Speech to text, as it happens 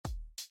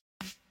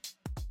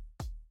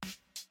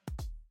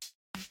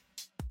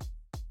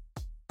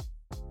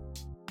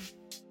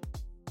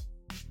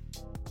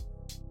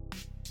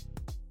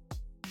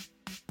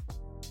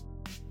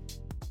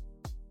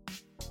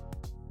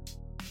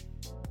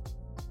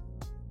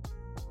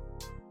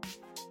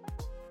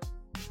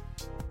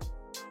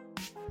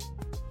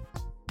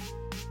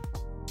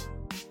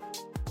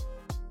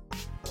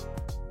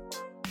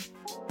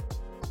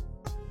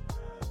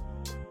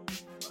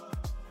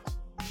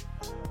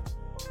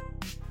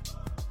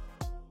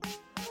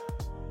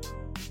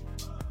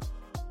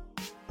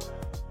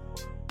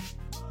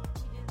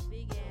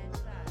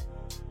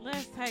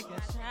Let's take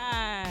a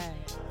shot.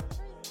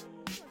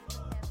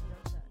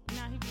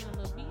 Now he being a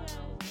little BA.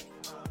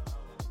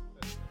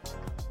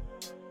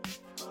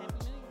 Happy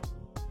New Year.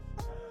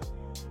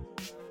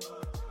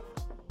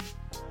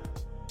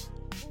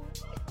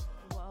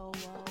 Whoa,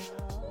 whoa,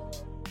 whoa.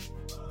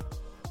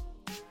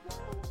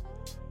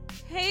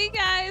 Hey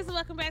guys,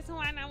 welcome back to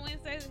Why Not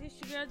Wednesdays. It's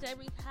your girl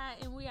JB Hot,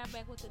 and we are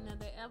back with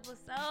another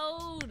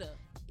episode.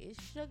 It's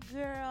your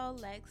girl,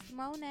 Lex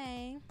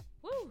Monet.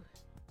 Woo!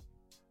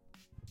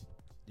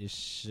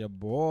 It's your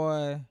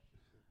boy,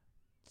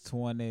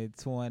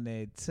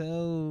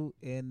 2022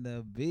 in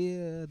the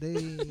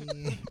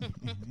building.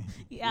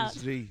 Yeah,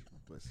 It's G.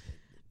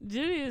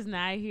 Judy is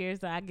not here,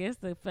 so I guess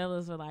the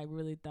fellas were like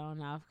really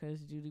thrown off because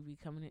Judy be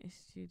coming in. It's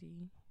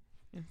Judy.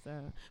 And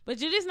so, but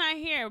Judy's not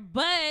here,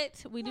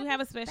 but we do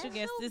have a special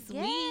guest this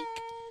week.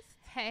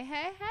 Hey,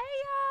 y'all.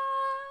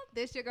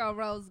 This your girl,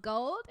 Rose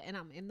Gold, and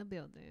I'm in the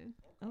building.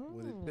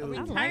 What it Oh, do?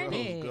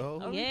 returning.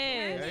 Go.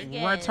 Yes.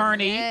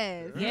 Returning.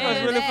 Yes. You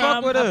must really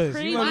fuck with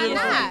us. You Why must really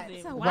not?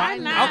 fuck- Why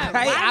not?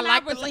 Okay, Why I not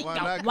like the return? Why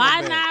not come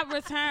Why back? not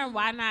return?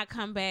 Why not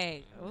come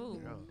back?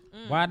 Ooh.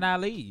 Why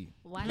not leave?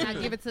 Why not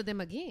give it to them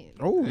again?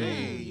 Oh,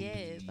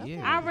 Yes. Okay.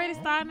 yeah. I already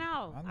starting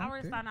out. I like I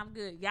already that. starting off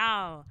good.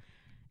 Y'all,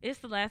 it's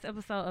the last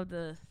episode of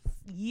the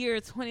year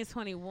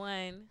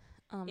 2021.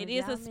 It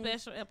is a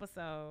special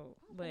episode,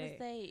 but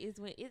it's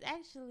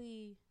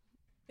actually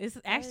it's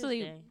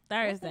actually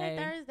Thursday.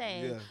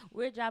 Thursday. Yeah.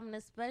 We're dropping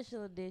a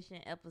special edition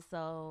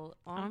episode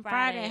On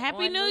Friday. Friday.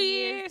 Happy on New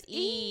Year's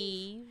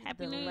Eve.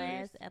 Happy the New Year's.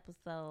 last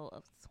episode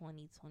of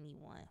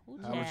 2021.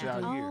 How was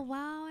y'all year? Oh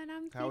wow, and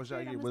I'm How was y'all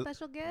featured. year? I'm a What-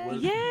 special guest.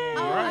 what- Yeah.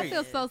 Oh, I Right.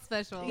 feel so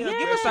special. Yeah,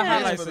 give us a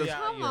highlight for for the-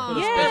 y'all. Come year. on. For the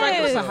Yes. special,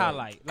 give us a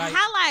highlight. Like,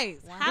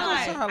 Highlights. Wow.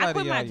 Highlights. Give us a highlight I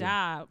quit of my y'all year.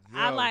 job. Yo,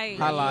 I like.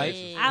 Highlights.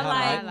 I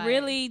like Highlight.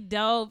 really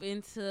dove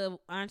into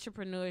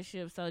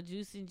entrepreneurship. So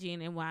Juice and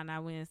Gin and Why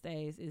Not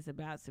Wednesdays is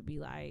about to be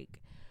like,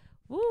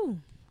 woo.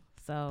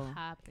 So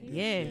Popping.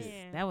 yes,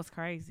 Yeah. that was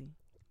crazy.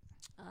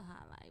 A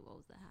highlight. What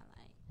was the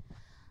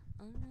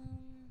highlight?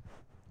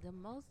 The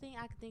most thing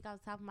I could think off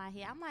the top of my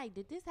head, I'm like,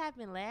 did this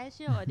happen last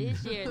year or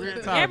this year? Real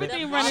The- talk.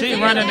 Everything the- running She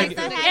together. running Everything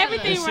together.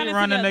 Everything she running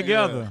running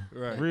together.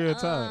 together. Right. Real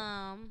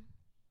talk.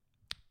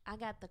 I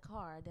got the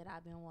car that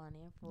I've been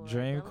wanting for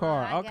Dream the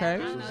car. long- I Okay. got- I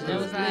know That that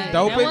was was lit. like-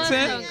 Dope That was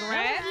intent.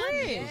 congrats.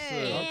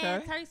 Yeah. Okay.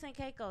 And Turks and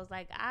Caicos,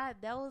 like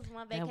that was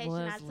one vacation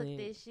was I took lit.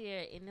 this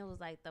year, and it was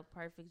like the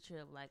perfect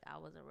trip. Like I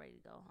wasn't ready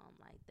to go home.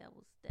 Like that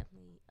was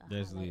definitely a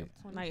That's highlight lit.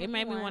 of Like it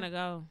made me 2021. want to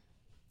go.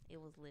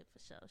 It was lit for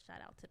sure.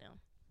 Shout out to them.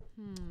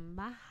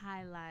 My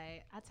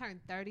highlight. I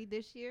turned 30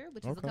 this year,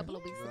 which was a Okay. couple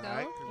of weeks ago.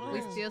 Right.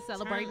 We still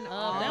celebrating Turn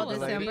all up. That was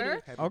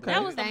December. Okay.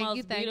 That was the Thank most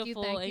you, thank you,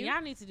 beautiful, thank and you.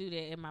 y'all need to do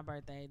that in my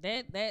birthday.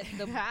 That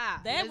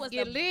Let's was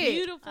get a lit.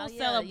 beautiful Oh, yeah, your birthday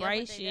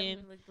celebration.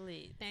 definitely looked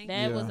lit. Thank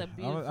That you. was a I'm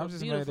beautiful,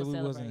 just beautiful glad that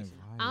we wasn't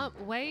celebration.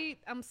 invited. Wait,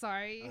 I'm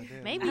sorry. Oh,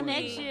 damn. Maybe I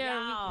next mean, year.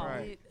 y'all.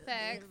 Right.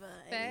 Facts,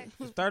 facts.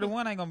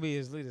 31 ain't gonna be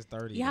as lit as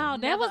 30. Y'all,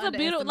 that Never was a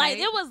beautiful. Like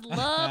it was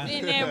love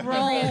in that room.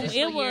 Transitional It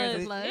years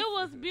was. of love. It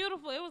was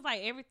beautiful. It was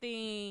like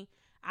everything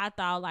I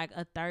thought like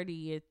a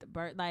 30th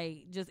birth.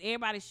 Like just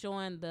everybody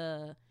showing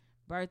the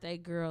birthday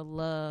girl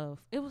love.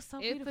 It was so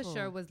It beautiful. for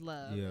sure was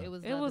love. Yeah. It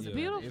was. It love was in Yeah,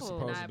 the beautiful. It's room,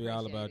 supposed and to be I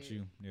all about appreciate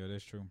you. Yeah,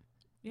 that's true.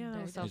 Yeah,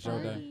 that was so It's your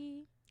fun.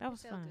 day. That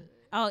was Felt fun. good.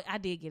 Oh, I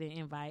did get an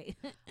invite.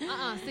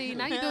 See,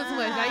 now you doing too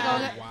much. Now you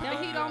gonna Wow.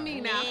 the heat on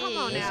me now. Come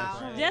on Yeah.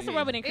 now. Just to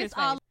rub it in Chris' It's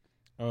all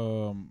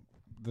face.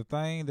 The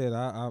thing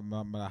that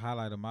my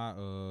highlight of my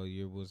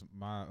year was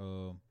my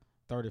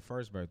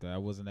 31st birthday. I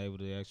wasn't able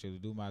to actually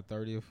do my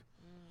 30th.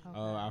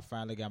 I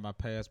finally got my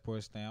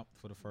passport stamped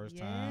for the first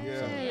time. So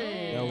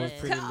Yeah. that was Yes.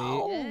 pretty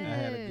lit. I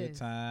had a good Yes.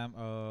 time.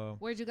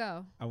 Where'd you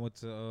go? I went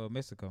to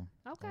Mexico.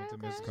 Okay, I went to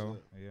okay. Mexico.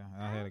 Yeah,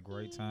 I had a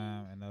great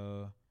time,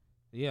 and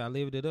yeah, I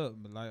lived it up.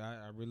 Like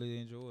I really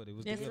enjoyed it. It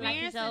was Just good. like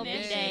experiencing your that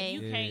big shit, day. you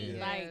Yeah. can't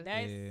like Yeah.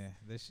 that's Yeah,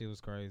 that shit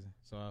was crazy.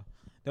 So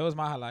that was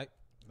my highlight.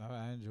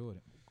 I enjoyed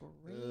it.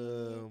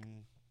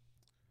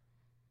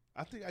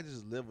 I think I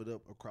just leveled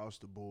up across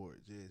the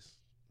board, just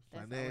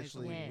That's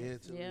financially, always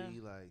mentally, yeah.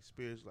 like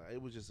spiritually. Like,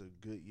 it was just a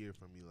good year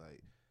for me.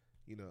 Like,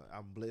 you know,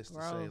 I'm blessed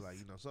to say, Growth. like,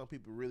 you know, some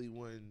people really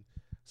won.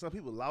 Some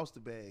people lost the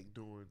bag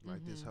during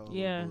like this whole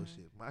Yeah.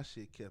 bullshit. My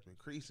shit kept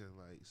increasing,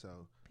 like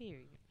so.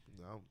 Period.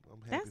 You know, I'm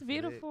happy. that's for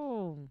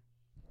beautiful.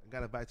 That. I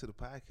got it back to the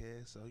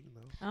podcast, so you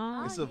know,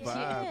 Oh, it's a yeah.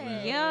 vibe,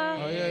 man. Yeah.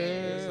 Oh yeah.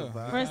 It's a vibe. For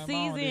I'm on this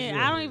season, year.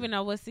 I don't even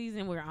know what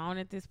season we're on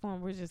at this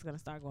point. We're just gonna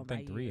start going I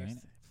think by 3, years.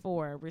 ain't it?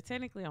 4. We're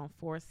technically on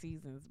 4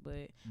 seasons,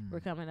 but Mm. we're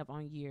coming up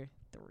on year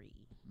 3.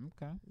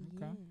 Okay.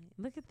 Okay.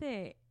 Look at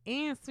that.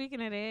 And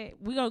speaking of that,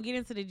 we're gonna get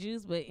into the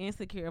juice, but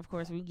Insecure, of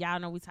course, y'all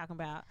know we talking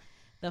about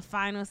the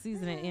final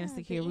season of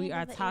Insecure. the We end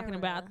are of the talking era.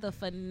 about the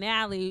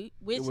finale,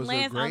 which It was a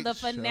lands on great the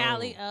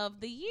finale show. of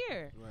the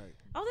year. Right.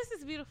 Oh, this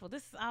is beautiful.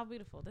 This is all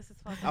beautiful. This is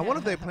fucking I wonder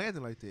if they planned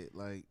it like that,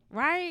 like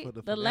right. for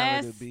the The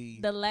finale to last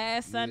be- the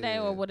last Sunday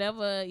Yeah. or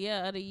whatever, of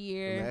the the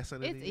year. last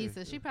Sunday. of It's the year.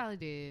 Issa. She probably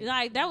did.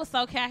 Like that was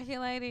so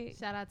calculated.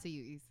 Shout out to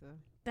you, Issa.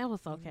 That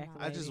was so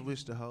calculated. I just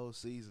wish the whole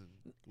season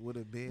Would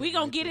have been. We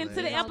gonna get into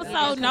the last episode.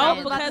 episode. No, I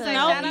was about because to say,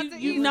 no, shout out you to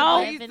you Issa.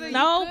 know, Definitely.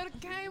 no,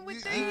 Came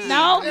with There these.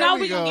 no,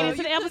 we we gonna go. get into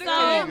the There we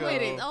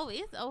episode. go.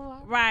 It's over.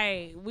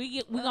 Right,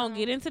 we gonna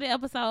get into the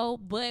episode,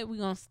 but we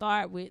gonna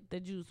start with the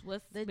juice.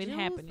 What's The been juice,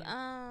 happening?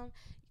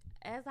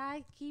 As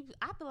I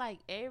feel like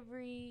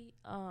every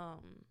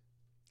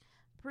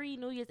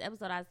pre-New Year's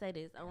episode I say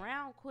this,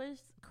 around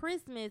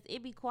Christmas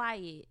it be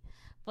quiet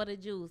for the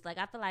juice. Like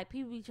I feel like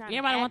people be trying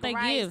Everybody to want act their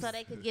right gifts. so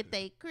they could get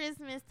their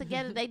Christmas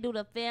together. They do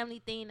the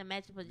family thing, the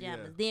matching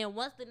pajamas. Then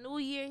once the New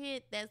Year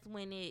hit, that's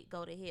when it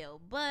go to hell.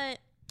 But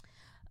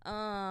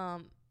I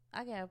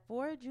got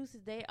 4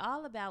 juices. They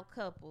all about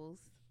couples,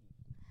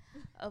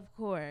 of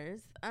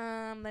course.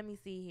 Let me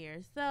see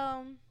here.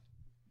 So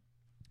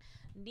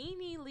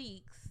Nene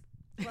Leakes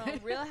from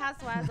Real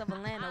Housewives of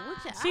Atlanta,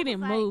 which She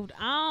didn't moved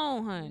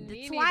on, honey. Nene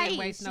didn't twice.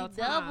 waste She no time.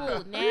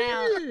 doubled now.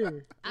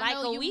 I Like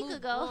know a you week moved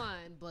ago. on,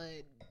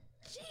 but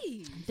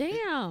jeez.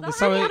 Damn.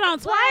 So How you it- hold on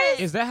twice?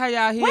 Is that how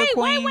y'all hear Wait,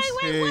 Queens?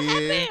 what Yeah,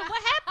 happened? yeah.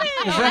 What happened?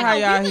 Is that how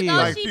y'all a week hear? ago,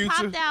 Like she Future?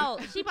 popped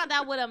out. She popped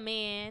out with a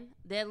man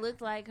that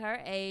looked like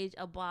her age,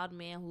 a bald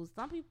man who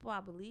some people I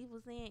believe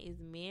was saying is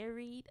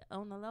married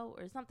on the low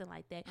or something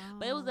like that.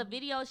 But it was a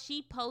video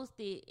she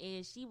posted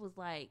and she was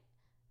like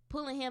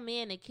pulling him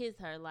in to kiss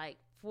her like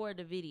for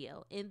the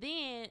video. And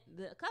then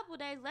a couple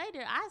days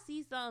later, I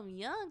see some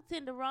young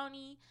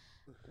tenderoni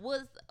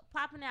was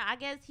popping out. I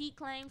guess he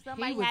claimed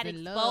somebody was had in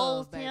exposed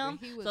love, baby. him.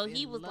 He was So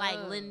he in was like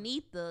love.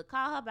 Lenitha,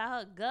 call her by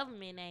her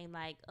government name,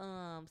 like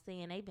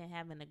saying they've been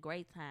having a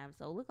great time.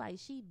 So it looked like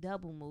she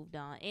double moved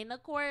on. And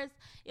of course,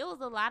 it was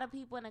a lot of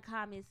people in the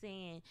comments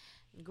saying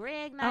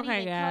Greg not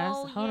Okay, even guys,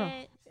 cold hold on.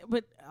 yet.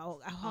 But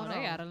hold they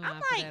on. out of line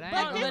I'm for like, that. I but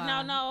ain't But gonna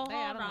lie. no, They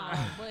hold out of on.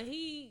 line. But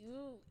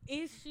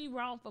is she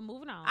wrong for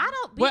moving on? I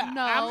don't be But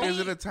no. I Is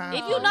it a time?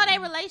 If you know their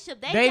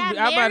relationship, they They- got I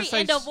about to married say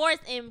and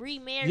divorced and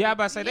remarried. Yeah, I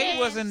about to say they Yes.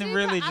 wasn't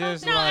really I don't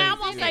just think- No, I like.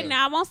 won't say no.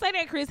 I won't say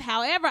that, Chris.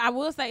 However, I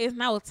will say it's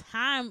no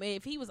time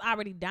if he was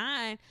already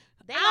dying.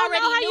 They I don't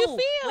already know how knew. you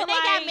feel, When they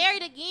like- got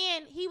married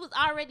again, he was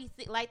already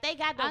sick. Like they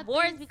got I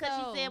divorced think because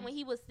so. she said when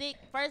he was sick,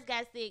 first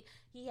got sick,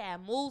 he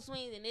had mood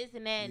swings and this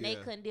and that, and they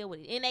Yeah. couldn't deal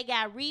with it. And they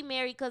got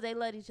remarried because they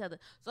loved each other.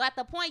 So at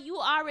the point you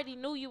already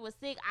knew you were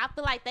sick, I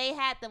feel like they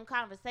had them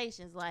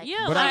conversations. Like, Yeah,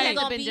 But like, I'm They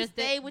gonna been be just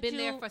stay with been you.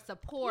 there for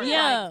support.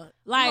 Yeah,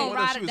 like I wonder if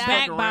ride she or was die.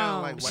 fucking around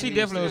backbone. like while She he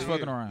definitely was still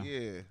fucking here. around.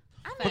 Yeah.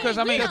 Because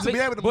I mean, we To be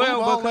able to move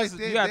well, on because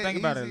like you that, gotta that think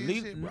about it. easy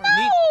and shit, bro.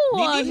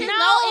 Nene- Just no.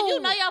 know if you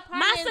know your partner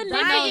My is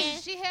significant-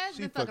 dying. She has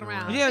She been fucking fucking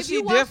around. around. Yeah, If she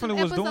you watch definitely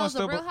them was doing episodes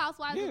stuff. of Real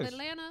Housewives of Yes.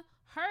 Atlanta,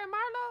 her and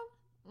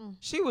Marlo,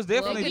 She was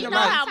definitely you like. know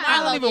how I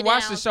Marlo don't even get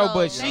watch down, the show, so- but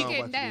they she No,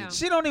 getting watch down. it.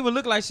 she don't even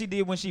look like she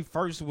did when she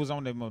first was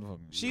on that motherfucker.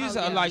 She's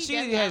Oh, yeah. like She she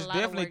definitely has had a lot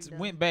of definitely work done.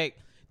 went back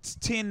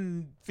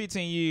 10,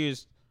 15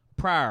 years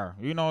prior.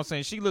 You know what I'm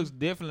saying? She looks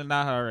definitely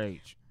not her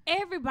age.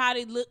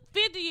 everybody look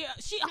 50 years.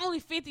 She only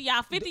 50,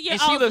 y'all. 50 years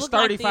And she old. looks look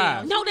like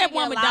 35. this. No, She that did get a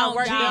woman lot of don't,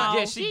 work y'all. done.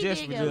 Yeah, she did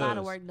definitely get a lot does.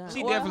 of work done.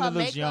 She Or definitely her looks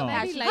makeup, young.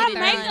 how she Her Her get it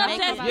makeup done,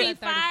 just make be it-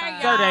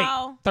 fire, 38.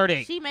 y'all.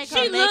 38. She make her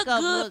She look makeup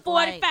good look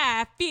like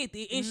 45,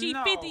 50, and she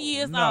 50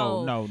 years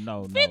old.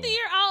 No.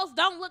 50-year-olds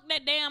don't look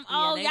that damn Yeah,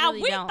 old. they y'all,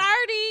 really we're don't.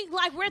 30.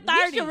 Like, we're 30.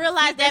 You should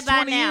realize That's that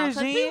by 20 now. years,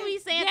 Because Jen. people be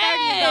saying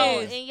 30 years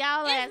old, Yes. and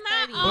y'all It's at not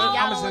 30. old. But I'm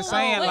Y'all just old.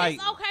 saying, But like,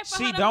 it's okay for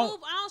she her to don't- move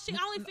on. She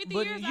only 50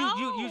 But years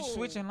you old.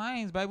 switching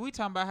lanes, baby. We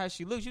talking about how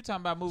she looks. You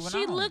talking about moving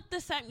She on. looked the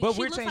same. But she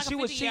we're looks saying like she a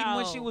was cheating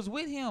when she 50-year-old. was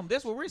with him.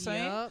 That's what we're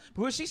saying. Yup.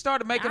 But when she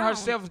started making I don't-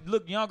 herself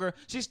look younger,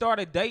 she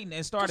started dating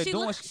and started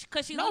doing.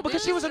 Because she No, looked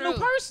because she was a new True.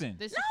 person.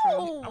 This is No,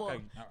 true. Okay, all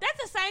right.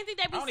 that's the same thing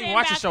they be I don't saying even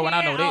watch the about show and I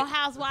know Karen that. on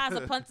Housewives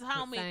of Punch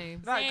Homie.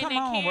 Same. Like, Saying come that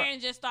on, bro. Karen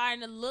just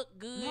starting to look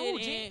good. No,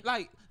 Jen,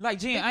 and like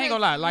Jen, I ain't Because gonna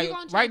lie. you Like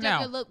gonna change right up now,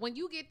 your look. When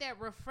you get that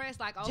refresh,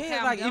 like okay, Jen,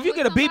 I'm like done if you with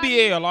get a somebody,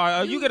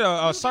 BBL or you get a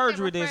that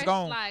surgery that's refresh,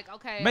 gonna like,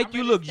 okay, make I'm you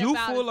ready look to step out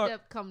youthful, and or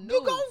step, come you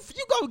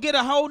new. go get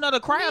a whole nother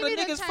crowd of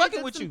Maybe niggas they'll fucking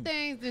change with up you. some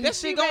things and That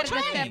she shit gonna ready to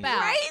change. step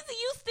out. crazy.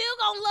 You still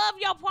gonna love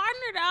your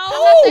partner though.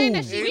 I'm not saying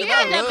that she Ain't We did.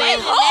 not about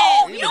debating love.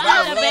 that. You We not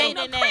not debating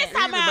debating Chris that.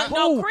 talking about Who?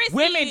 no Chris.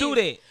 Women do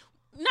that.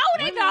 No,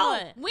 they Women don't.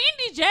 what?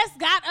 Wendy just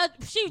got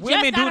a. She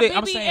Women just do got that. a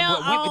I'm BBL saying,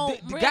 but on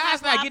women, the Real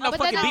guys not getting no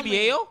Housewives fucking of Potomac.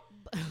 BBL.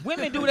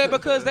 Women do that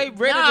because they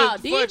ready No,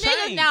 to these for a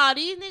niggas, change. no,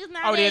 these niggas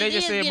not. Oh yeah, they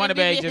just said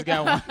Moneybag just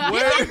got one.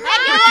 Second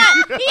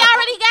one. He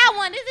already got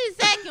one. This is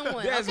his second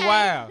one. That's okay?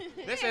 wild.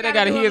 They say they gotta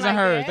got do it his and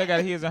like hers. that. They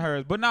got his and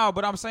hers. But no,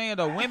 but I'm saying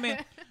though,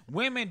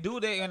 women do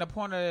that in a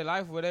point of their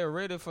life where they're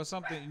ready for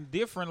something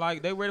different.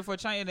 Like they ready for a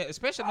change. And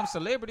especially them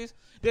celebrities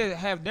that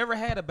have never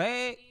had a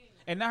bag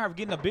and now are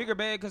getting a bigger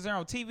bag because they're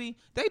on TV.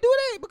 They do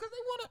that because they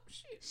want to.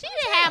 She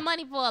didn't have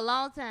money for a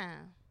long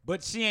time.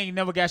 But she ain't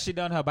never got shit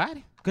done to her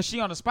body because she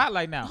on the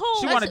spotlight now. Who?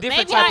 She want a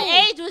different Maybe type.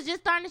 her age was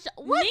just starting to show.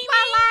 What Nene?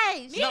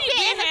 spotlight? She Nene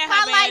been in the been had her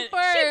spotlight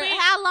bad. She for been-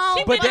 how long?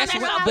 she But been that's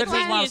on what that that's show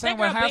what for I'm years. saying. That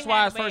When girl been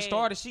Housewives had first the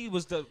started,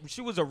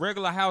 she was a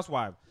regular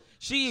housewife.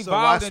 She So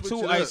why evolved into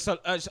switch it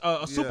a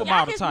Y'all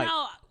supermodel just type.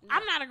 know,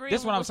 I'm not agreeing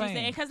That's with what I'm what she's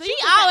saying. Because She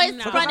always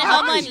no. fronted I her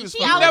think money. she was She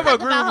fronting. You always never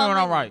talked agree with about me her when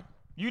I'm money. right.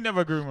 You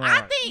never agree with me when I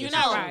I'm right. think You're no.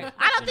 not right.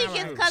 I don't You're think not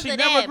it's right. because She of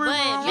never that, agreed with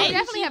but her. maybe She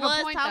definitely she have a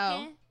was point,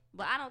 talking.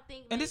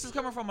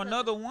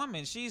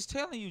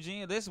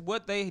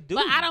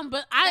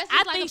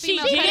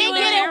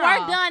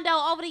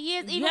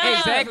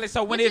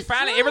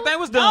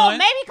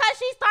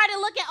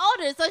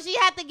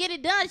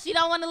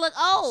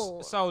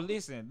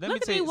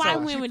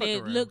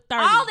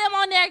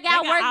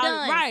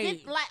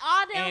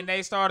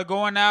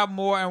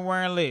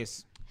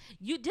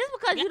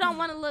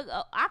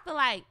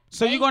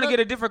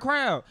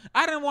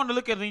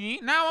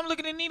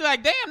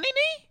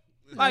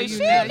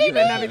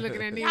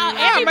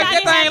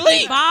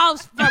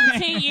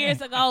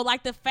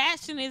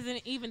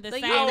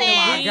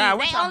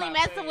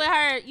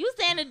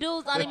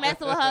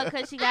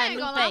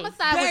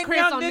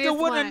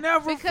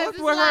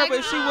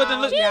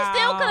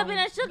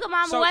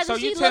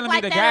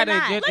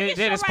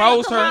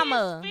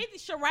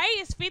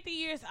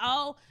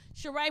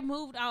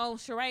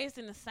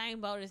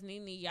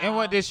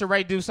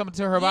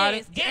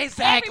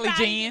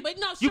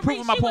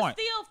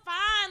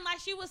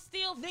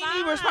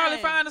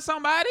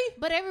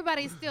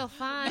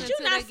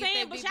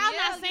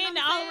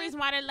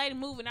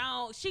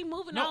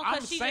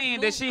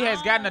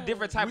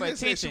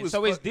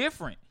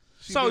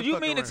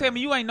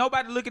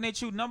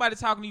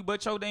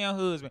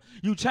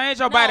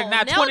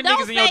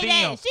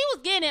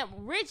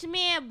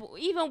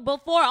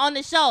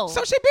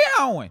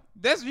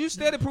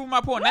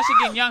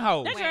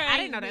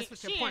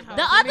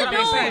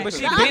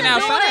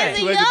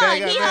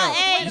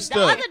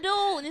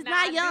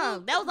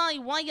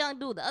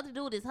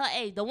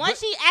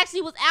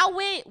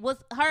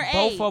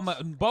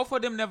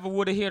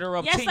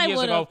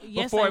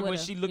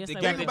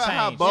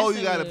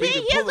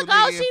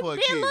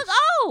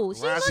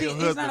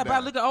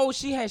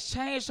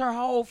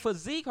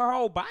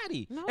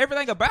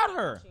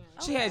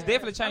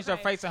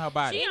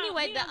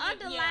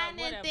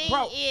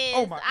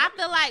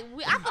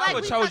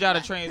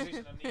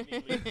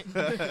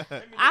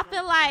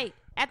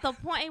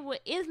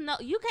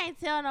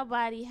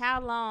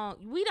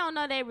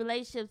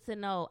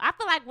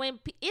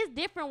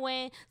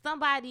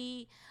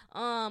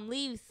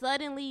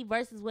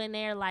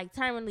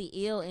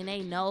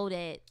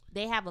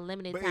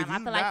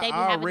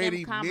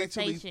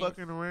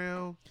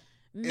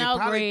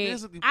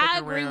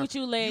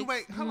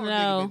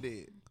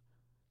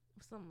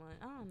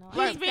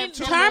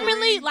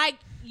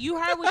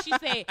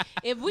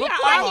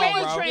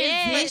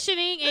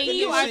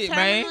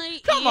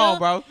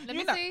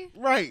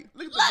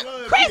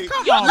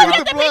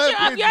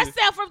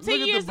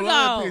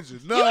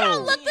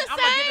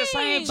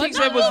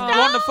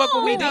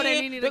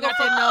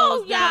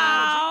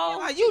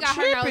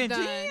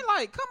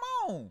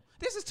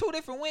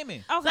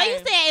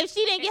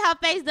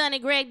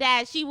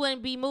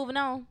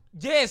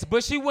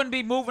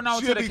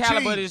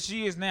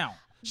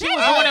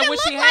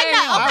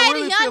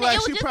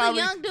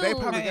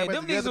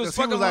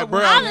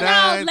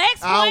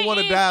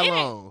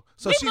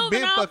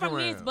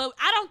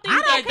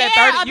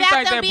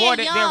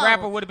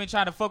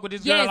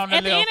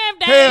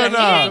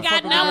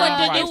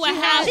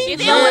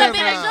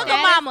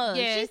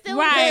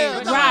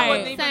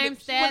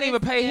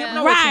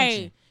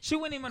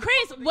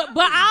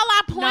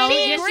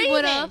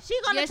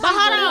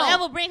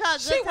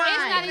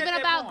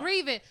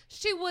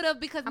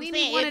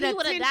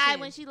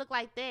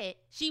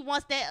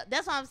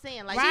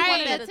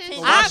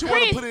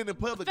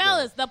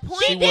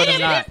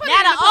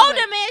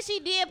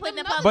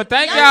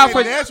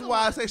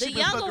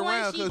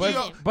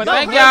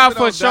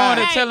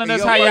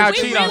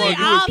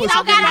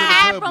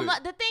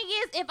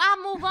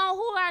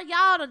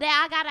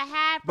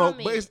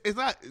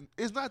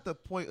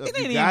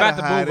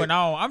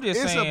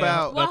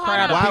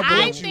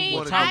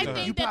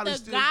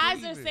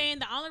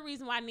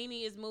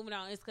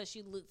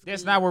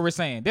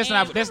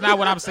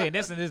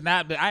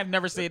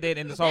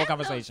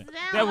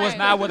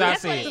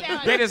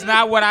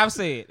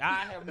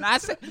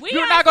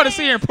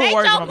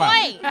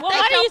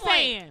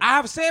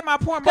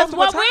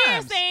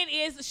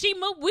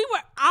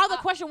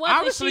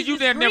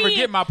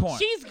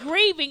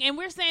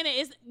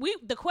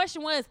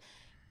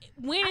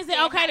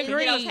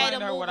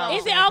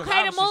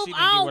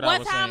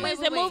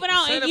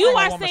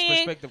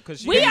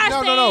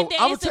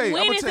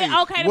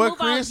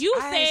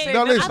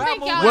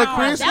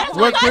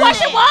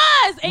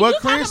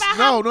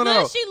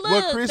 she looks.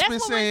 What Chris That's been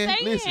what saying, we're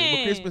saying. listen,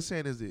 what Chris been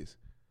saying is this.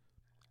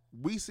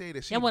 We saying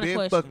that she That wasn't a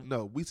been question. fucking.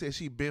 No, we said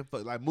she been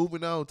fucking. Like,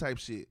 moving on type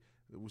shit.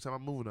 We was talking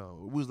about moving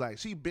on. We was like,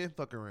 she been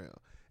fucking around.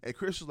 And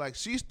Chris was like,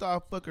 she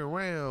started fucking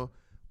around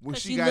when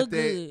 'Cause she she got look that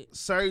good.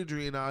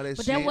 surgery and all that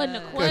But shit. that wasn't a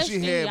Because Because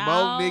question, she had y'all.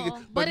 more niggas.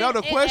 But But no, it- the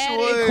it question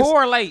added- It was.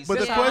 correlates. But the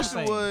That's all I'm question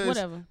saying. was,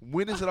 Whatever.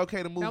 when is it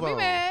okay to move Don't on? be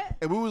mad.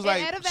 And we was It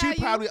like, added she value.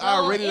 probably So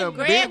already if done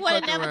Greg been would have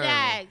fucking never around.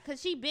 died,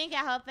 because she been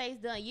got her face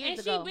done years And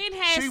ago. she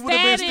been had She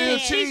would've been status. still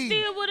She cheating.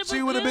 still would have She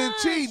been would've been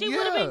good. cheating, She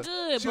would have yeah. been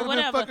good. She But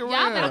would've been whatever. fucking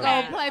Y'all better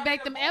around. go play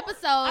back them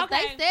episodes.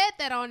 Okay. They said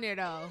that on there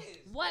though.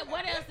 What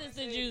else is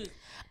the juice?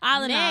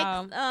 All in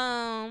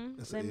all,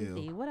 Next, let me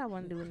see what I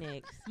want to do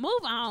next. move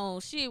on.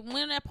 Shit,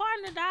 when that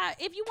partner die,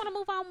 if you want to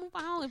move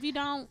on. If you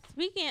don't,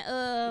 Speaking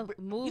of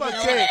moving Fuck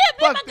on, that.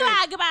 Fuck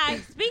that.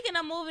 goodbye. speaking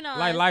of moving on,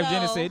 Like Life so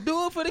Jenny said,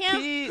 do it for the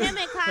kids. him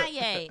and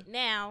Kanye.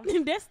 Now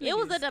That's it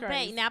was a niggas debate.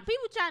 crazy. Now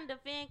people trying to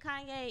defend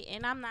Kanye,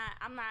 and I'm not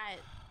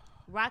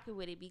rocking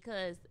with it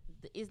because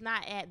it's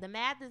not the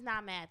math is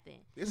not mathing.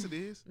 Yes, it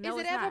is. No,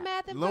 is it's it ever not.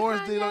 math?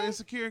 Lawrence did on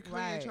Insecure. Kanye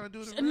Right. trying to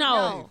do it. in No.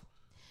 real life.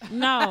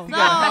 No. He got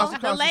a house So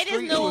across the the latest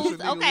street, so news,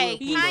 it's a nigga okay, will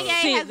pull Kanye up.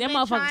 has Sick. That been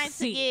motherfucker trying to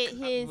sick. get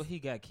his. Well, he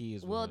got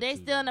kids. Well, with they her,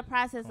 too. still in the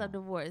process Come of on.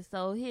 divorce.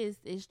 So his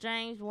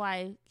estranged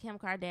wife, Kim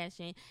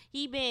Kardashian,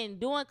 he been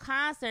doing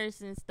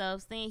concerts and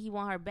stuff, saying he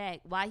want her back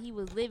while he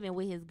was living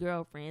with his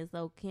girlfriend.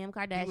 So Kim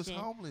Kardashian, He was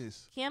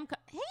homeless. he ain't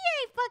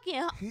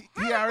fucking.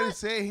 He already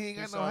said he ain't He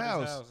got no sold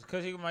his house.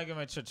 because he can make him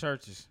at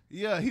churches.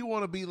 Yeah, he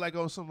want to be like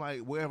on some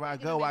like wherever I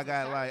go, I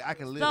got like I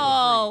can live.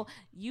 So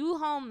you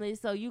homeless,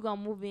 so you gonna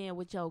move in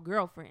with your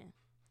girlfriend.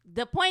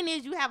 The point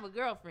is you have a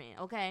girlfriend,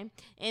 okay?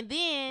 And for free.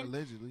 then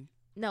Allegedly.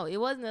 no, it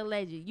wasn't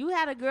alleged. You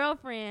had a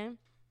girlfriend,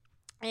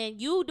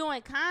 and you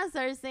doing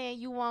concerts saying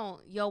you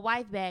want your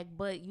wife back,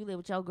 but you live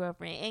with your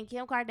girlfriend. And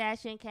Kim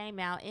Kardashian came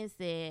out and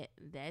said,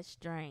 "That's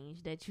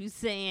strange that you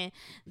saying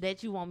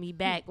that you want me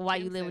back while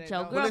you Kim live said with it,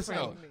 your don't But listen,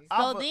 girlfriend." though,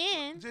 So I'm a-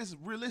 then, just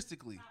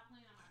realistically,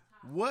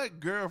 what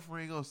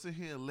girlfriend gonna sit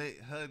here and let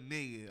her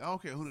nigga? I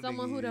don't care who the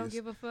Someone nigga who is. don't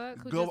give a fuck,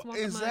 who Go just wants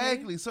the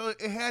exactly. money. So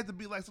it had to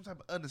be like some type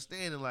of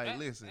understanding. Like,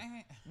 listen,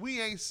 we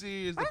ain't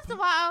serious. The first of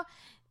all,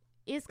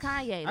 it's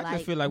Kanye. I like,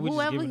 just feel like we just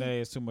whoever giving he-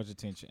 their ass too much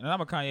attention. And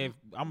I'm a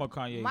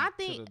Kanye. My to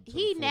thing, the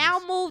he fullest. now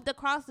moved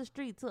across the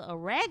street to a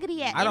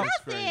raggedy ass. I And don't-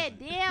 I said,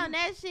 damn,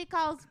 that shit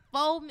costs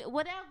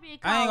whatever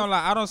it costs. I ain't gonna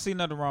lie. I don't see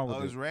nothing wrong with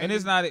Oh, it. it's And raggedy?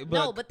 it's not. But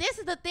No, but this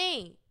is the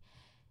thing.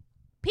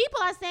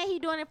 People are saying he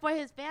doing it for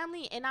his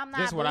family, and I'm not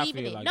That's what I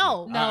believing feel it. like.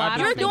 No, No, I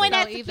you're don't doing think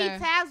that so to either.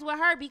 keep tabs with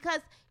her because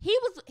he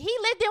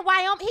lived in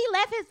Wyoming. He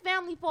left his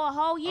family for a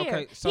whole year.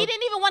 Okay, so- he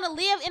didn't even want to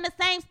live in the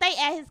same state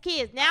as his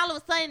kids. Now all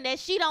of a sudden that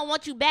she don't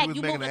want you back, He was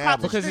you making moving an across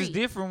album. the because street. it's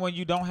different when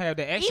you don't have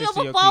the access Even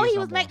to your before kids he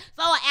no was more. making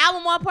so an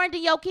album more important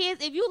than your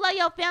kids. If you love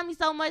your family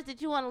so much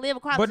that you want to live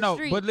across But the no,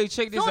 street, but look,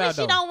 check this soon out as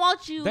she though. don't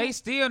want you, They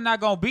still not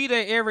gonna be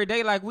there every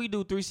day like we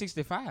do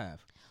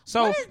 365.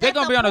 So What is they're that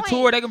gonna the be on a point?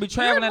 tour. They're gonna be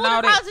traveling and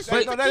all that. moving across the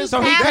street But- to keep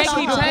so he tabs can't on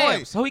keep her.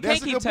 tabs. So he That's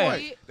can't a keep good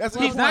tabs. point. That's a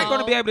He's good not point. going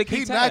to be able to keep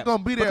He's tabs. not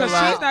gonna be there because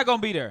live. she's not going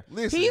to be there.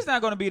 Listen. He's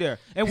not going to be there.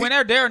 And when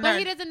they're there, But now,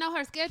 he doesn't know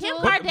her schedule. Kim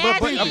but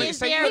Kardashian I mean, is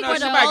say there you know for she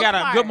the might most got a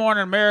part. Good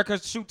Morning America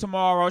shoot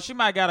tomorrow. She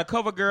might got a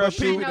cover girl But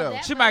shoot. Pete, though.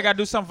 She might got to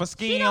do something for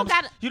Skims.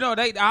 gotta- You know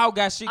they all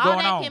got shit All going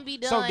that on. can be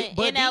So done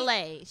but in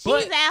LA. She's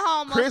but at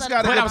home. most Chris of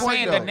got the a But good I'm time. point,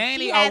 saying though. the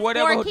nanny She or has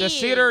whatever, 4 the kids.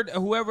 sitter,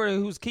 whoever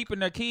who's keeping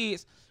their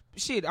kids.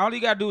 Shit, all you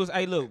gotta do is,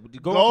 hey, look,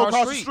 go Go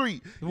across the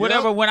street.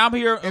 Whatever. Yep. When I'm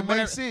here, It whenever-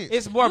 makes sense.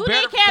 It's more You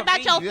better. didn't care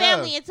about your convenient.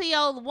 family until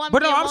your woman. But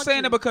no, didn't I'm want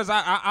saying you. it because I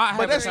have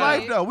But that's a life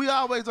child. though. We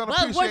always don't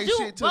But was appreciate you?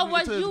 shit But till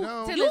was it's you?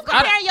 gone. You I-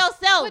 compare yourself.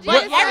 But But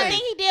that's everything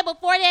right. he did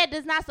before that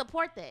does not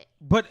support that.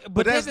 But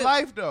But that's this is-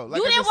 life though. Like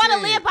You I didn't just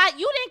want to said. live by.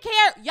 You didn't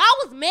care. Y'all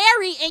was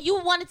married and you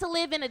wanted to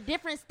live in a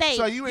different state.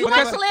 So you ain't wanted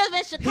never- to live in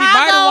He might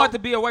have Chicago, wanted to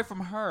be away from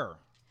her,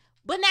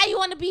 but now you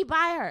want to be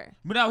by her.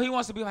 but no, he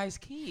wants to be like his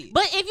kid.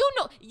 But if you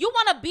know you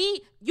want to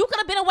be, you could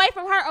have been away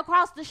from her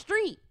across the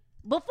street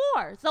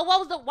before. So what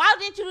was the? Why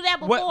didn't you do that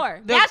What-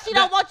 before? the- now she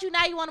don't the- want you.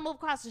 Now you want to move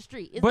across the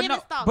street. It's but giving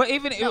no, stalker. but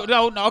even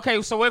no,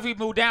 okay. So if he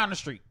moved down the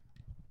street,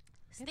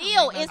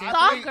 Still, it's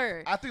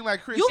stalker. I think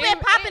like Chris. You've been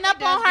It- popping it up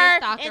does on give her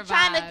stalker and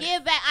trying to vibes.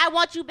 give back. I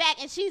want you back,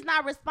 and she's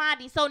not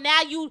responding. So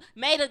now you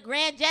made a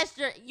grand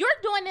gesture. You're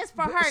doing this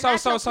for her.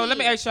 not your so let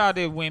me kid. ask y'all,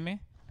 this women.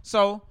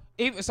 So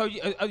even so,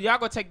 y'all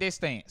gonna take that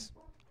stance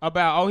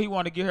about he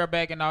want to get her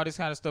back and all this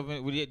kind of stuff.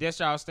 That's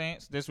y'all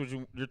stance. That's what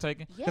you're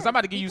taking. Because Yes, I'm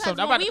about to give you because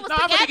something. I'm when about we to, was no,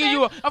 I'm about to give you.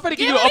 together- I'm about to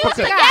give When you an we was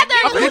uppercut. together,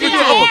 I'm you gonna give didn't you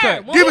an care.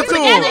 uppercut. When Give we it was to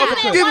together, him. you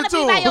didn't Give it wanna to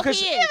be him. by your Because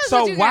kids.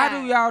 so what you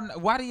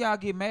got. why do y'all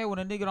get mad when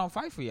a nigga don't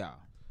fight for y'all?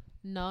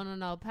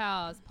 No.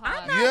 Pause.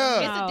 I'm not- Yeah.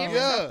 It's a difference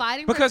Yeah. of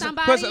fighting Because for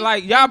somebody.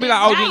 like y'all be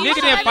like, oh, Now the you nigga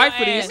didn't shut fight your for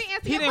ass. this. Let me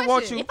answer He your didn't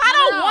want question. you. If I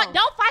don't No. want,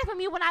 don't fight for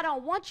me when I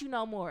don't want you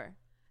no more.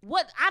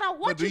 What I don't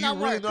want But do you no you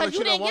more really know because that you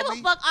you don't didn't give want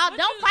a me? fuck.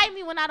 Don't fight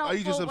me when I don't. Are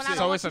you just when I upset? don't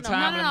So want it's a you no time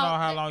more. limit No. on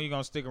how long you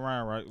gonna stick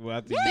around, right? Well,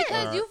 I think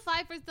Because you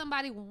fight for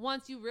somebody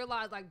once you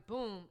realize, like,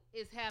 boom,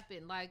 it's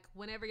happened. Like,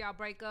 whenever y'all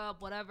break up,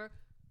 whatever.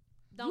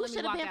 Don't You let me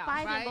should have walk been out,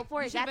 fighting right?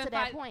 before You it got should've to been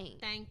that fight- point.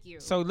 Thank you.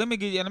 So let me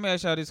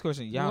ask y'all this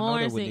question. Y'all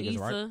Lawrence know that and with niggas,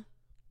 right? Issa.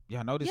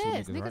 Y'all know this yes,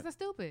 with niggas, niggas right? are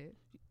stupid.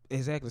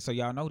 Exactly. So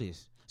y'all know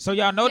this. So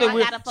y'all know Yeah, that I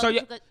we. gotta fuck So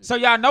with you. so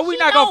y'all know we She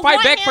not gonna don't fight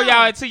want back for him.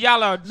 y'all until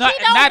y'all are She not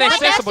don't want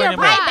accessible that's your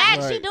anymore. pride back.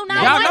 She Right. do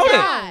not Y'all want know him.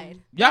 that.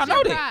 Pride. Y'all That's know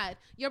your that. pride.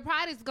 Your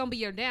pride is gonna be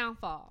your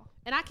downfall,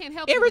 and I can't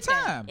help you Every with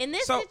that. time. In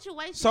this So-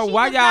 situation, so she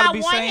why does y'all not be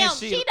want saying him.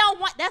 shit? She don't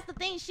want. That's the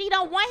thing. She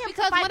don't want him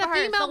Because to fight when for a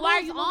her. female So why are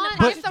moves you on, moving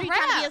across it's the a street trying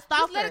to be a wrap. Just let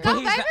stalker? it go.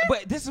 But, baby.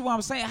 but this is what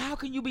I'm saying. How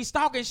can you be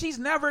stalking? She's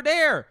never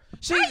there.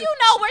 She, How you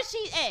know where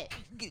she at?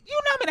 You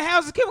know how many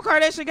houses Kim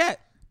Kardashian got?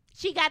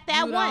 She got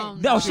that You one.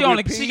 don't No, know. she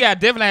only Repeat. she got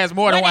definitely has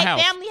more Where than one that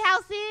house. family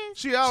house is?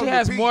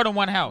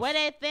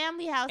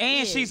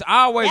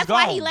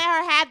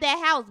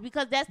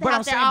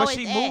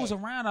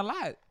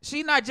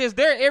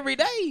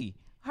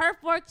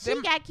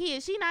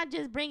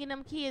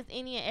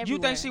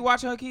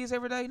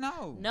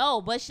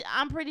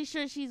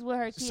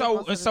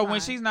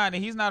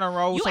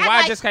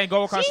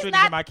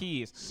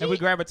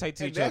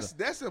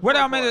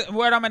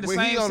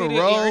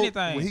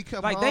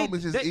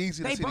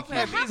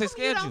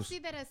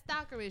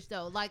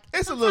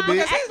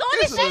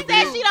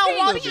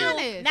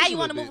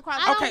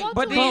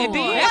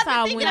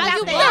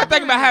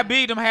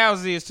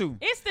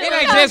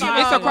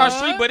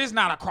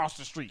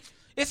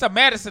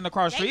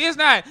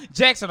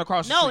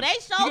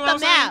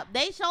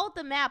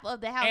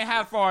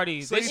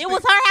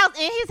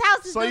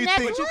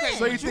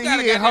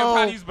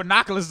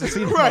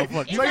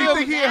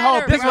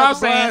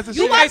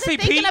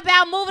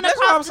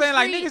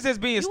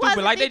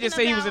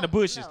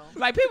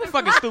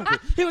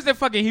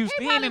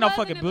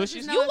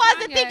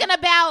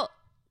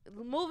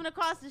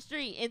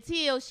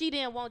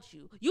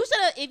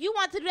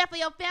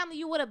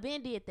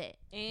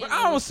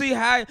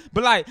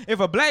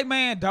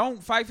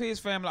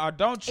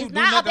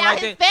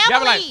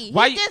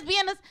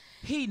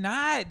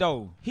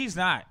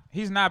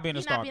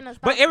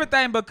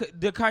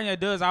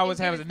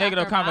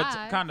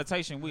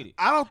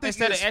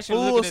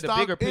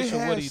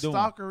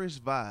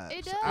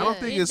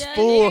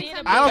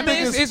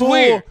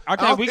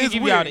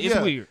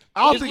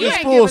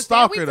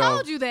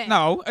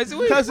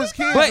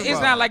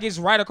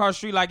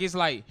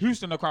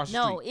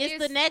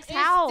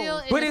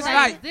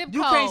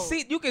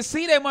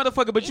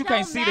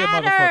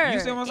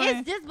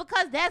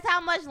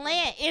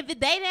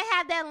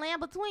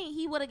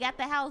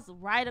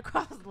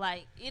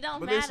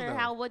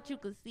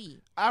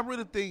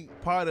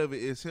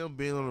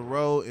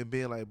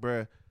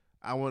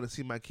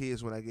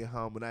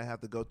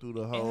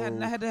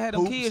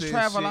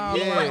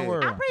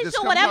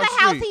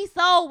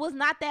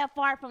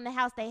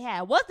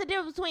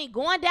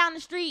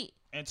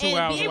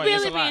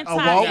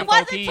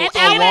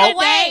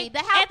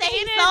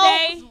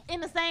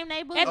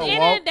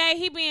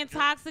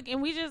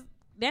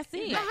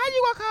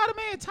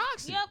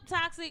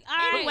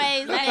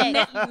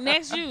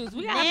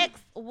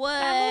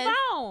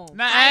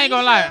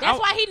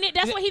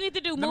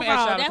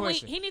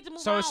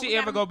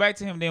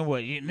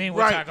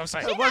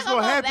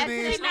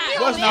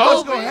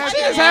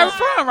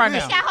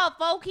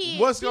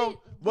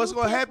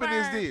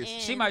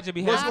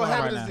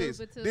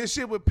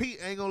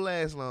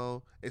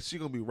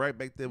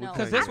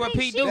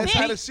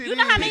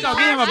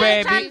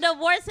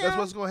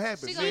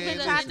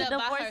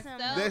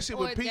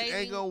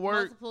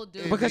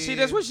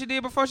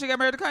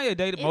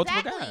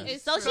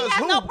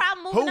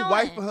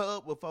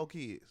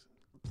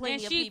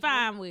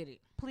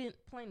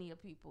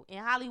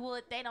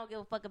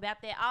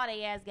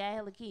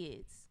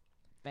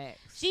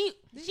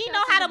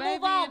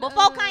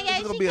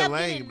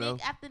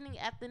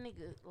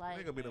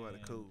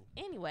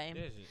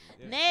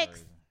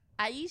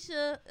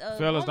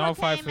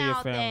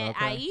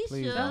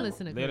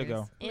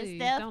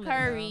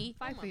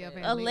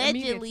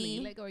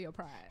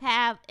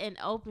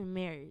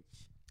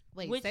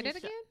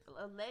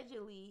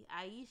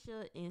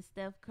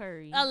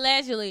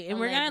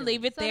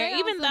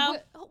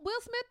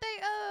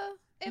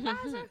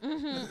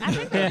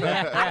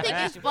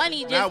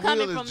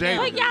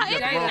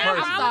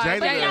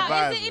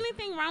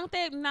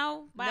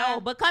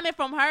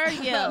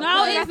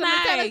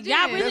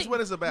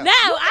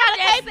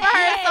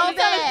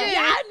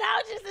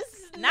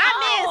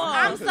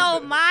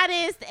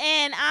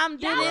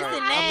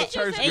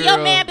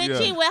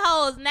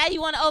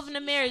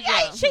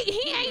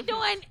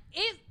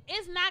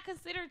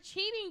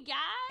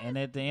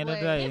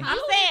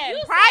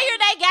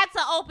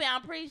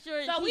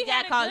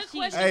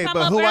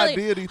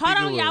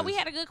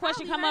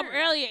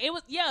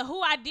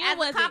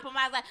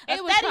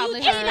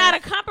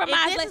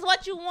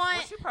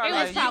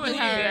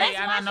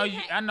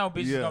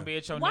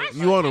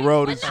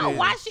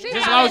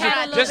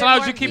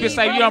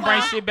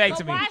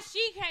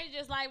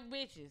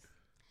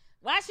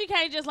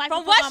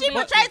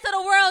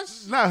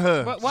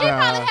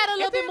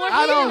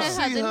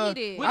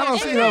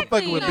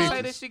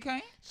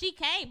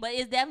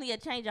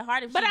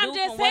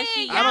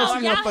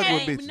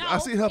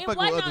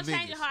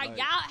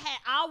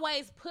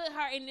 always put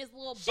her in this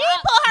little box. She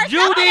put herself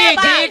You in did, that Jen,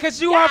 box.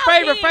 because you her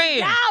favorite fan.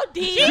 Y'all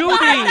did. She You put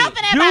did. herself in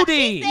that You box. did.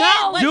 She said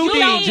No, what You you did,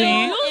 don't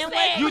Jen. do and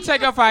what You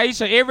take up for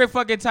Aisha every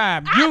fucking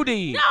time. You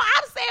did. No,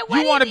 I'm saying what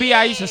You want to it be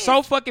Aisha is.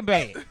 so fucking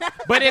bad.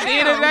 But at the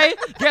end of the day,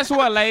 guess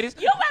what, ladies?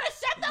 You better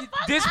shut the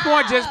fuck This up.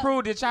 point just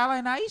proved that y'all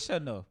ain't Aisha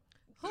enough.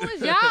 Who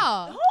is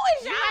y'all? Who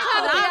is y'all?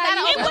 trying to be And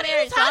Aisha. what are you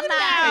Marriage, talking I'm not.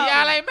 about? And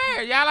y'all ain't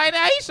married. Y'all ain't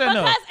Aisha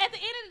enough. Because at the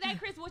end of the day,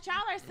 Chris, what y'all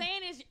are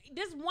saying is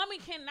this woman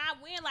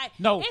cannot win. Like,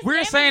 No, it's we're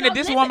women saying that go,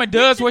 this listen, woman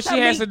does listen what she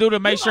has me. to do to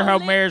make You sure her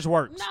gonna marriage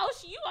works. No,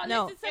 you gonna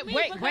No. listen to me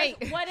Wait, because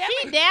wait. whatever.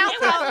 She down it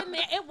talk. wasn't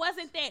that. It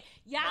wasn't that.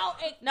 Y'all.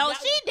 No, y'all,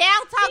 she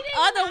down talked did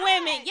other not.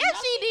 women. Yes, No,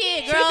 she she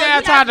did, did. girl. She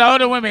down talking to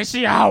other women.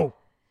 She out.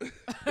 No,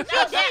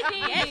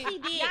 Yes, she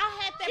did. Y'all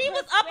had that She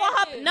was up on her.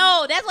 perspective.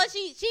 No, that's what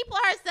she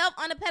put herself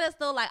on the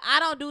pedestal. Like, I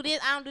don't do this,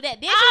 I don't do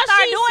that. Then she All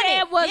started she doing said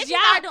it. was, Then she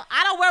y'all- started doing,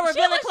 I don't wear She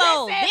revealing was just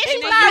clothes. saying- Then she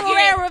and then started you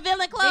wearing revealing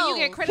Then clothes. you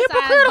get criticized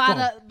by Hypocritical.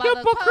 the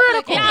Hypocritical.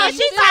 public. And No, then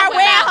she you started talking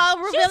wearing about- her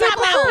She's revealing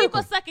talking about clothes.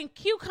 people sucking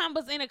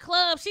cucumbers in a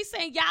club. She's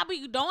saying y'all be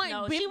doing.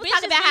 No, big she was bitches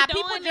talking about be how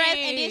people doing dress,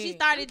 and then she it.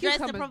 started Them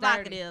dressing cucumbers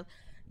provocative.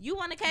 You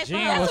want to catch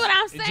Jen That's was- what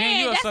I'm Jen, saying.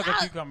 you a That's sucker all-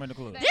 cucumber in the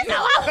club.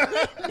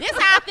 This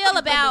how I feel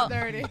about.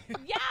 Dirty.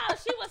 Y'all,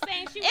 she was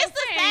saying she It's was the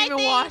saying. same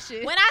even wash thing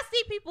it. when I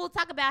see people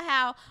talk about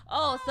how,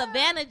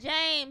 Savannah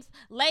James,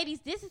 ladies,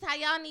 this is how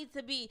y'all need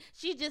to be.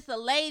 She's just a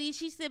lady.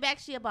 She sit back,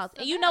 she a boss.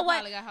 And you know what?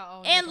 Probably got her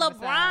own And dick on the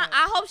LeBron, side.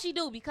 I hope she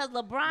do because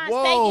LeBron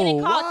Whoa, stay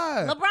getting caught.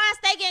 why? LeBron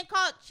stay getting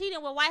caught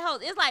cheating with white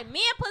hoes. It's like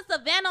men put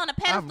Savannah on a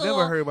pedestal. I've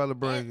never heard about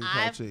LeBron and getting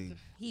I've- caught cheating.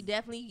 He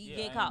definitely Yeah,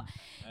 getting I caught.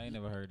 ain't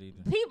never heard either.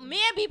 Men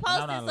be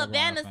I'm not posting a LeBron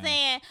Savannah fan.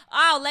 saying,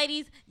 "Oh,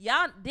 ladies,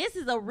 y'all, this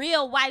is a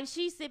real wife.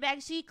 She sit back,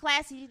 she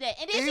classy, she that,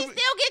 and then she Even-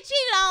 still get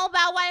cheated on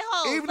by white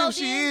hoes. Even So if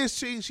she then- is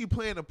cheating, she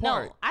playing a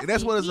part. I and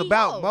that's see what it's he-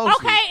 about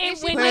mostly. Okay, and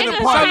She when playing a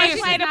niggas part. try to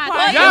She's play the not part,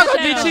 playing Y'all Y'all gonna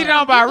shut get up. cheated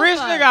on by a rich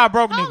Hold nigga or a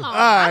broke Hold nigga? on. All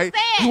right,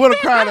 saying. you want to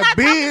cry I'm to not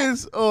talking-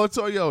 Benz or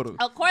Toyota?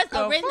 Of course,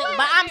 original.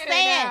 But I'm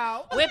saying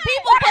now. when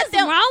people put what's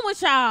them, wrong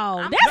with y'all?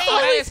 I'm That's saying-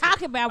 what we I'm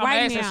talking about I'm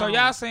right asking, now. so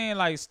y'all saying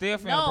like Steph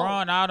and No.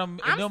 LeBron, all them,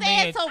 I'm them saying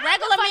men. to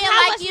regular Fuck, men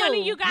how like much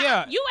money you got?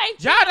 Yeah. You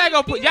ain't Y'all not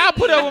gonna put y'all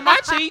put up with my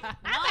cheat.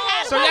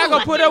 So y'all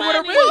gonna put up with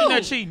a real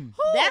nigga cheating.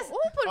 That's Who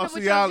put Oh, it so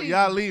with y'all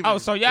your leaving? Oh,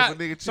 so y'all if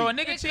a nigga so a cheat.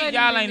 nigga It cheat, couldn't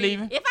y'all be ain't me.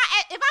 leaving. if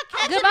I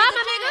catch Goodbye, a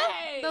my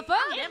nigga. nigga. The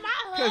fuck? And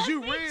my Cause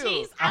you husband real.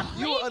 cheats, I'm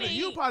leaving.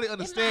 You probably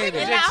understand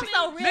And that. I'm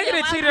so real. Nigga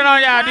that why cheated would on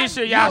you y'all try this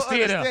year, me? y'all You still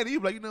there. understand. You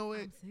be like, you know what?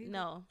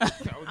 No. You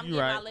getting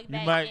my right. lick You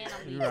back might. and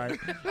I'm You leaving.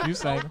 right. You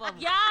sang. Both of 'em.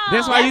 Y'all.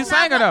 That's why you That's not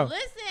sang her what- though.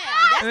 Listen,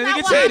 And that's the not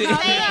nigga what I'm cheated.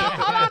 saying.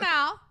 Hold on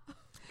now.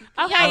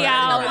 Okay, Alright,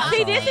 y'all. alright,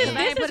 See, I'm this sorry. is They this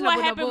ain't is putting what up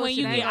with no happened when bullshit.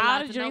 you They get ain't gonna lie all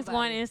the to drinks nobody.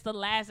 going. And it's the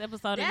last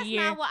episode of That's the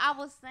year. not what I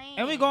was saying.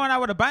 And we going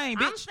out with a bang,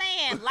 I'm bitch.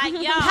 saying, like,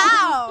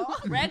 y'all,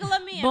 regular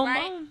men, Boom,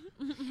 right?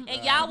 boom.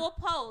 And y'all will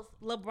post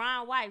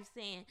LeBron wife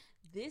saying,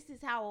 "This is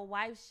how a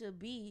wife should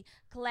be,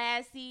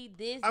 classy."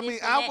 This. I this, mean,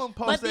 and I that. wouldn't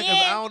But post that because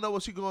then I don't know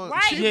what she going.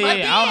 Right, she but might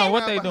be then- I don't know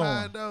what behind they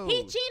doing. those. he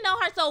cheating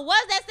on her. So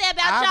what's that say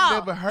about I've y'all?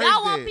 never heard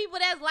Y'all want that. people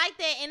that's like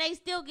that and they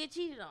still get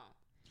cheated on.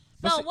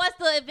 But So see- what's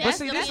the advantage?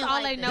 see, of this being is all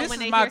like they that? know This when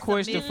is they my hear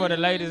question something. for the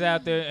ladies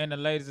out there and the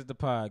ladies at the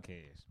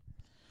podcast.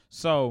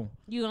 So,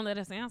 You gonna let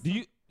us answer? do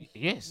you?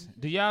 Yes.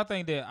 Do y'all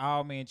think that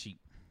all men cheat?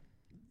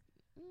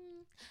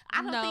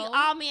 I don't No. think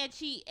all men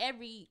cheat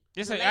every. I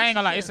ain't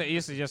gonna lie. relationship.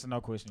 It's a yes or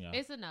no question, y'all.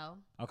 It's a no.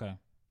 Okay.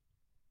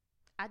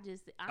 I'm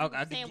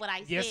Okay, saying what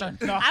I yes said.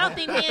 or no? I don't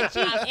think men cheat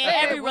in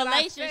every what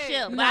I said.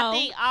 relationship, but No. I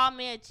think all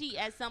men cheat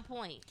at some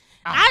point.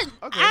 I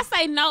Okay. I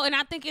say no, and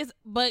I think it's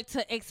but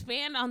to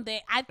expand on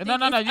that, I think No,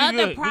 it's you other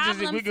good. We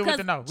problems good with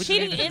the no. We just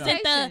cheating need to know.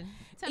 isn't the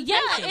Temptation.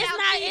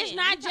 it's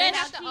not You have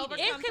just to cheating. overcome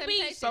It could be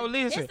temptation. So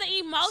listen. it's the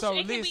emotion. So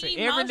it listen. can be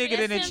Every emotion. nigga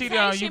that done It's cheated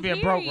on you temptation,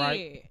 being broke, right?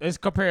 period. It's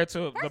compared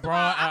to First LeBron. of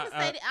all, I'm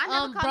gonna say that I never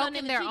called broke no in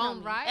nigga their cheat own on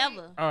me, right.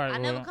 ever. all right, I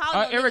never well, called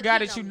no every nigga guy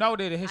cheat that you on know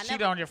me. that has I cheated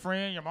never- on your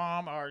friend, your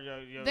mom, or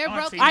your They're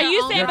broke auntie. in Are their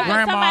you own saying Your right. because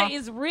grandma. somebody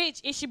is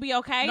rich, it should be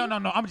okay?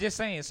 No. I'm just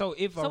saying. So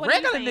if So a what are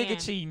you regular nigga saying?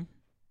 cheating,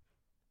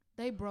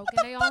 They broke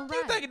what in the their fuck own do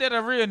you right. think that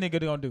a real nigga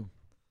gonna do?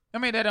 I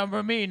mean, that a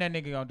mean that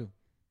nigga gonna do.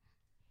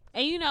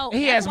 And you know,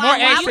 He that's has more why-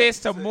 access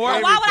to more. So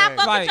why would I Everything.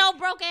 fuck Like- with your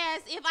broke ass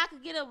if I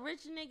could get a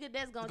rich nigga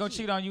that's gonna Gonna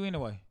cheat on you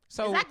anyway.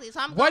 So Exactly.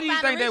 So I'm what gonna do you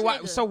find a think they? rich Why,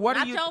 nigga. so what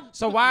Not are you? your-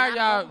 So why are not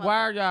y'all? your Why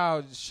are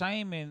y'all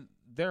shaming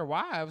their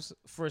wives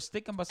for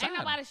sticking beside Ain't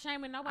them? nobody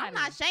shaming nobody. I'm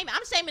not shaming.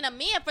 I'm shaming a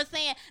man for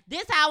saying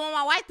this how I want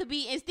my wife to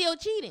be and still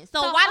cheating. So,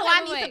 So, why do okay, I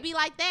wait, need to wait. be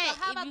like that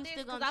So how if about you this?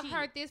 still Because gonna I've cheat?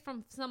 heard this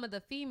from some of the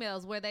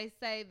females where they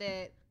say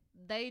that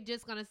they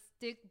just gonna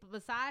stick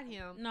beside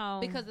him No.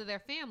 because of their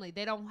family.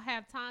 They don't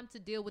have time to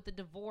deal with the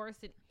divorce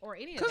or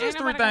any of Because that. there's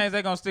Ain't three nobody things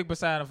they gonna stick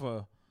beside them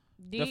for: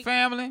 the Dick.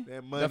 family, That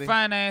the money.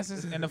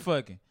 finances, and the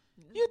fucking.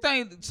 You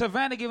think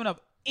Savannah giving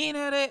up any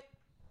of that?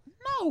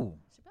 No.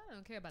 She probably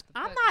don't care about the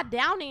I'm fucking- not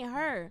downing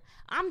her.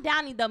 I'm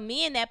downing the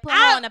men that put her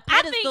on a I think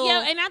pedestal.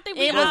 yeah, and I think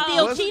we it was all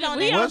still What's- cheat on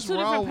we them. on what's two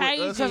wrong different with us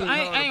pages. Because being I on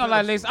ain't the gonna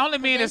lie, listen. pedestal? Only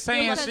men But that's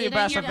saying that's shit still-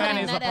 about they Savannah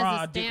is use that as a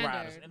LeBron dick standard.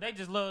 riders, and they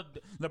just love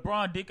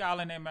LeBron dick all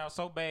in their mouth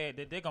so bad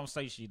that they gonna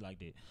say shit like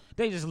that.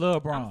 They just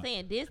love LeBron. I'm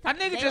saying this. A nigga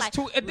they just like,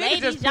 too- a nigga ladies,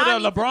 just put y'all a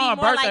need to be LeBron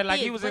more birthday like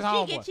this. he was his But she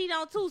homeboy. get cheated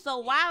on too. So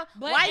why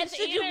But why at the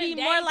should end you of be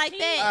the more day, like cheat.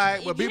 that? All right,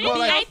 If but be you more be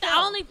like- ain't the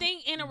yourself. only thing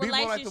in a Be more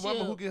like relationship. the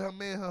woman who get her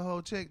man her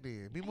whole check.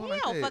 Then be more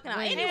Hell like fucking that. no.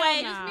 Wait,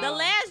 Anyway, hell no. the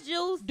last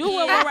juice Do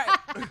it is- right.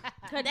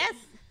 Cause that's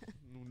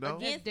No.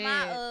 against Dead.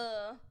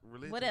 my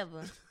Religion.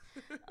 whatever.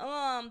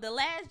 The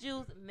last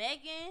juice,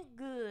 Megan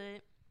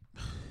Good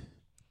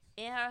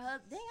And her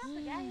husband, dang, I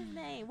forgot his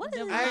name. What is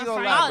his Devon I ain't name?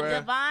 gonna lie, Oh, bruh.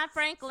 Devon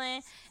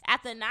Franklin.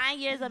 After 9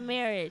 years of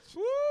marriage,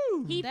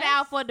 Woo! he That's-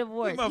 filed for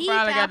divorce. You He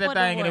finally got filed that for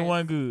thing and it divorce.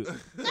 wasn't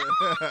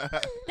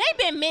good. They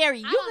been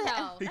married. I You don't got-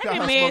 know. He They caught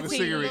been her married smoking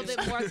to A little cigarettes.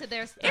 bit more to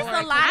their story. It's a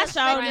lot of I showed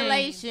them.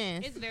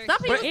 speculations. It's very Some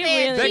people But it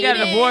said really- They got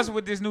cheated. divorced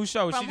with this new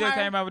show. From She just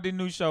her. came out with this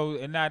new show,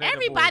 and now they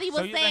Everybody divorced.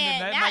 So was you thinking saying,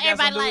 that now might got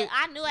everybody something to like, do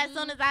I knew as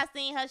soon as I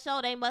seen her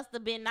show, they must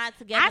have been not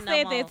together I no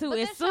said more. that too. But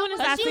As that soon show as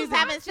was- I She see was them,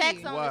 having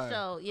sex on Why? the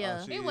show.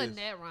 Yeah. She It is. wasn't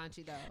that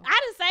raunchy though. I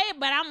didn't say it,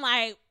 but I'm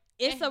like,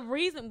 it's a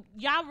reason.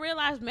 Y'all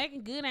realize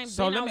Megan Good ain't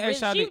So been let on me ask really-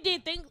 y'all She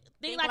this. did think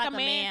like a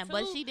man too,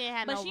 but she didn't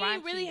have but no she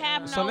didn't really raunchy,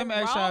 have So no let me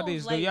ask y'all roles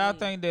this: do y'all lately.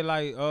 think that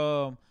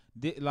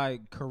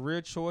like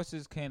career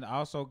choices can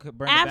also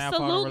bring a downfall in a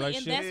Absolutely, and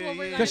relationship? that's what we're Yeah.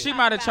 gonna Because she talk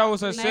might have about.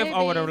 chose herself Maybe.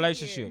 over the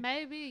relationship.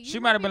 Maybe you She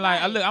might have been be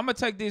like, right. "Look, I'm gonna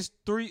take this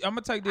 $3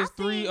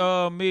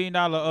 seen- million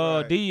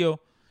Right. deal,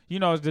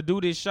 to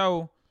do this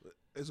show,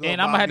 It's gonna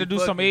and I'm buy gonna have me to do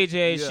some fucking-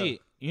 edgy ass yeah.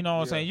 shit." You know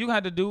what I'm Yeah. saying? You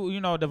had to do,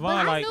 But Devon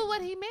I like. knew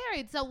what he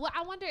married, so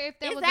I wonder if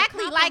there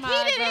Exactly. was a Like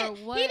compromise he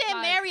or what, didn't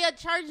like, marry a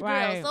church girl.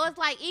 Right. So it's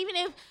like even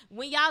if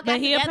when y'all But got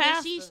he a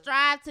together, she pastor.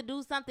 strived to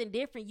do something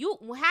different.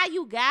 How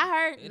you got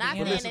her? Not But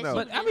saying listen that though,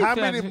 she But I was- be how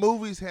feeling- many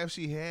movies have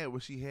she had where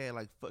she had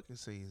like fucking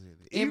scenes in it?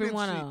 Even Every if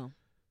one she- of them.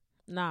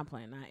 No, I'm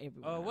playing. Not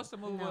every one. What's the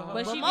movie? No. with her?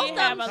 But But she most did of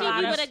have them a she lot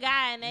be of- with a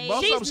guy and they.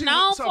 Most of them She's she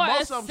known with- so for a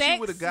most of them she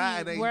with a guy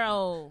and sexy they-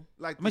 role.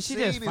 Like the But she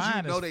scene just is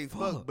fine you know as they fuck.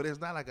 fuck, but it's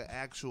not like an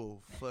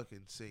actual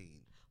fucking scene.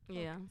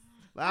 Yeah.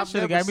 Like, I I've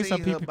should have never got me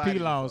some seen her body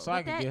PPP loan before. so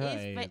I But could get that her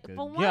is ass. fa- good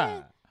for one,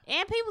 God.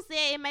 And people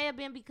said it may have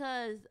been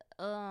because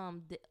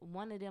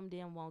one of them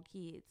didn't want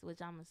kids,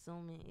 which I'm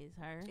assuming is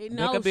her.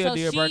 No, could be a so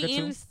deal breaker,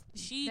 too.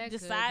 she That could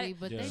decided be,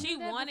 but Yeah. they she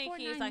did that wanted before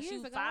kids. 9 Like she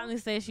years ago. finally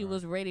said she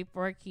was ready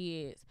for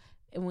kids,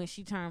 and when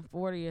she turned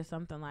 40 or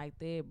something like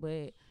that.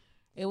 But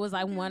it was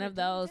like one of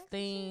those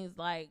things.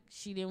 Like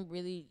she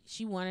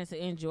wanted to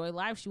enjoy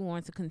life. She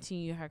wanted to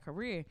continue her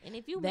career. And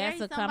if you That's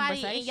marry a somebody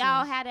and conversation.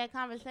 y'all had that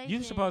conversation,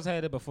 You supposed to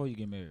have it before you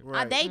get married.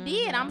 Right. they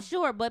did, I'm Mhm.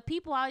 sure. But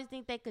people always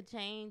think they could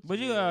change. But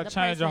you the gotta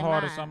change your person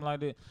heart or mind. something like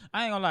that.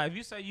 I ain't gonna lie. If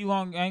you say you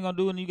ain't gonna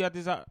do it and you got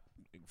this out,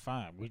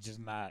 fine. We just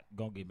not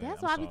gonna get married.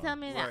 That's why I be telling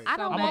me Right. I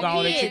don't So want maybe-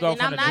 I'ma kids, let you go and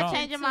from I'm the not jump.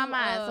 changing my To,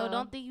 mind. So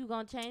don't think you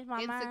gonna change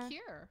my mind.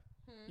 Insecure.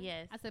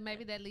 Yes. I said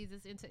maybe that leads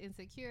us into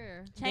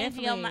insecure. Change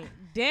your mind.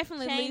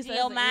 Definitely Change leads us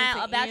your mind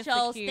into about your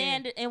insecure.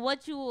 standard and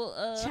what you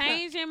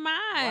Changing Why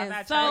minds.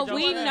 not So change your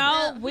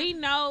we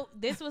mind? know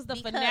this was the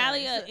Because-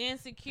 finale of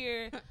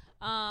Insecure.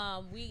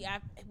 We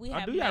have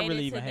do y'all made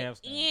really it even to the have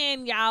standards?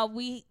 end, y'all.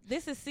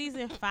 This is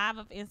season 5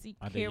 of I think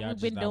Insecure. y'all We've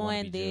just been not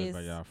wanna doing be judged this.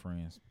 by y'all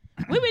friends.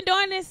 We've been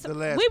doing this. The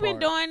last We've been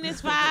part. doing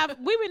this 5.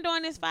 We've been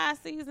doing this 5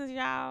 seasons,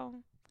 y'all.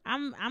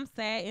 I'm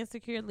sad.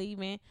 Insecure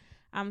leaving.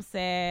 I'm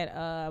sad.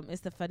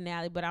 It's the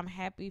finale, but I'm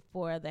happy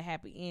for the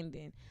happy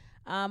ending.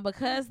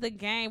 Because the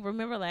game.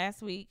 Remember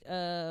last week?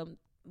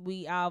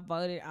 We all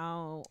voted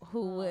on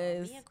who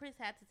was. Me and Chris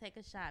had to take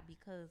a shot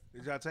because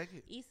Did y'all take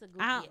it? Issa Gu-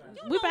 I, you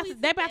we know about we to,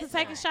 they took about to that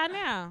take a shot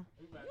now.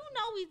 You know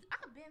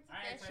I've been to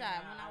that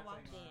shot when I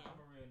walked in.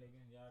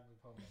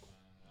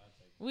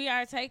 We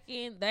are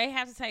taking. They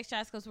have to take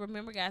shots because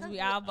remember, guys, we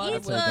all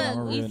voted Issa- what I'm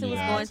a real Issa was nigga. going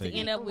I'll to take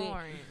end it. up with.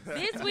 Lawrence.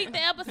 This week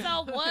the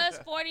episode was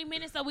 40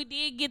 minutes, so we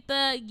did get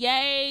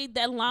the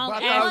that long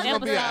But I thought it ass was gonna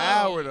episode. be an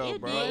hour though,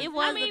 It bro. did. It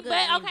was I mean, a good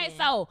but okay, ending.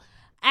 so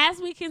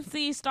as we can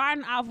see,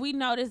 starting off, we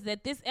noticed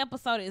that this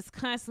episode is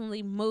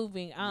constantly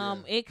moving. Yeah.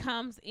 It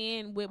comes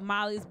in with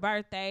Molly's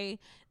birthday,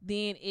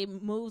 then it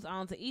moves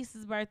on to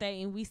Issa's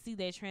birthday, and we see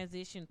that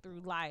transition through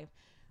life.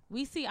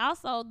 We see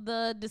also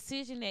the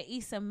decision that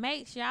Issa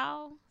makes,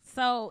 y'all.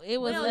 So it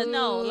was Well,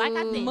 no, like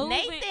I said, moving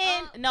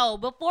Nathan. up. No,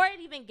 before it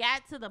even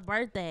got to the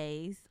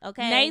birthdays,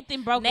 okay,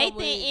 Nathan broke up Nathan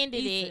with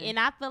ended Issa. it, and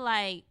I feel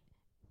like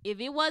if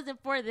it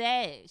wasn't for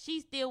that, she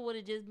still would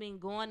have just been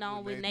going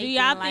on with Nathan. Nathan. Do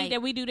y'all like, think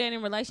that we do that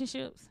in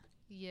relationships?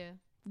 Yeah.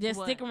 Just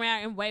What? stick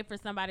around and wait for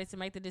somebody to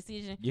make the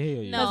decision?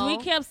 Yeah. No. Because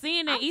we kept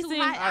seeing that I'm too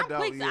Issa. high. I I'm don't,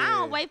 quick. I yeah.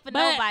 don't wait for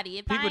But nobody.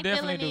 If I People ain't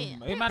definitely feeling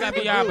do. it, It might not be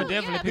People y'all, do. but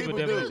definitely Yeah, people people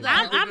do. definitely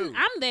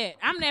do.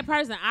 I'm that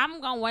person. I'm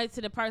gonna wait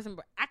till the person,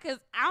 because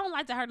I don't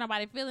like to hurt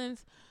nobody's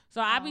feelings.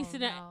 So I be Oh,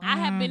 sitting. no. I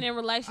have been in I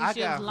relationships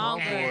got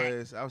longer.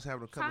 homeboys. I was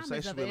having a Time is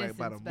conversation of the with like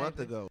about a essence, month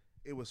baby. ago.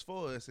 It was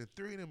for us, and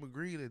 3 of them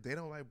agreed that they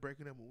don't like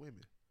breaking up with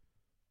women.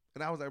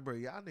 And I was like, bro,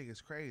 y'all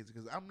niggas crazy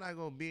because I'm not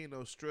gonna be in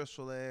no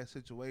stressful ass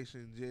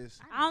situation just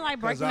I don't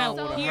like 'cause breaking I up.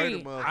 don't want to hurt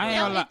Period. them. I ain't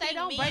So gonna lie. if they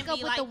don't Men break up be with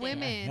the like that.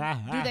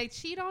 women, do they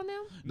cheat on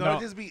them? No, No. they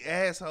just be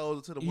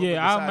assholes to the woman.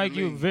 Yeah, I'll decide make to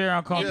you leave. very And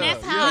uncomfortable.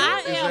 that's how Yeah, I am.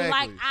 exactly.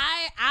 Like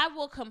I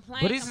will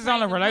complain. But this is complain,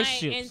 only complain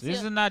relationships. This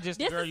until- is not just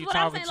the This girl is you what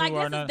I'm talking saying. to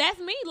or Like nothing. that's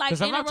me. Like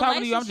Because in I'm not a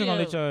talking to you, I'm just gonna let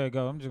relationship. your ass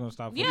go. I'm just gonna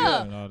stop.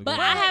 Yeah, but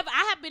I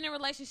have been in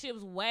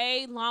relationships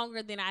way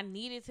longer than I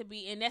needed to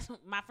be, and that's when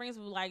my friends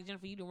were like,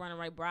 Jennifer, you do run a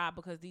right bride,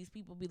 because these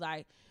people be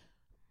like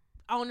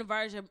on the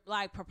verge of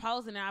like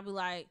proposing, and I'll be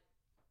like,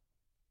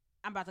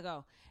 I'm about to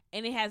go.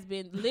 And it has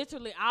been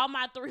literally all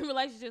my 3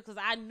 relationships because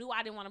I knew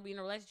I didn't want to be in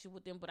a relationship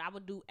with them, but I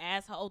would do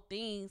asshole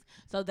things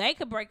so they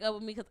could break up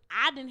with me because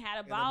I didn't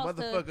have the balls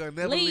to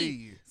never leave.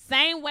 leave.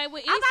 Same way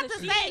with Issa. I'm about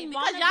to She say, didn't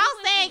because wanna y'all be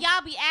with saying me.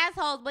 y'all be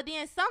assholes, but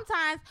then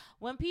sometimes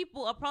when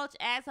people approach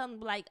assholes and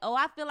be like, oh,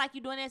 I feel like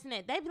you doing this and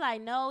that, they be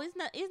like, no,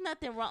 it's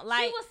nothing wrong.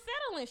 Like,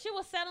 She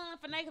was settling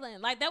for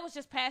Nakeland. Like, that was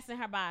just passing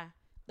her by.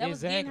 That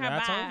was Exactly. getting her I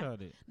by. told her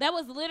that. That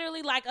was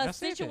literally like a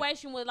That's it.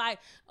 situation with like,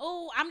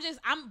 oh,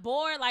 I'm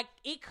bored. Like,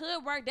 it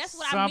could work. That's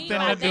what Something I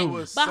mean by to that. do.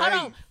 Was But hold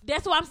safe. on,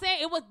 that's what I'm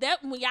saying. It was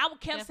that when y'all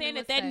kept saying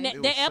Definitely that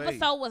was safe. It that was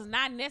episode safe. was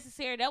not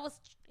necessary. That was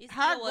it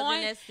her still wasn't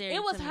going. necessary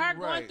It was to her me.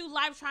 going Right. through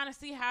life trying to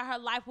see how her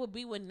life would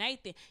be with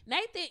Nathan.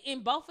 Nathan in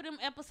both of them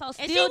episodes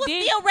And she still was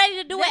did. still ready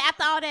to do it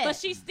after all that. But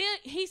he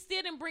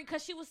still didn't bring,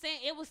 because she was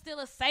saying it was still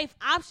a safe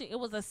option. It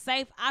was a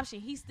safe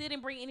option. He still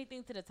didn't bring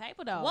anything to the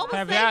table though. What was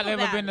Have safe y'all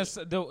ever about been to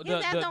it? the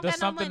His ass don't got no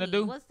something to money.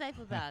 do? What's safe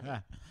about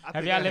it?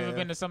 Have y'all ever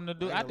been to something to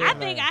do? I I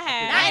think I have.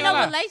 have. I ain't no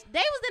lie. relation. They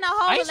was in a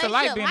whole I used to relationship.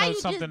 like being How on you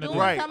something just to doing do.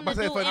 Right. something I'm to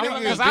saying do for in a niggas,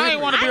 Because relationship? I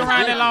ain't want to be I around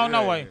told that long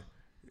no Yeah. way.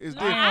 It's I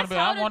different. ain't wanna be-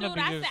 I told the wanna dude,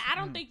 be I just- said, I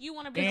don't think you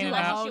want to be in in a and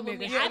relationship out, with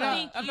me. nigga. I Yeah,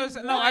 think I'm you just-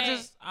 no, I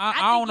just I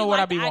think don't know you what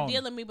I like be the wanting.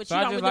 ideal of me, but So you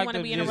I don't just really like want to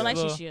to be in a just,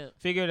 relationship.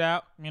 Figure it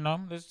out,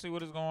 let's see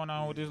what is going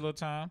on with this little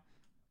time.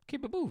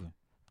 Keep it moving.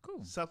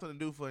 Cool. Something to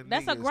do for a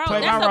That's nigga a is grown.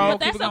 Play That's my role, a,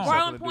 that's keep a it going.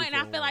 growing Something to do point. And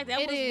for I a feel like that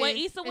woman. was It what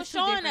is. Issa was It's two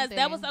showing us. different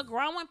That was a things.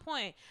 growing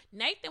point.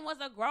 Nathan was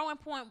a growing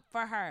point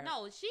for her.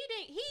 No, she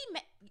didn't.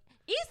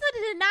 Issa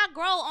did not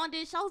grow on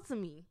this show to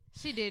me.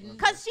 She didn't.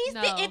 Cause she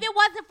No. still, if it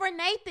wasn't for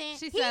Nathan,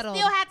 She he settled.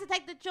 still had to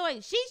take the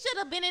choice. She should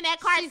have been in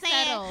that car She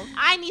saying, settled.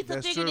 "I need to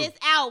That's figure true. this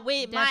out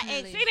with my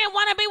Definitely. ex." She didn't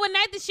want to be with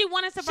Nathan. She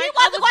wanted to She break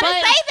wasn't up going to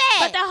with- say that.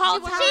 But the whole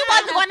She time She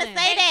wasn't going to nothing.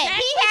 say that.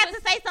 He Exactly. had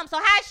to say something.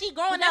 So how is she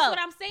growing But that's up? what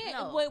I'm saying.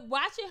 No. With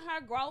watching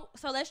her grow,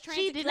 so let's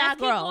transition. She did not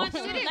grow. She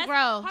didn't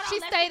grow. She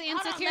stayed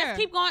insecure. Let's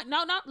keep going.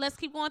 No, let's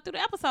keep going through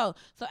the episode.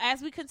 So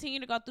as we continue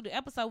to go through the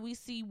episode, we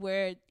see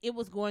where it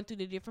was going through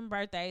the different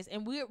birthdays,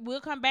 and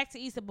we'll come back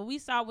to Issa, but we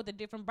saw with the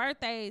different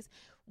birthdays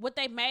what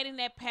they made in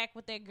that pack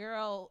with that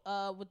girl,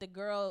 with the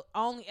girl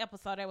only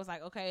episode. That was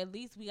like, okay, at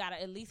least we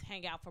gotta at least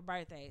hang out for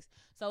birthdays.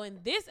 So in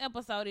this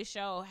episode, it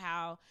showed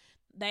how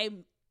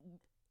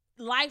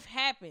life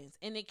happens,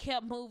 and it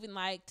kept moving,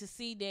 like to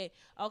see that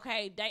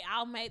okay, they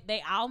all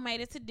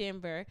made it to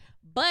Denver,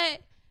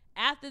 but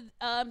after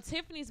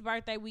Tiffany's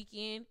birthday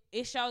weekend,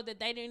 it showed that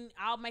they didn't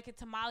all make it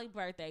to Molly's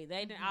birthday.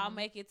 They didn't all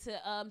make it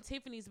to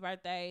Tiffany's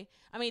birthday.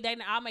 I mean, they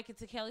didn't all make it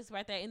to Kelly's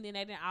birthday, and then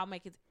they didn't all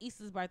make it to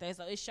Issa's birthday.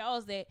 So it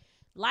shows that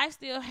life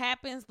still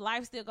happens,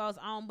 life still goes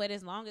on, but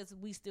as long as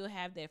we still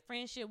have that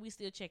friendship, we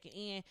still checking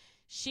in,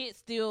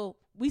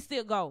 we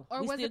still go.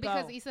 Or we was still it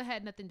because go. Issa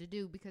had nothing to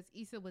do? Because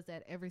Issa was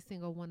at every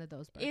single one of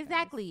those birthdays.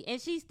 Exactly.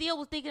 And she still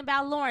was thinking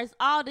about Lawrence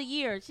all the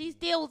year. She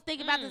still was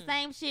thinking about the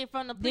same shit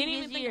from the Didn't previous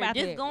even think year. about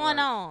Just that. going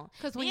Right. on.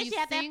 Because when Then you're she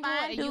had that single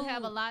fine and you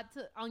have a dude. lot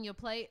on your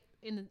plate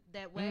in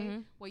that way,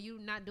 Mhm. where you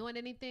not doing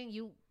anything,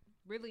 you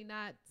really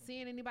not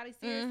seeing anybody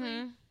seriously.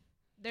 Mhm.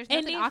 There's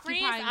And nothing then occupying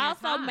friends your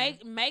also time.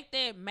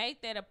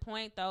 make that a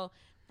point though.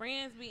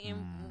 Friends being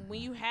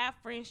when you have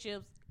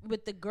friendships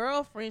with the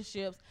girl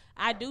friendships,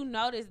 I do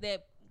notice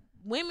that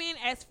women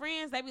as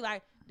friends, they be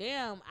like,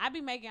 damn, I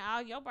be making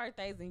all your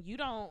birthdays and you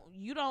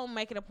don't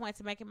make it a point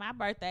to making my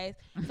birthdays.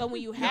 So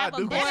when you have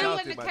do a be That girl, salty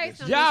wasn't the about case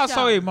that on shit. Y'all this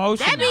so show.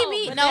 emotional. That be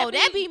me. but No, that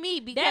that be- be me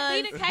because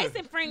that be the case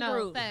in friend No,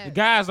 groups. facts. The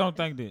guys don't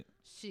think that.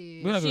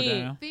 Shit. We don't go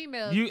Shit. down.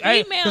 Females. You,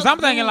 hey, because Females I'm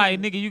thinking do. like,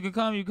 nigga, you can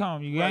come, you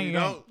come. You Right, ain't you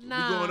gonna. don't.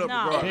 Nah. We going up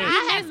No. regardless.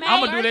 I have made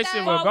I'ma do that shit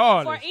birthday-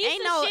 regardless. For Issa,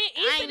 Ain't no- Issa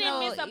I didn't know-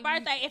 miss a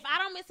birthday. If I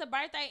don't miss a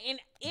birthday, and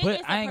But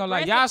it's a I ain't gonna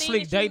lie, progressive y'all thing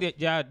slick that you-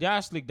 dated,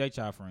 y'all slick date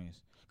y'all friends.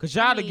 Cause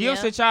y'all the mean,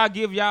 gifts yeah. that y'all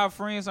give y'all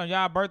friends on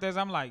y'all birthdays,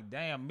 I'm like,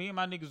 damn, me and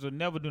my niggas would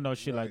never do no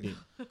shit like Right.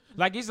 that.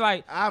 Like it's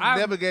like I've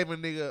never gave a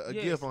nigga a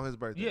Yes. gift on his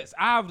birthday. Yes,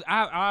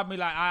 I'll be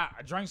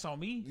like, drinks on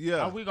me. Yeah.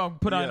 Are we gonna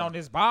put Yeah. on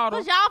this bottle?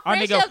 Cause y'all Or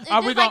nigga, friendships is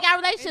are we just gonna? like our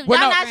relationships. Well,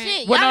 Y'all no. not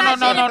shit. Well, Y'all no, not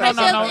no, shit in no, no, friendships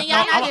no, no, and y'all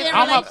not shit in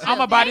I'm relationships.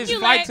 gonna buy Thank this you,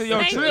 flight Lex. to your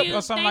Thank trip you.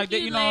 or something Thank like that.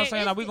 you, You know what I'm Lex.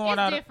 saying? Like we going it's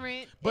out.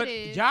 different. But it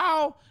is.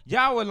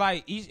 y'all would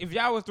like if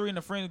y'all was three in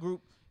the friend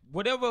group,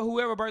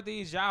 whoever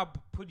birthday is, y'all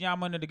put y'all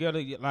money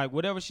together. Like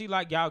whatever she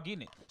like, y'all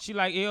getting it. She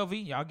like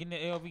LV, y'all getting the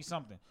LV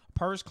something.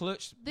 Purse,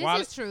 clutch, This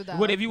wallet. is true, though.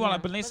 What if you want a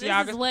But this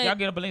Balenciaga? is what- Y'all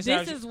get a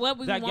Balenciaga. This is what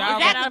we Like, want y'all out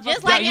Exactly, of a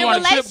just Y'all- like you in want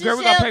a trip, girl?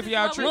 We gonna pay for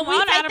y'all relationships, trip. when We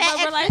want take out of that a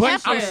extra relationship. But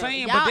effort, I'm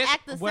saying, y'all but this,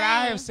 act the what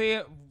I same. have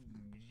said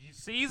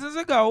seasons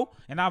ago,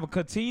 and I will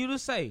continue to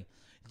say,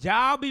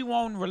 y'all be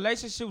wanting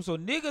relationships. So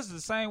niggas the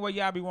same way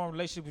y'all be wanting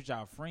relationships with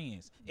y'all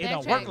friends. It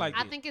don't work like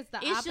I that. think it's the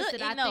It opposite.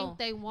 should. I No, think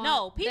they want.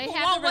 no. they People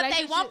have want the what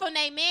they want relationship- from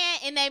their man,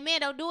 and their man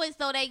don't do it,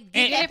 so they And-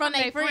 get it from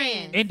their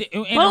friends. And the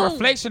Boom.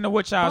 reflection of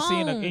what y'all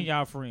see Boom. in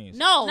y'all friends.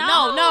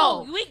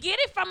 No. We get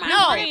it from our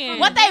No, friends.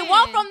 what they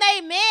want Man. from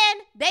their man,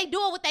 they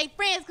do it with their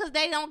friends because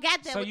they don't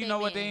got that. So with you they know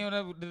what man. they end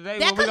up today?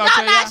 That what we 'cause gonna y'all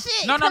tell not y'all?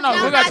 shit. No. 'Cause We y'all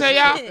gonna not tell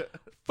y'all. shit.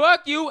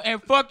 Fuck you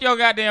and fuck your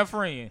goddamn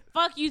friend.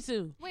 Fuck you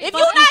too. Wait, If fuck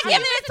you you not too.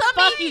 giving it to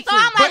Fuck me, you so too.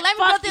 I'm like, let me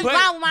But- put this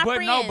round with my but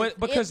friends. no, but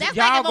because that's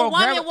y'all like if a gonna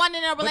woman grab-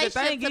 wanting a But the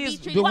relationship thing to be is,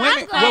 treated the well, women,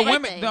 I'm the glad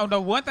women, they-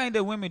 the one thing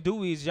that women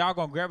do is y'all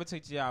gonna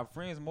gravitate to y'all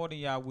friends more than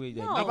y'all will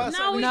your No. niggas.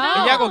 No, we No.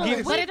 don't. Y'all gonna give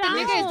it But to if the We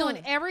nigga is don't.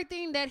 doing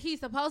everything that he's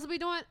supposed to be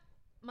doing,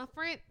 my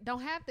friend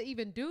don't have to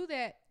even do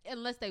that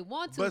unless they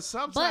want to. But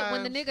But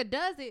when the sometimes- nigga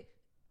does it,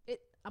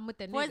 I'm with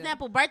that nigga. For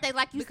example, birthdays,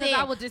 like you because said.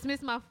 I will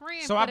dismiss my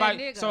friend So for I that buy.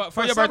 nigga. So for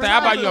For your some birthday, I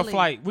buy you a reason-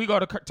 flight. We go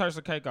to Turks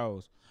and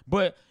Caicos.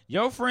 But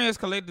your friends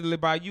collectively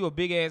buy you a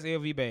big ass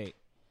LV bag.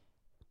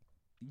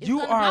 You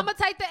gonna- are I'm gonna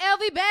take the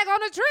LV bag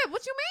on a trip.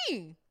 What you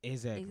mean?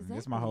 exactly.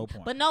 That's my whole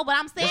point. But no, but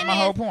I'm saying That's my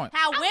whole is point.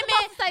 how I'm women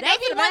supposed to say they that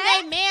be to the want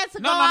bag? their man to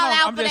No, go no, all no,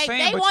 out I'm for just they.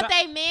 saying, They but want y'all-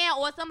 their man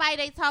or somebody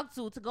they talk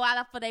to go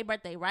out for their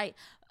birthday, right?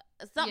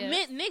 Some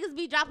Yes. niggas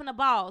be dropping the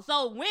ball,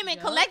 so women Yup.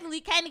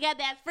 collectively came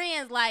together as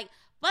friends. Like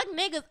fuck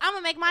niggas, I'm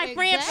gonna make my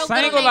friend feel good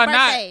Single on their or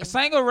birthday. not,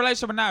 single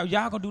relationship or not,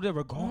 y'all gonna do that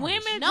regardless.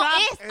 Women No,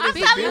 drop. it's, And I'm it's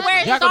telling you where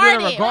it Y'all gonna do that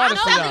started. I'm regardless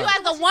of telling you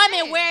y'all. as a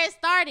woman where it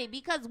started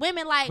because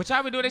women like But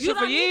y'all been doing that you shit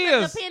for don't even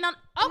years. depend on.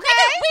 Okay.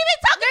 Niggas, we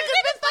been talking to Niggas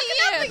niggas been for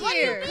years. fucking What do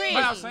you up mean? Chris,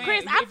 But I'm saying,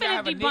 Chris, if I'm y'all finna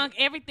have a debunk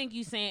everything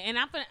you saying, and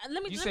I'm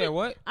finna You said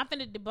what? I'm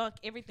finna debunk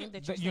everything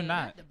that you You're saying.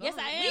 not. Yes,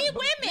 I am. We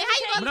women. How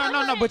you gonna No, tell no,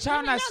 us no. that? But y'all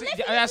No, not. listen,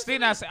 Y'all still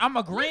not. saying. I'm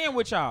agreeing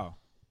with y'all.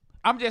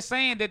 I'm just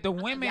saying that the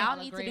women. Y'all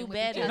need to agreeing do with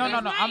better. each No, other. no,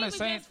 It's no. not I'm even just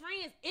saying. just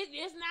friends.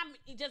 It's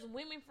not just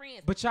women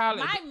friends. But y'all.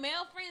 My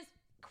male friends,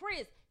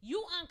 Chris,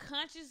 you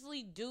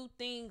unconsciously do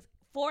things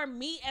for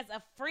me as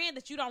a friend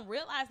that you don't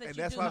realize that And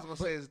you that's do. why I was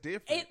gonna say it's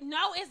different.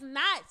 No, it's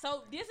not.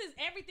 So this is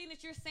everything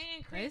that you're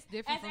saying, Chris. It's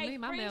different as for a me.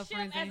 My male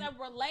friendship, friends as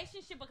a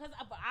relationship, because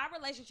of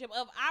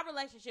our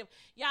relationship,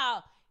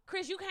 y'all.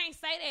 Chris, you can't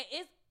say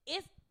that.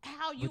 It's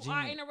how you Virginia,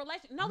 are in a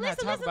relationship. No, I'm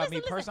listen, not talking listen, about me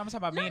listen, personally. I'm talking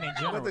about men in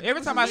no. general. But the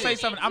Every time I say difference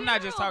is- something, I'm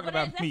not just talking But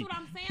about that's me. what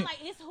I'm saying. Like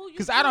it's who you.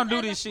 'Cause I don't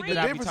choose do as this a shit friend.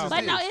 that I be difference is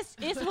talking But about. no,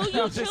 it's who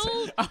you I'm just-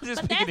 choose. I'm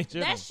just But speaking in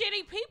general. that's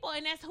shitty people,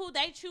 and that's who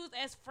they choose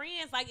as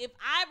friends. Like if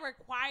I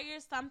require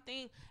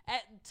something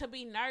to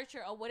be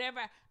nurtured or whatever,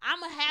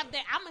 I'ma have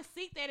that. I'ma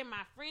seek that in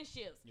my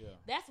friendships. Yeah.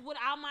 That's what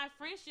all my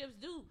friendships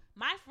do.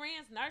 My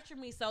friends nurture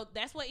me, so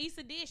that's what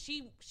Issa did.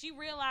 She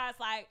realized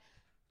like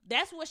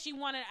that's what she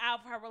wanted out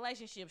of her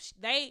relationship.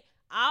 They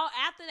all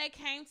after they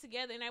came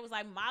together, and they was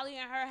like Molly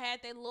and her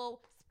had that little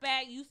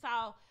spat. You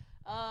saw.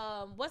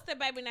 What's their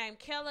baby name?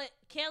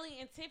 Kelly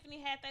and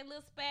Tiffany had their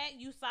little spat.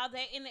 You saw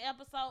that in the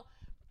episode.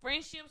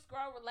 Friendships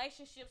grow,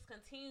 relationships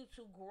continue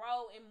to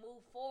grow and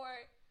move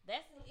forward.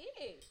 That's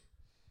it.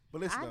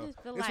 But listen, I though,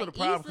 just feel this like where the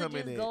problem Issa come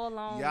just in. go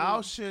along Y'all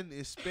with- shouldn't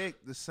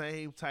expect the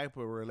same type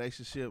of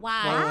relationship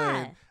Why?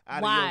 fun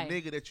out Why? of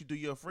your nigga that you do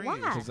your friends.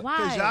 Why? Cause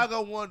Why? y'all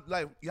gonna want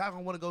y'all gonna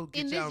want to go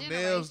get In this y'all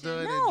nails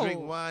done generation, and drink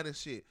no. wine and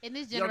shit. In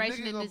this Your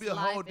generation, nigga in gonna this be a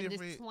whole life, in this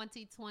different-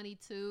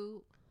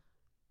 2022,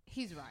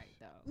 he's right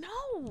though.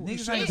 No. Niggas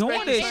shouldn't ain't doing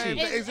expect that the shit. same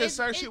thing. It's just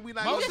certain shit we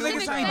not Most gonna niggas do.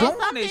 ain't That's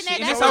doing something that shit. that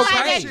And it's you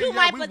okay. that you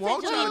might Yeah, we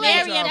want potentially y'all to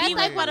marry know and y'all be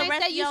with friends. for the They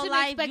rest say of you your should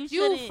life. expect You you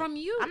shouldn't. from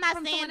you. I'm not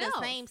from saying someone the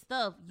else. same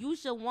stuff. You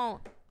should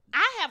want.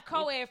 I have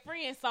co-ed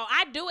friends, so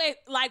I do it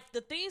like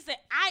the things that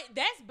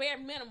that's bare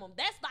minimum.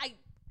 That's like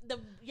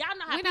y'all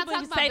know how We're not people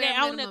talking say about that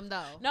bare on minimum,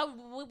 the though.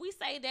 no. When we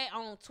say that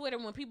on Twitter,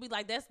 when people be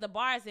like, "That's the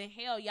bars in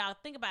hell," y'all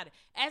think about it.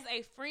 As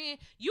a friend,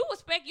 you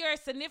expect your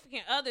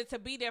significant other to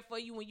be there for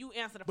you when you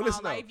answer the But phone.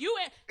 listen, like though, if you,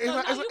 it's no,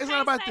 not- no, it's you not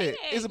can't about say that.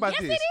 It's about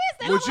yes, this. it is.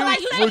 That's Would what you- like,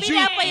 You you should would be you-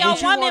 there for your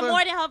would you woman wanna-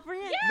 more than her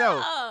friend. No,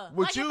 Yeah.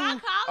 would Like, you? if I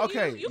call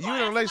Okay, you you gonna in a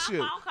answer my relationship.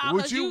 phone call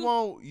Would 'cause you you-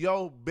 want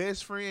your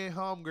best friend,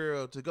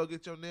 homegirl, to go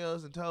get your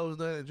nails and toes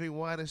done and drink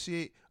wine and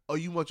shit, or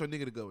you want your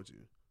nigga to go with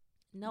you?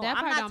 No, That I'm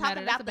part not don't talking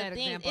matter. That's about a the bad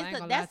things. example. I ain't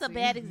gonna That's lie a to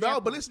bad you. example. No,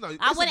 but listen, I listen,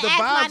 would the ask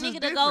my vibes nigga is to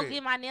go different.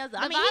 get my nails done.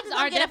 I The mean, he vibes just are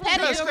gonna get a definitely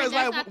pedicure. different. Because, That's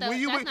like, not the- when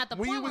you that's with- not the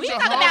when you point. with We your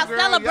talking about homegirl,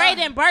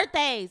 celebrating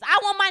birthdays. I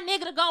want my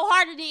nigga to go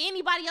harder than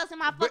anybody else in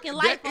my fucking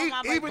life on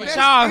my even birthday. that's-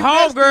 Y'all even that's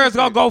homegirls gonna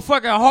different. go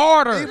fucking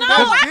harder. Even No,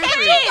 that's why can't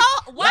different. you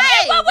go?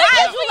 Why? Why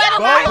would you let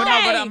Both- him But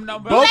birthday?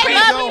 but Both They can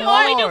love go you more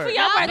What do you do for hard.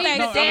 your Y'all birthday? need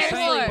No, to I'm Seriously.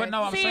 saying, but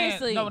no, I'm Seriously.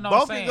 saying, no, I'm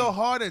Both saying, can go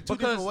hard in two because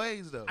different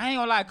ways, though. I ain't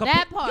gonna lie.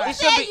 That part. It You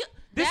should said be, you-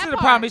 this that is the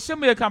part. problem. It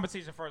shouldn't be a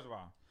competition, first of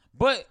all.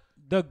 But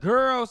the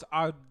girls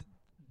are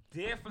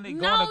definitely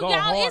No, going to go y'all,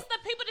 hard. it's the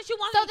people that you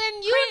want. So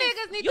then you Chris,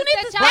 niggas need you to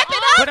need to step step y'all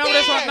it up. But no,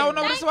 this then. one,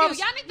 no, this Thank is what I'm you.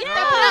 Y'all need to No.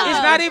 step it up.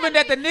 It's not even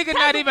that the nigga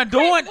not even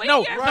doing. we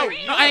No, your no,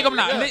 friends. no, I ain't gonna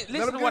lie. Yeah. Listen Let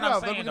to him what get it I'm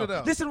out, let him saying. get it though.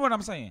 out. Listen to what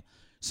I'm saying.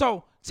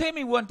 So tell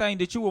me one thing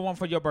that you would want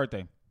for your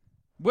birthday.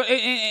 Well,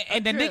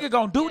 and the trip. nigga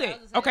gonna do Yeah, I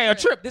that. was gonna Okay, say a a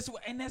trip. trip. This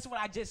and that's what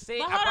I just said.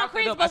 But I hold on, brought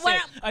Chris, it up. but I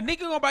said what a nigga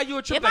gonna buy you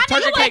a trip If my like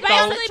Turks nigga and was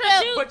Caicos, basically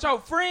but you- but your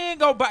friend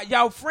go buy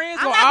your friends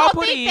I'm go not all gonna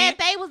put think in. that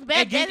they was better.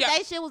 and give That y'all-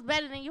 they shit was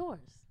better than yours.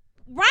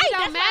 Right, It don't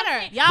that's what I'm matter.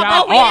 saying. Y'all Y'all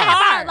both went are.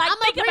 hard. Like, I'ma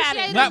think about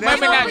appreciate it. it. Not, That's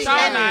maybe what not I'm y'all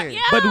saying. not, Yeah.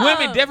 but the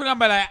women definitely gonna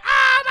be like,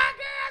 ah, my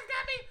girls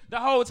got me. The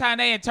whole time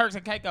they in Turks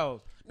and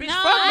Caicos. Bitch, No.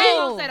 fuck I me. ain't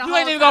gonna say the You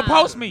ain't whole even gonna time.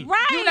 post me.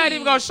 Right. You not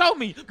even gonna show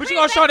me. But Chris, you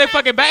gonna show that that's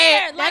fucking not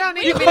fair. bag. Like, That don't we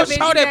need You to be gonna the show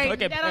bitch that thing.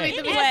 fucking That don't need bag.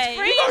 to be As the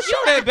friends, You gonna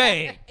show that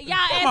bag. Y'all,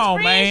 Come as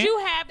on, friends, man. you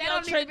have That your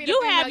don't need to be the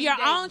you female have you your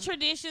dating. own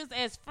traditions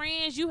as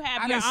friends. You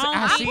have I your done own. I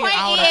My see it point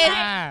all the is,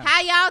 time.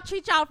 how y'all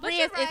treat y'all But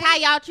you're friends is right.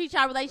 how y'all treat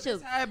y'all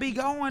relationships. That's how it be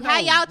going. How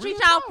though. y'all Real treat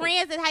y'all talk.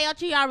 friends and how y'all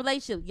treat y'all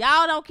relationship.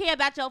 Y'all don't care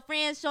about your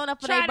friends showing up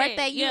for Try their that,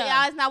 birthday. You yeah.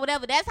 y'all, it's not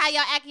whatever. That's how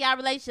y'all act in y'all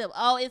relationship.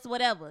 Oh, it's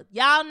whatever.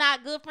 Y'all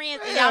not good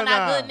friends and Hell y'all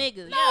not nah. good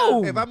niggas.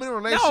 No. If I'm in a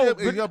relationship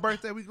but- and your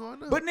birthday, we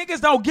going up. But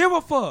niggas don't give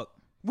a fuck.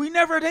 We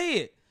never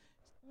did.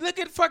 Look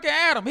at fucking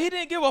Adam. He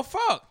didn't give a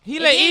fuck. He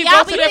let then Eve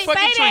y'all go to be- that you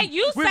fucking say that, tree.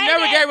 you We say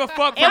never that. gave a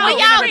fuck. And from when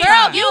the y'all beginning.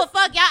 girls give a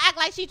fuck, y'all act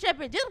like she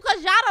tripping. Just because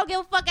y'all don't give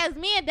a fuck as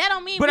men, that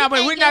don't mean But we I mean,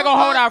 can't we're give not a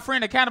gonna hold fuck. our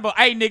friend accountable.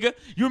 Hey, nigga,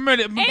 you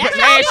remember that's last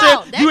your year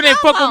fault. That's you didn't your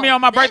fuck with fault. me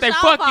on my That's birthday. your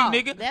Fuck fault.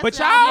 you, nigga. That's But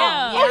your y'all, fault. Yeah.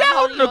 oh, I'm y'all holding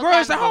holding the you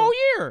grudge the accountable. whole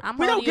year. I'm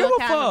We don't holding give you a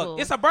fuck.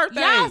 accountable. It's a birthday.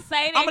 Y'all say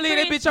that. I'm gonna leave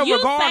that Chris, bitch up you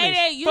regardless. Say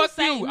that, you Fuck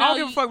say, you. I No, don't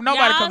give a fuck if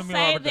nobody y'all come to me on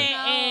my say birthday.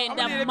 that, and I'ma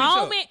the leave that bitch up.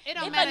 moment It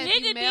don't if a matter if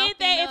nigga you male, did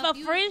that, if female, a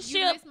you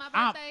friendship, miss my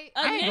I'm- birthday,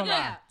 I ain't gonna nigga-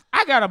 lie.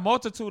 I got a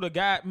multitude of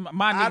guys,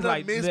 my I niggas done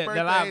like missed that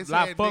I birthdays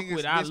fuck and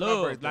with, niggas I miss my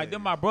love, birthday. like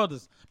them my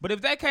brothers. But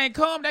if they can't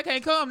come, they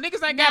can't come.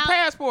 Niggas ain't got Now,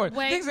 passports.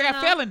 wait, Niggas got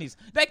no. felonies.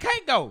 They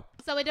can't go.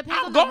 So it depends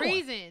I'm on the going.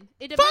 reason.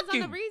 It depends Fuck on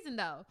you. the reason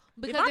though.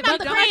 Because I'm if out you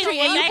the don't country show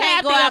and you up, can't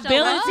have go the out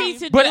your ability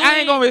house. to But do I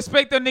ain't it. gonna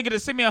expect that nigga to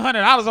send me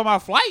 $100 on my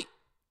flight.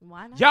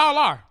 Why not? Y'all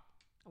are.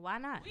 Why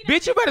not?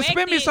 Bitch, you better expect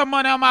spend me it. some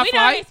money on my We don't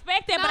flight.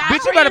 expect that, No, but I our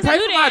Bitch, you better friends pay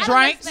do for my that.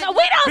 drinks. No, we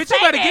don't Bitch, say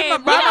you better that. give me We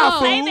buy my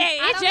don't say food. that. I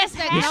It don't just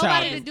expect You nobody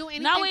shout. to do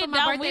anything No, for we my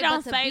don't. birthday We don't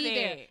but to say be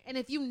there. that. And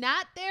if you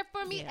not there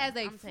for me Yeah, as a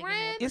I'm taking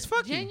friend, It's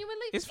fucking.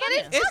 genuinely, It's it fucking.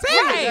 is It's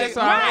fucking. serious. That's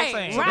all I'm right,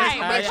 saying. right. That's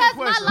how it is. Because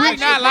my question. life We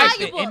is not like that,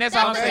 valuable. and that's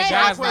all I'm the saying. day Guys I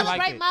not like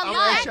celebrate that. my I'm gonna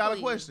ask y'all a life.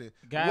 question.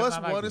 Guys What's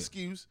not like one that.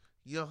 excuse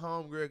your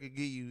homegirl can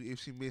give you if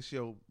she miss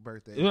your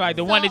birthday? You're like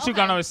the So, one that you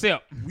okay. gonna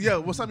accept. Yeah,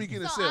 what's something you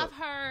can So accept? I've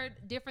heard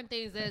different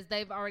things as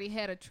they've already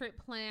had a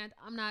trip planned.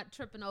 I'm not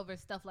tripping over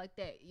stuff like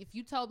that. If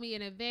you told me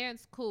in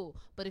advance, cool.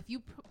 But if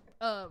you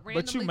randomly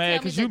But you tell mad me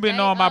because the you've been day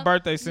knowing my of-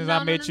 birthday since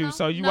I met you.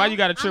 So why you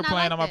got a trip I'm not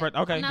planned like on my that. birthday?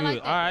 Okay, I'm not good.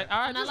 like All right, that. all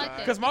right. I'm not like that.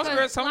 Because most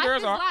girls, some life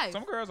girls is are. life.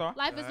 Some girls are.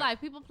 Life is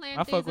life. People plan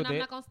I things, fuck and with I'm that.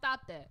 not gonna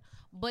stop that.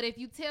 But if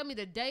you tell me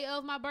the day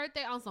of my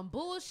birthday on some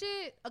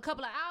bullshit, a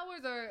couple of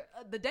hours or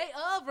the day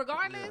of,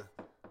 regardless,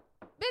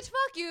 bitch,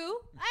 fuck you.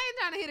 I ain't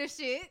trying to hear this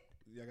shit.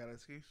 Y'all got an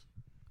excuse?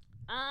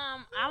 I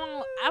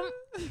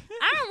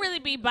don't really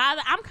be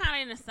bothered. I'm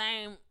kind of in the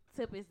same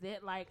tip as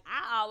that. Like,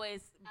 I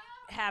always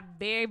have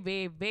very,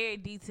 very, very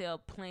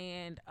detailed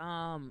planned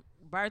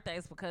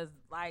birthdays because,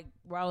 like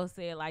Rose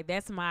said, like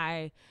that's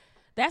my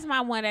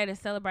one day to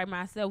celebrate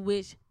myself.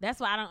 Which that's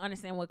why I don't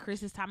understand what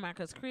Chris is talking about,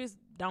 because Chris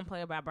don't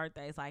play about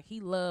birthdays. Like, he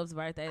loves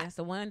birthdays. That's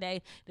the one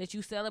day that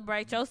you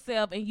celebrate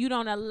yourself, and you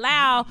don't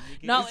allow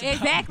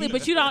exactly,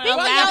 but you don't Speak for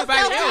allow. yourself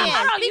then.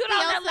 Hold on, Speak you for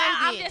don't yourself allow.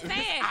 I'm then. just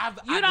saying. I You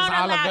just don't all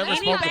I've allow ever any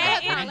spoken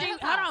bad about. energy.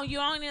 Hold on, you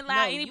don't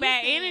allow any you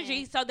bad saying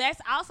energy. So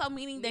that's also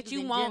meaning that Niggas you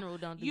in won't. general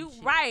don't do You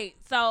shit. right.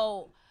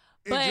 So,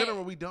 In but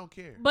general, we don't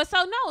care. but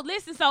so no.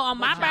 Listen. So on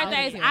my But y'all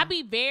birthdays, care. I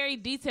be very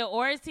detail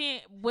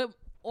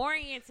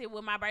oriented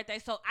with my birthday.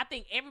 So I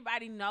think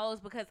everybody knows,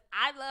 because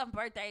I love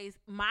birthdays.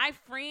 My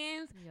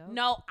friends Yup.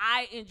 know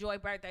I enjoy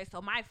birthdays.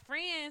 So my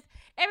friends,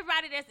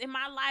 everybody that's in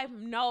my life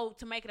know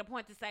to make it a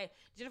point to say,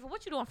 Jennifer,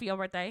 what you doing for your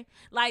birthday?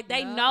 Like,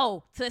 they Yup.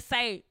 know to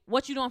say,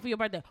 what you doing for your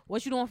birthday?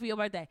 What you doing for your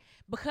birthday?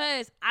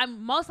 Because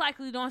I'm most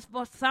likely doing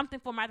something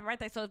for my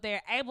birthday. So if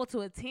they're able to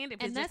attend, if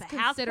And it's that's just a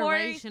house party,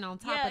 consideration on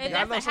top yeah, of if that.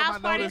 Y'all know that's a house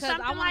something I party or noticed?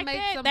 Because I something want like to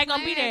make that, some they're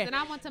gonna be plans, there. and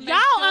I want to make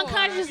Y'all sure.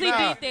 unconsciously Nah,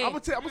 did that. I'm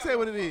gonna tell you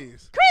what it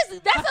is. Chris,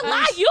 that's a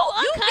lie. You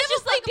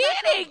unconsciously fuck did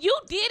about it. You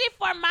did it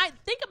for my.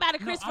 Think about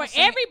it, Chris. I'm for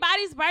saying-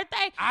 everybody's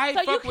birthday. I ain't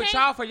so fuck you with can't-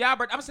 y'all for y'all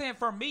birthday. I'm saying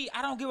for me,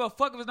 I don't give a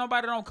fuck if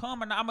nobody don't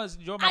come, and I'm gonna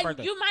enjoy my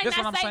birthday. You might That's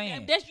not what I'm say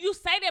saying. that. You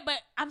say that, but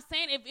I'm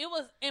saying if it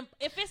was, if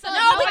it's a No,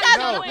 nobody because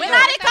No, when no.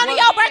 I didn't come to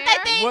your What- birthday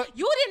thing, what-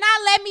 you did not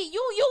let me.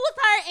 You was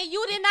hurt, and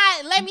you did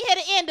not let me hear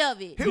the end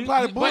of it. He was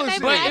probably But bullshit.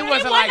 it It wasn't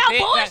wasn't like no that.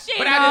 bullshit.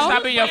 But I just No.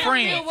 stopped being your It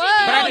friend. was.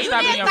 But I No, just you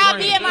stopped being didn't your stop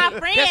friend. being my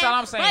friend. That's all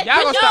I'm saying. But Y'all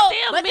you gonna know,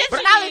 stop. but this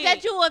But knowledge you-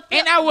 that you would.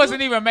 And I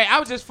wasn't even mad. I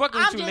was just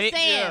fucking I'm with you, just Lick.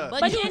 saying, Yeah. but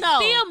But you it know.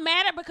 still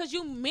matter because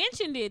you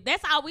mentioned it.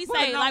 That's all we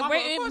Well, say. no, Like, of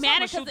it course matter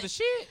I'ma shoot the because.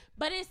 shit.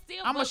 But it's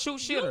still. I'm a but shoot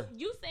shitter.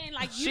 You saying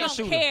like you Shit don't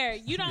shooter. care.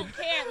 You don't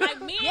care.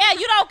 Like me. Yeah,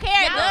 you don't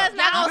care. Y'all- Does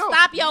not y'all- gonna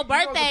stop your you know what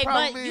the birthday,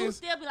 problem but you is?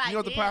 still be like, You know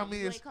what the damn, problem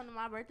you is? ain't come to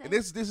my birthday. And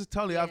this is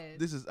totally off. Yes.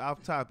 This is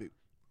off topic,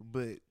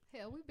 but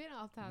Hell, we've been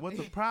off topic. what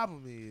the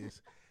problem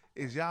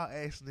is y'all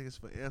ask niggas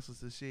for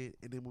answers and shit,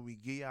 and then when we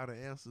give y'all the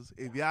answers,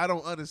 if y'all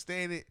don't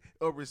understand it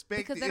or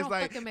respect Because it, they it's don't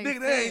like, fucking make nigga,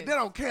 sense. they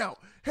don't count.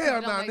 Hell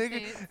It don't nah, make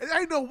nigga. sense. And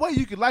ain't no way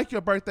you can like your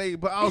birthday,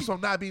 but also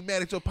not be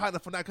mad at your partner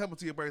for not coming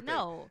to your birthday.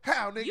 No.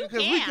 How, nigga? You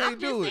Because can. we I'm can't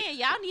just do it. saying,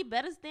 y'all need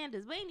better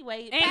standards. But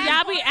anyway, And fast y'all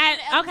forward be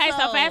through the okay. So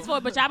episode. fast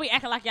forward, but y'all be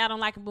acting like y'all don't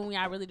like it, but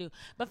y'all really do.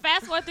 But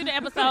fast forward through the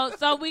episode.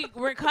 So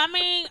we're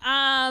coming.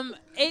 As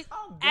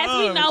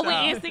we done know, with we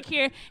y'all.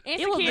 insecure.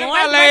 It was Insecure.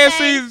 Lauren's last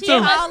birthday. season, She too.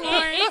 all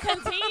Lauren.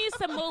 continues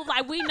to move.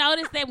 Like we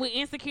noticed that with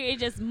Insecure, it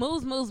just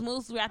moves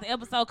throughout the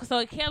episode. So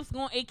it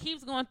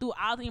keeps going through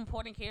all the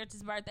important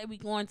characters' birthday. We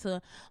going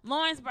to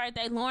Lauren's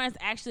birthday. Lawrence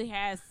actually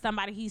has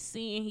somebody he's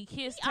seeing. He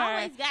kissed He her.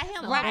 always got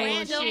him a Right.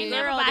 random He ain't girl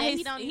never by that his-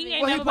 he don't he even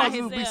ain't What he never by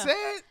supposed to be himself.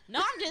 sad? No,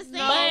 I'm just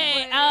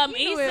saying. But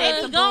he knew it They was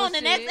can some go on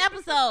the bullshit. next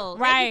episode.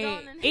 They Right.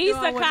 can go on the- Issa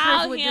doing what called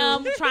Chris would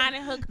him do. trying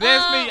to hook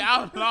That's up. me. I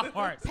was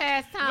Lawrence.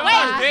 Pastime. No, Wait.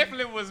 it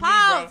definitely was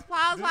Pause, me, bro.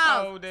 pause, This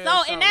pause. whole damn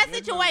So, show, in that this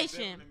was situation,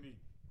 definitely me.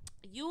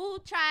 You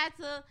tried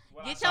to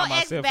Well, I get saw your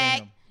ex myself in back.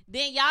 him.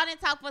 Then y'all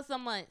didn't talk for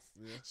some months.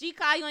 Yeah. She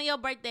called you on your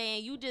birthday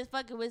and you just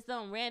fucking with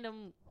some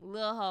random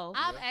little hoe.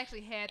 I've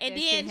actually had And that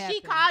then shit she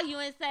happen. call you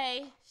and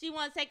say she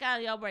want to take out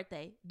on your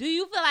birthday. Do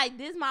you feel like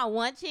this my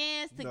one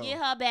chance to No. get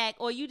her back,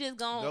 or you just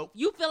gonna? Nope.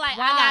 You feel like I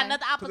Why? got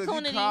another Because if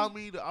opportunity? you call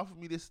me to offer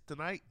me this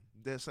tonight,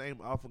 that same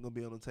offer gonna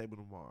be on the table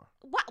tomorrow.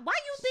 Why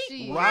you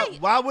think?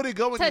 Shit. Why would it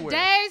go anywhere?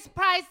 Today's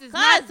price is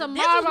Cause not this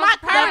tomorrow's was my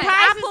price. current price.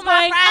 I is put my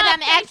going pride up. down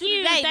to Thank ask you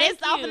you, today. thank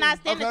This offer you. not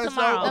standing Okay, so-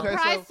 tomorrow. The okay.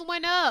 price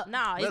went up. No,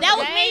 if Let's- that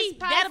was Today's me,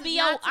 price that'll is be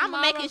your. not I'm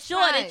making tomorrow's sure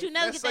that price. you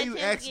never Let's get say that you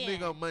chance ask again.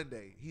 nigga on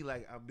Monday. He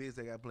like, I'm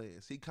busy, I got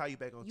plans. He call you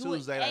back on You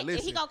Tuesday. would- Like, and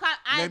listen, he gonna call.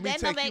 let me that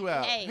take no you back-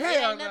 out. Hey, Hell it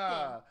ain't nah.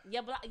 nothing.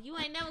 Yeah, but you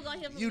ain't never gonna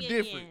hear from you me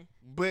different. again.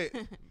 But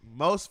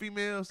most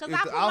females, if Cause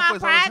I the put my offer is on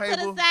pride the to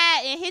table, the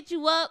side and hit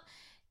you up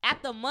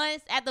after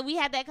months after we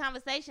had that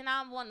conversation.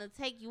 I want to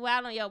take you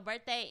out on your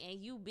birthday and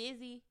you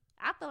busy.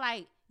 I feel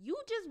like you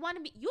just want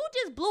to be. You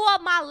just blew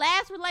up my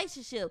last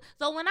relationship.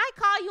 So when I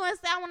call you and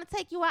say I want to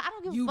take you out, I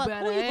don't give You a fuck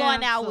better who you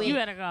going out answer. with. You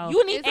better go.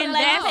 You need It's to in let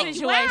that me take you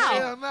situation. out.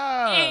 hell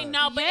nah. And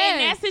no, but in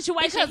Yes. that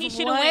situation, Because he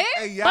should have what? went.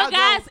 And y'all But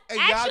guys, and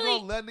y'all actually,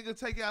 gonna let nigga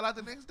take y'all out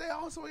the next day?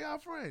 Also, y'all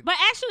friends. but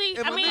actually,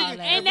 If I a mean, nigga-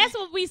 and that's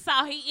what we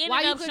saw. He ended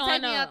Why you up couldn't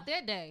showing take me up. out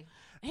that day?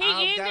 He I've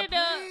got ended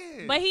up,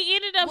 plans. but he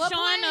ended up What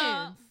showing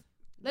plans? up.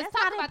 Let's That's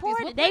talk not about this.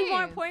 important. What They more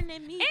plans? important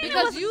than me. And it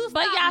Because was- you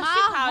but stopped y'all, she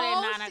my called at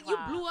whole 9 shit. You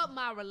o'clock. blew up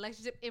my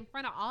relationship in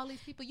front of all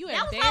these people. You That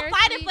was so embarrassed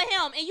fighting me. for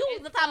him, and you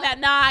was And talking so- about,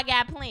 nah, I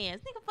got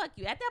plans. Nigga, fuck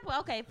you. At that point,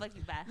 okay, fuck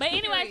you, bye. But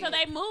anyway, so Period.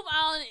 they move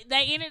on.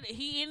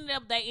 He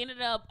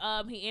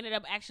ended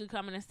up actually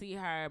coming to see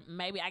her.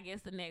 Maybe I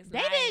guess the next They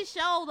night. didn't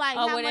show like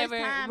or how whatever,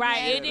 much time. right?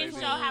 passed It Yeah, didn't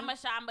they show did. how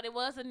much time, but it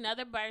was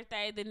another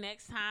birthday. The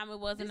next time it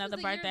was This another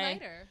was a year birthday.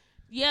 later.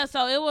 Yeah,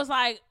 so it was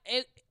like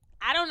it.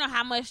 I don't know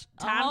how much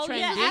time whole year.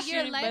 transition.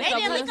 A year but later. They so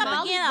didn't it link was up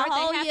like- again a Birthday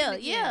whole happened year.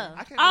 again. Yeah.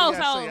 I can't Oh,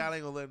 believe y'all so- say y'all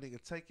ain't gonna let a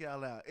nigga take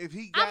y'all out. If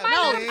he I got might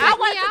not- plans, I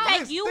want me to out. take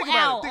listen, you think about it,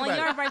 out think on about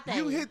your it. birthday.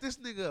 You hit this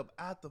nigga up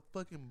out the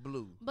fucking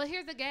blue. But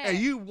here's the gag. And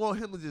you want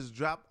him to just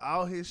drop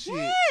all his shit.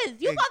 Yes,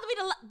 you and- supposed to be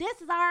the.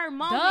 This is our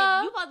moment. Duh.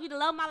 You supposed to be the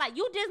love of my life.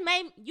 You just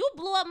made. You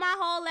blew up my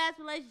whole last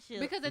relationship.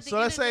 because at the So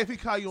end let's of say the- if he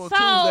call you on So-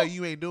 Tuesday,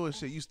 you ain't doing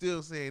shit. You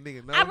still saying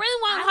nigga no. I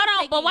really want. I'm Hold on,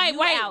 taking but wait, you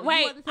wait, out. You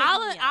wait. wasn't taking All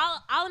me in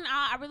out. all,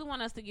 I really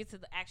want us to get to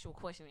the actual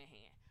question at hand.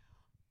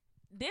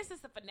 This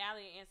is the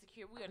finale of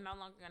Insecure. We are no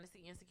longer going to see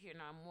Insecure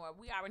no more.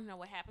 We already know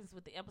what happens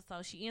with the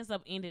episode. She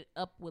ended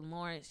up with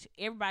Lawrence.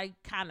 Everybody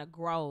kind of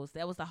grows.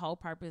 That was the whole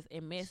purpose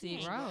and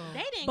message. Bro. They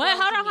didn't. But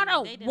grow hold to on, me. They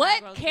hold did on. not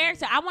What grow to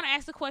character? me. I want to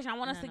ask the question. I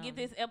want us to No, get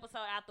no. this episode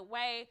out the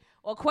way,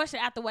 or question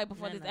out the way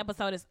before No, this no.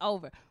 episode is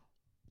over.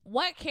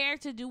 What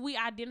character do we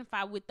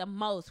identify with the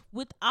most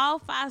with all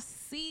 5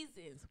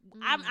 seasons?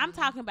 I'm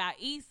talking about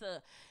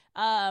Issa,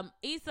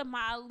 Issa,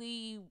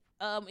 Molly.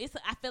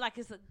 I feel like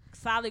it's a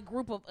solid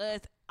group of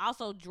us.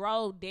 Also,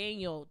 Dro,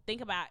 Daniel. Think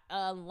about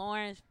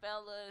Lawrence,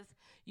 fellas.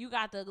 You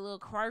got the little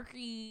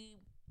quirky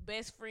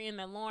best friend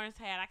that Lawrence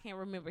had. I can't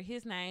remember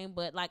his name,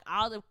 but like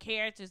all the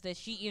characters that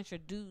she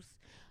introduced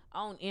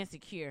on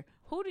Insecure.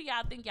 Who do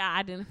y'all think y'all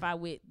identify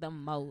with the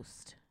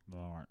most?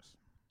 Lawrence,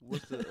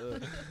 What's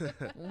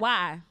the?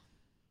 Why?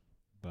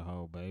 the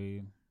whole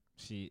baby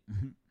shit.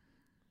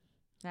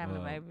 Having a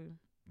Uh, baby.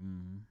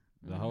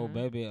 The whole Mhm.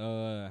 baby,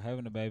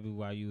 having a baby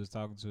while you was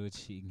talking to a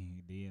chick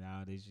and then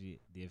all this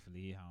shit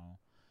definitely hit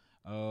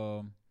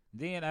home.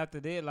 Then after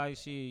that, like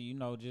shit, you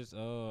know, just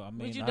I mean,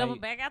 Would you I- double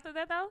back after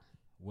that though?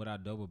 Would I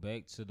double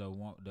back to the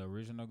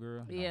original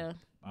girl? No. Yeah.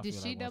 I Did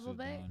feel she like once double it's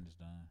back? done, it's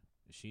done.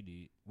 She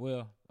did.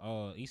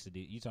 Well, Issa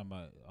did. You talking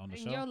about on the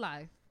in show? your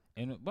life.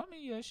 And but I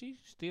mean, yeah, she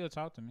still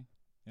talked to me.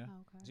 Yeah,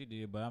 Okay. she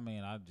did. But I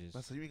mean, I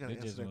just. So you ain't gotta it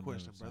answer just that wasn't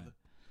question, the same. brother.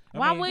 I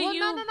Why mean, would Well, you?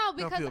 no, Don't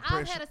because feel I've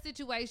pressure. had a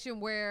situation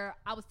where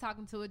I was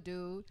talking to a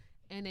dude,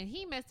 and then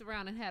he messed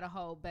around and had a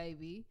whole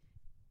baby,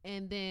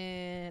 and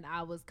then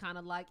I was kind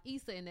of like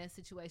Issa in that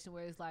situation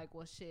where it's like,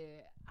 well,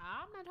 shit,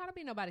 I'm not trying to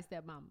be nobody's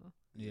stepmama.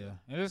 Yeah,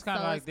 and it's kind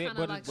of So like it's that.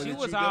 kinda But like she that.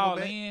 was Did you double all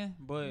back? in,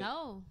 but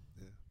No,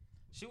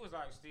 she was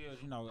like still,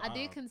 you know. I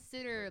did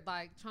consider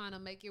like trying to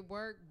make it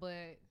work,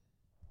 but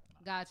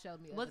God showed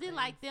me. Was other it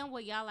like things. them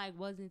where y'all like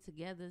wasn't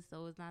together,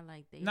 so it's not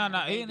like they? No, had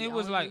no, a baby it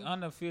was on like you?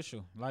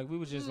 unofficial. Like we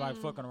was just like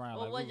fucking around.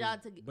 Or like, was we y'all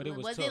was, together? but it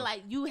was Was tough. it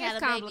like you had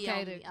It's a baby on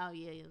complicated. me? Oh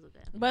yeah, it was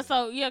okay. But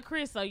so yeah,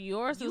 Chris. So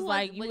yours was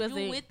like you was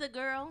with the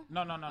girl.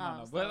 No.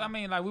 Oh, But so- I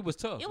mean, like we was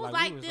tough. It was we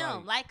like was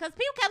them, like, cause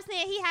people kept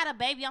saying he had a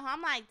baby on her.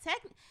 I'm like,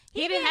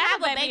 he didn't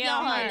have a baby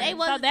on her. They so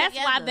wasn't that's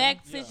why together.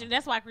 that situation.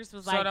 That's why Chris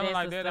was So like that was that's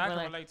like the that. stuff I can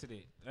like- relate to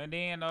that. And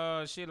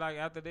then shit like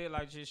after that,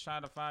 like just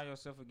trying to find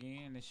yourself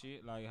again and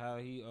shit. Like how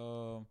he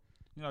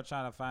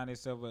trying to find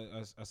himself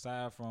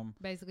aside from.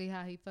 Basically,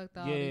 how he fucked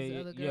all these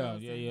other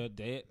girls.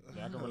 That.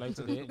 I can relate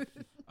to that.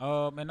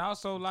 And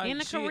also like in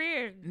the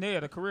career. Yeah,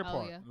 the career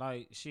part. Yeah.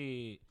 Like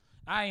shit,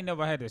 I ain't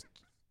never had to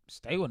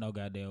stay with no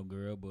goddamn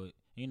girl, but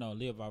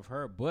live off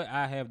her. But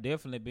I have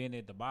definitely been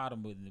at the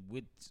bottom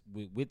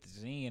with the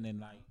scene and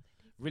like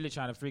really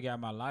trying to figure out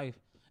my life.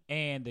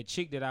 And the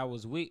chick that I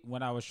was with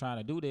when I was trying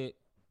to do that,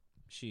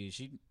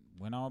 she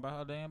went on about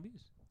her damn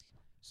business.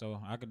 So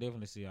I could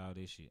definitely see all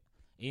this shit.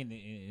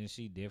 And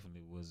she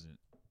definitely wasn't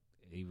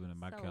even in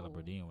my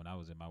caliber then when I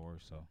was at my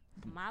worst. So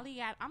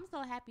Molly I'm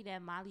so happy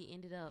that Molly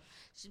ended up.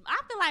 I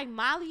feel like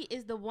Molly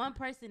is the one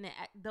person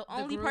the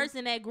only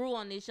person that grew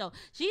on this show.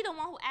 She the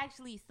one who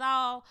actually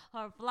saw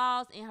her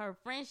flaws in her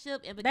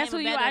friendship and became That's who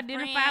a you better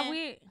identify friend.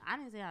 with. I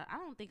didn't say I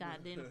don't think I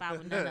identify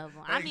with none of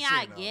them. I ain't mean, I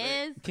saying all that.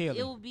 guess Kelly.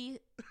 it would be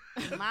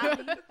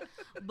Molly,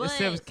 but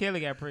except Kelly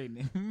got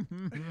pregnant.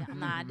 I'm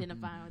not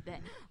identifying with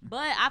that.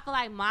 But I feel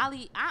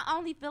like I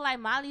only feel like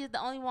Molly is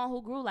the only one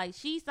who grew. Like,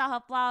 she saw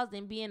her flaws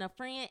in being a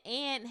friend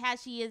and how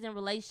she is in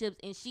relationships,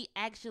 and she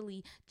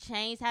actually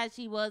changed how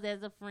she was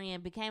as a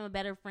friend, became a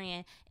better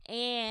friend,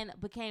 and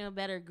became a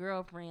better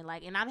girlfriend.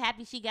 Like, and I'm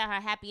happy she got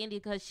her happy ending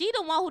because she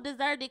the one who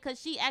deserved it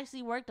because she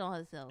actually worked on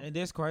herself. And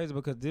that's crazy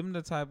because them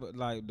the type of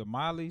like the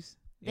Mollies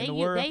in the They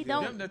world.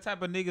 don't- Them the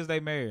type of niggas they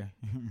marry.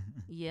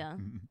 Yeah.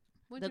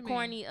 What The you mean?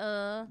 corny,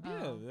 Yeah,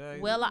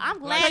 well, I'm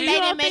glad Like, they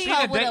didn't make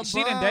her with a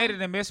she done bum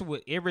dated and messed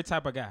with every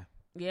type of guy.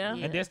 Yeah.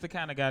 Yeah. And that's the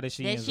kind of guy that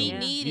she that ends she up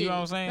with. needed. You know what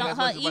I'm saying? So That's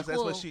her That's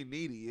equal. what she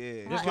needed. Yeah,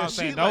 That's what I'm Because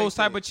saying. she Those like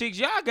type that. of chicks,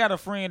 y'all got a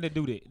friend to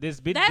do that. This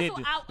bitch That's that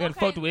what that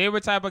fucked with every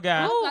type of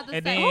guy. I was about to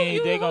And say, then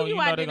Who they you gonna, they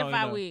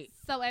identify gonna, with?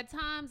 So at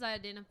times I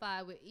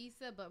identify with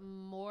Issa, but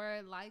more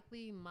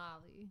likely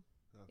Molly.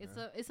 Okay.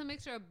 It's a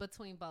mixture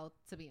between both,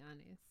 to be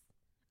honest.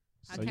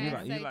 So I you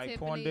can't say like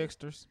Tiffany.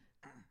 Poindexters?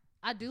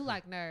 I do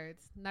like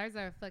nerds. Nerds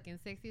are fucking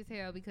sexy as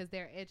hell because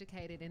they're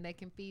educated and they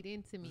can feed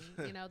into me.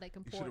 You know, they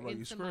can You pour should've wrote you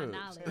into my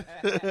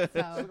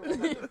Scrubs. knowledge.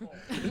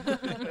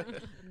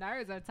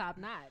 Nerds are top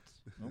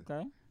notch.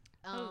 Okay.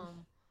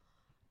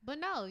 But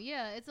no,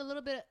 yeah, it's a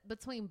little bit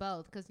between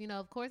both because,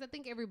 of course, I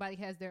think everybody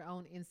has their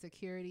own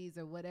insecurities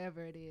or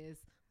whatever it is.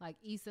 Like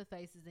Issa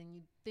faces, and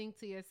you think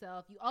to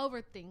yourself, you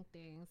overthink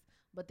things.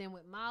 But then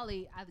with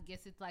Molly, I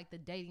guess it's like the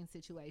dating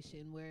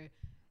situation where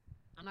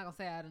I'm not gonna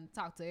say I didn't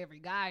talk to every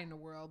guy in the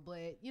world,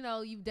 but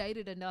you've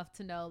dated enough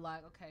to know,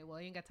 like, okay, well,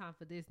 you ain't got time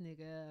for this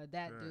nigga or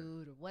that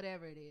dude or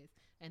whatever it is,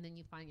 and then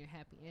you find your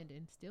happy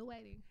ending. Still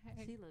waiting.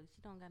 Hey. See, look,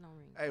 she don't got no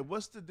ring. Hey,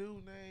 what's the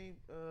dude name?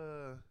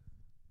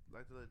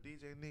 Like the little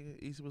DJ nigga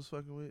Issa was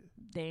fucking with.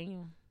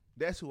 Damn.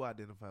 That's who I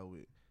identify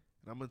with,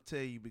 and I'm gonna tell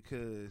you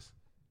because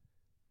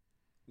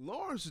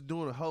Lawrence is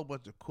doing a whole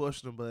bunch of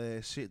questionable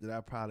ass shit that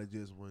I probably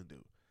just wouldn't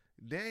do.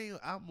 Daniel,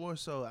 I'm more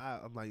so.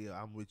 I'm like,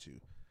 yeah, I'm with you.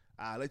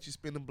 I'll let you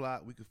spin the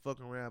block. We can fuck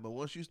around, but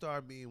once you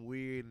start being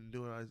weird and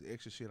doing all this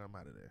extra shit, I'm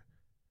out of there.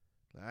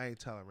 Like, I ain't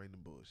tolerating the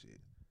bullshit.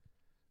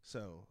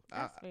 So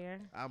That's fair.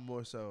 I'm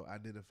more so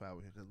identify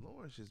with him because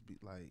Lawrence just be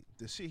like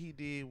the shit he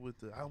did with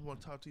the I want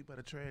to talk to you about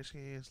the trash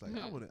cans. Like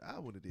I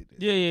would have did that.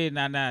 Yeah.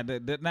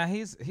 Nah.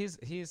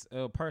 His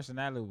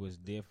personality was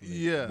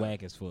definitely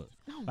whack as fuck.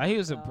 Like he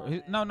was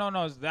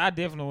no. I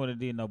definitely wouldn't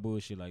did no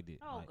bullshit like that.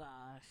 Oh Like, gosh.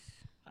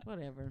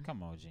 Whatever.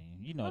 come on, Gene.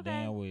 You know Okay.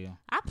 damn well.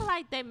 I feel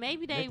like they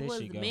maybe they Let that was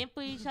shit go. meant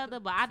for each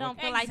other, but I don't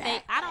feel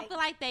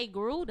like they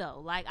grew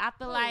though. Like I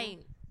feel like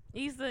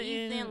Issa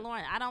and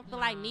Lauren, I don't feel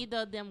like neither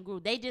of them grew.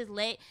 They just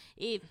let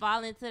it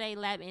fall into their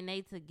lap and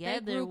they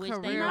together, grew which they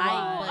career-wise.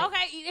 like. But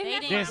Okay, and they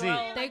that's didn't what grow. I'm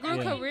saying. They Like, grew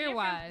were in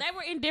career-wise. different- They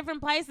were in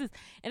different places,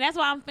 and that's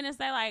why I'm finna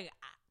say like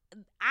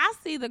I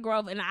see the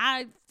growth, and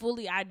I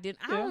fully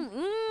identify.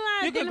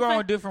 You can grow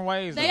in different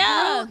ways. They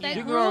though. grew, they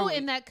You grew grow-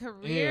 in that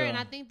career, Yeah. and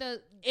I think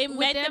It with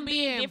made them be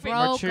being different.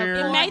 broke, Mature.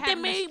 or It made them having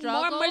to be more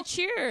struggle,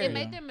 mature. It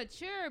made them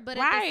mature, but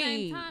at the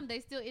same Right. time, they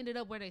still ended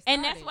up where they started.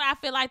 And that's what I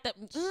feel like I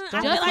Start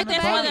feel like from the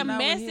that's where the bottom, now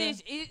we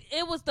message.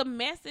 It was the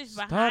message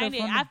Started behind it.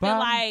 from the I feel bottom.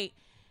 like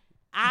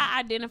I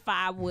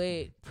identify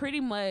with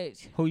pretty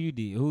much Who you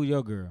did? Who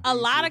your girl? a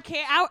lot of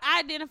care. I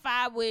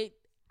identify with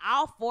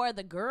all four of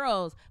the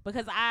girls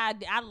because I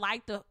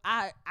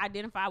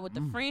identify with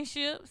the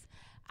friendships.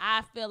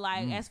 I feel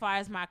like as far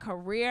as my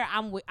career,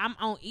 I'm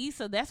on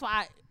Issa. That's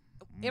why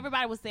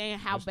everybody was saying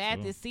how That's bad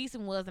true. this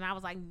season was, and I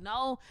was like,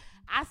 no,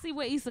 I see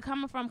where Issa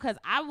coming from because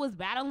I was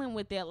battling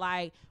with it.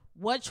 Like,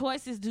 what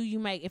choices do you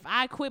make? If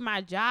I quit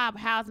my job,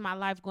 how's my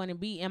life going to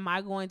be? Am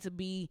I going to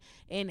be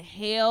in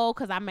hell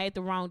because I made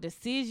the wrong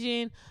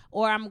decision,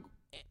 or I'm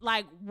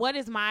like,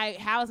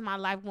 how is my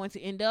life going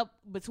to end up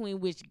between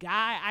which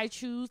guy I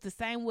choose? The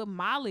same with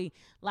Molly.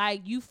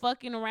 Like, you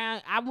fucking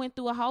around. I went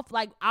through a whole,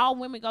 like, all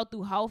women go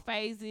through whole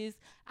phases.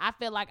 I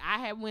feel like I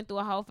had went through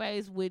a whole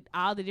phase with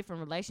all the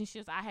different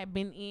relationships I had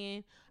been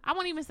in. I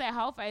won't even say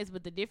whole phase,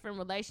 but the different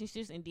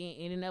relationships and then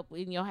ending up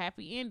in your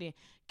happy ending.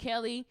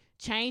 Kelly,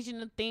 changing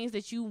the things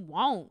that you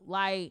want.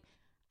 Like,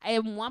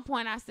 at one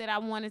point I said I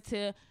wanted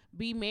to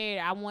be married.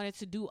 I wanted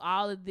to do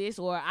all of this,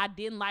 or I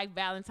didn't like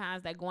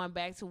Valentine's Day, going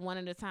back to one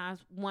of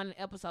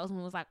the episodes when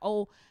it was like,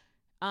 oh,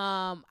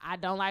 I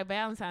don't like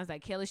Valentine's.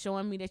 Like Kelly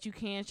showing me that you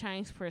can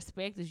change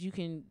perspectives.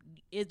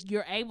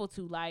 You're able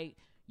to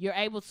you're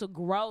able to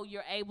grow.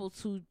 You're able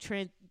to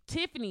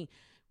Tiffany,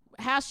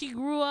 how she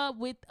grew up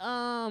with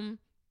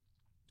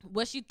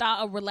what she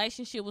thought a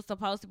relationship was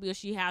supposed to be,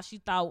 or how she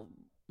thought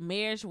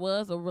marriage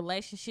was or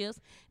relationships,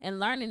 and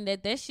learning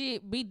that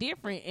shit be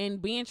different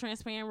and being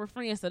transparent with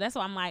friends. So that's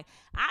why I'm like,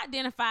 I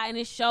identify in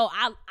this show.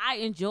 I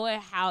enjoy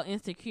how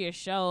Insecure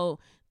showed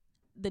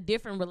the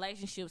different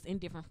relationships in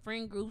different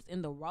friend groups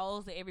and the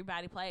roles that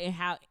everybody play, and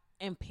how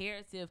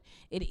imperative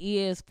it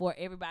is for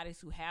everybody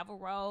to have a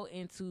role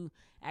and to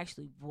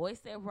actually voice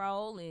that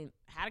role and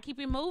how to keep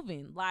it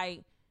moving.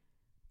 Like,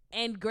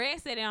 and Greg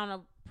said it on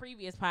a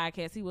previous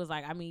podcast. He was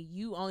like, I mean,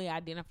 you only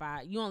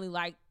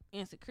like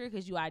Insecure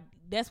because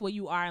that's where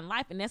you are in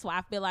life. And that's why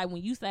I feel like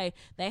when you say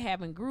they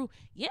haven't grew,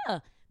 yeah,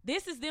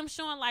 this is them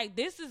showing like,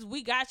 this is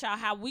We Got Y'all,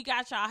 how We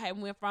Got Y'all have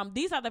went from,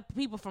 these are the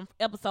people from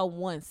episode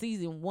 1,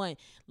 season 1.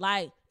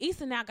 Like,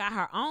 Issa now got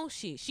her own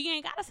shit. She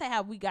ain't got to say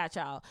how We Got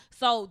Y'all.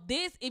 So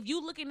this, if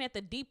you looking at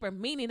the deeper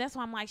meaning, that's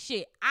why I'm like,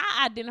 shit,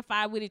 I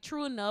identify with it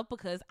true enough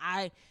because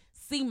I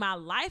see my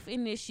life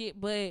in this shit,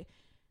 but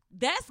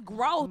that's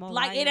growth.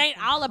 Like, it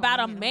ain't all about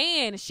a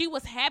man. She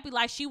was happy,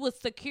 like she was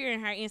secure in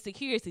her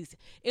insecurities.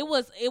 It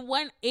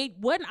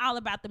wasn't all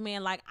about the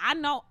man. Like, I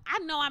know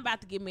I'm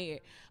about to get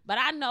married, but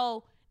I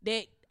know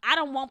that I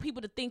don't want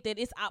people to think that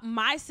it's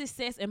my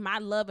success and my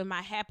love and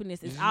my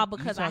happiness is all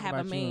because I have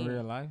a man. In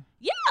real life?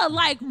 Yeah,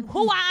 like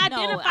who I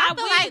identify I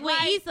feel with. like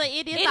with Issa,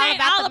 it is it all ain't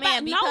about all the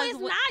man. no, Because it's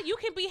not. You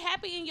can be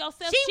happy in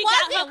yourself. She got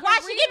her wasn't. Why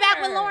she get back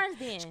with career. Lawrence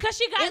then? Because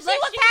she got. If she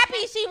was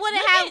happy, she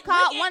wouldn't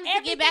have wanted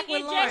to get back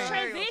with Lawrence.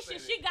 Transition.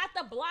 She got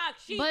the block.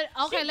 But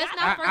okay, let's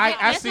not forget.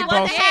 I see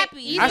both sides.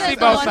 Issa I see is the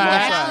both one who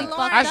sides. actually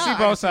fucked I see up.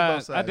 both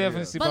sides. I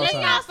definitely see But both let's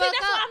sides. not fuck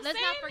That's what up. I'm Let's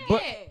not saying.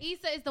 forget.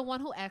 Issa is the one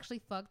who actually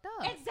fucked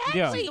up. Exactly.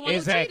 Yeah, The one who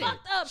exactly.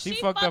 fucked up. She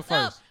fucked up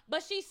first.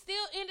 But she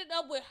still ended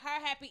up with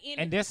her happy ending.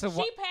 And that's she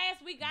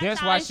passed. We got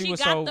that's y'all, why and she was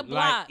got so the like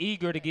block.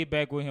 eager to get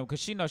back with him because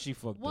she knows she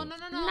fucked Well, up.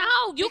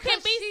 No, you can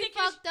Because be she sick.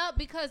 fucked up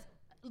because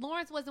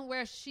Lawrence wasn't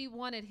where she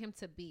wanted him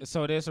to be.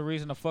 So there's a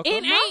reason to fuck It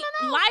up.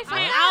 ain't life I'm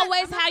ain't not-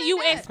 always I'm not how saying you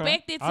that.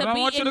 expect it to I don't be.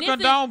 want you and to this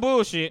condone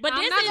bullshit. But I'm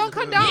this not is gonna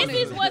condone this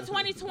it. is what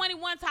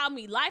 2021 taught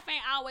me. Life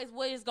ain't always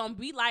what it's gonna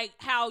be like,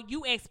 how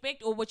you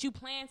expect or what you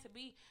plan to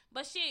be.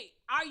 But shit,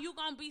 are you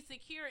gonna be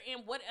secure in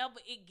whatever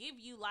it give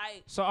you?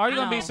 Like, So are you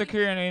gonna be No.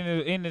 secure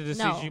in the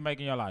decisions No. you make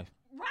in your life?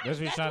 right? That's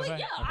what you're trying to say?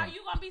 Yeah. Okay. Are you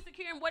gonna be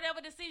secure in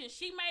whatever decision?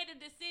 She made a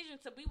decision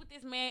to be with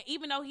this man,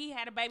 even though he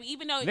had a baby,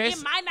 even though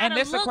This- it might not and have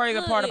that's the looked crazy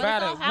good part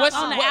about it. What's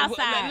on the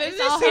outside? Let's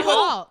It's all see her who.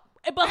 fault.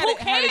 But who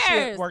How this shit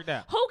cares? worked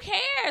out? Who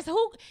cares?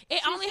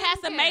 It only has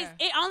to shouldn't make. care.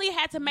 It only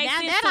had to make Now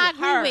sense that to I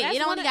agree her. with. That's It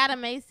one only of- got to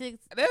make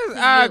sense.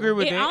 I agree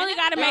with It that. only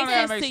got to It make only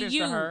gotta sense make to sense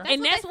you, to her.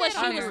 and That's that's what what they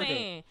she said was earlier.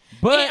 saying.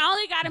 But it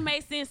only got to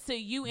make sense to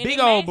you, and Big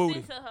it old made booty.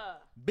 sense to her.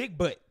 big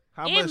butt.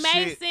 How It much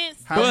made shit?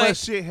 sense. How But- much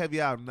shit have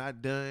y'all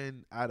not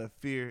done out of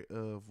fear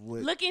of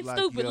what? Looking like,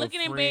 stupid, your looking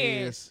friends,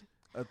 embarrassed.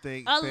 I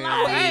think A family-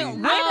 lot. Hey, No,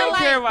 we don't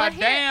care about but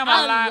here- damn a a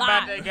lot lot.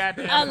 about that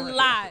goddamn. A friend.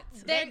 lot.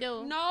 They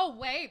do. No,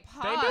 wait,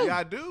 pause. do.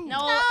 Y'all do. No,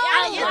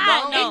 A yeah,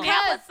 lot. no. And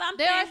that was Because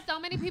something. there are so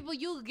many people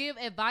you give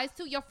advice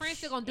to. Your friends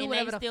still gonna do And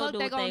whatever they the still fuck do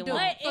they what gonna they do.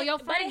 want. So your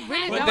But friends it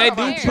really has But don't they do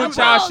care. put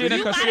y'all Bro, shit in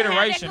you gotta have that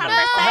consideration. though.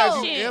 Have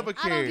conversation. you ever I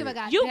don't give a cared?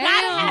 goddamn. You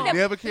gotta have that-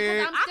 Never Because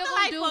cared. I'm I still feel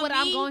gonna like do for what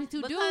I'm me, going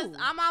to because do.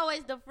 I'm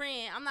always the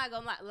friend. I'm not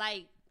gonna lie.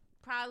 Like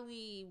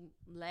probably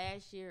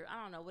last year,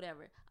 I don't know,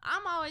 whatever.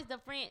 I'm always the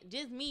friend.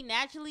 Just me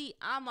naturally.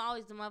 I'm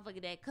always the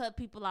motherfucker that cut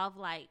people off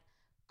like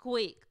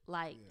quick.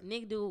 Like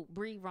nigga do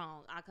breathe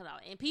wrong. I cut off,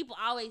 and people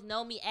always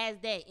know me as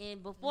that.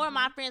 And before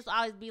my friends would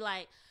always be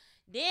like,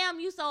 damn,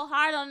 you so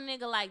hard on a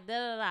nigga, like da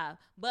da da.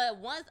 But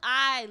once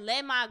I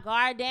let my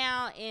guard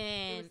down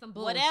and some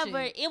whatever,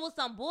 bullshit. it was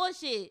some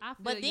bullshit. I feel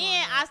But you then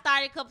on that. I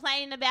started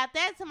complaining about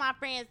that to my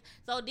friends.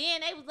 So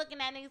then they was looking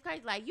at niggas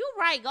crazy, like, you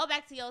right, go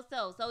back to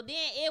yourself. So then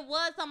it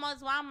was so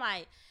much where I'm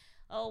like,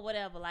 oh,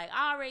 whatever. Like,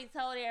 I already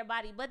told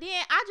everybody. But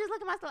then I just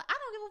look at myself, I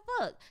don't give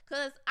a fuck.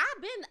 Because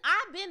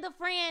I've been the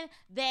friend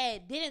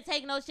that didn't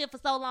take no shit for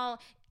so long.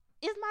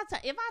 It's my turn.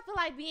 If I feel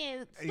like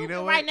being stupid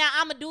know right what? now,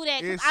 I'm going to do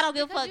that because It's- I don't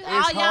give a Because fuck. you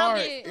All have- y'all hard.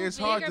 been It's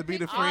stupid. hard to be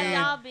the All friend.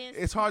 y'all been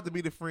It's hard to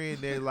be the friend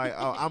that like,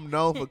 oh, I'm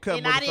known for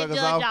cutting and I didn't motherfuckers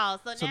judge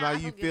off. y'all. So now now I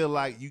you don't give feel a fuck.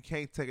 like you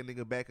can't take a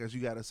nigga back because you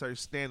got a certain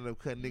standard of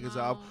cutting niggas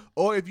No. off.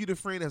 Or if you the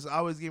friend that's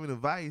always giving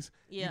advice,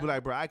 Yeah. you be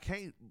like, bro, I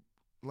can't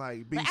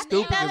like be But at the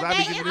stupid end of because the I be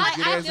day, giving it's this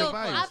good like, I ass feel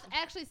advice. I've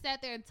actually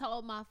sat there and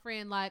told my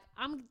friend, like,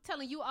 I'm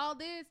telling you all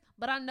this,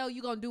 but I know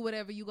you gonna do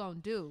whatever you gonna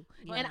do.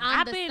 Yeah. And I'm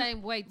I've the been-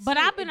 same way too. But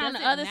I've It been on the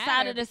doesn't other side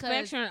matter of the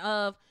because- spectrum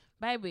of,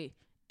 baby,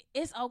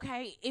 it's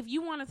okay if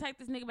you want to take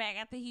this nigga back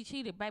after he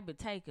cheated, baby,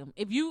 take him.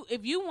 If you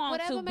want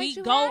Whatever to makes be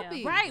you go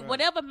happy. right, Right.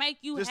 whatever make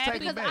you Just happy.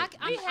 take him Because back.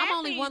 I'm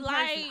only Be one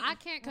happy, person. like, I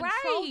can't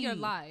control your right.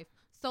 life.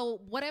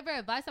 So whatever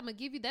advice I'm gonna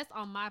give you, that's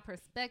on my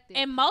perspective.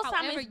 And most time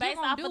However, it's you based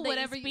gonna off do of the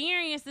whatever you-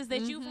 experiences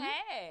that you've Mhm.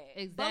 had.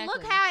 Exactly. But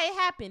look how it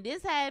happened.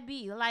 This had to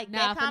be like now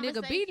that if a nigga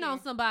conversation. beating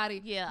on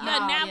somebody. Yeah.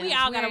 Yeah, now we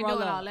all gotta ain't roll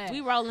doing up. all that.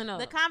 We rolling up.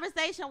 The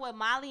conversation with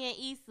Molly and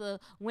Issa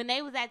when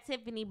they was at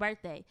Tiffany's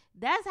birthday.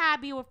 That's how I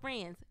be with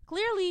friends.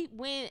 Clearly,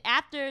 when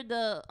after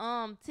the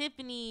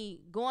Tiffany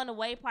going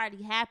away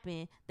party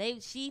happened,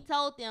 she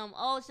told them,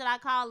 "Oh, should I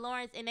call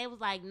Lawrence?" And they was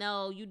like,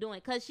 "No, you doing,"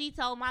 because she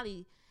told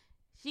Molly.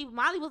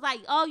 Molly was like,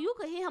 "Oh, you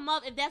could hit him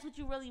up if that's what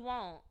you really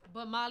want."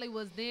 But Molly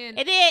was then.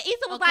 And then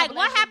Issa was A like, couple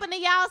 "What of- happened to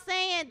y'all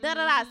saying da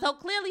da da?" Mhm. So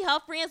clearly, her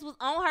friends was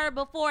on her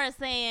before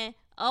saying,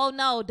 "Oh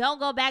no, don't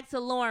go back to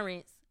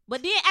Lawrence."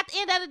 But then at the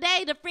end of the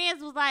day, the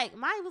friends was like,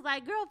 Molly was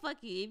like, "Girl, fuck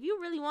it. If you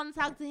really want to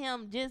talk to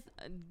him, just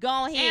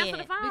go ahead." Answer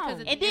the phone.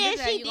 Because at And the end then of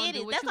the day, she you gonna did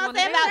do it. what That's you what I'm wanna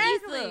saying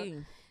do. about Exactly.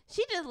 Issa.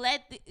 She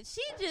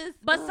just.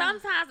 But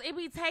sometimes it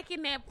be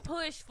taking that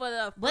push for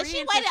the But she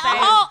friend waited to a say-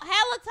 whole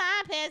hell of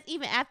time past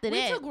even after We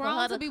that. too for grown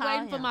her to be call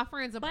waiting for him. my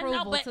friends' But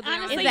approval. no, but to be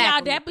honestly, honest.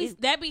 Exactly. y'all,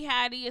 that be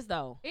how it is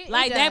though. It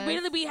Like that does,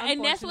 really be,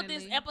 and that's what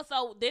this unfortunately.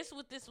 episode,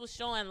 this was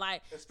showing.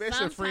 Like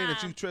Especially a friend that you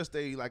sometimes- trust,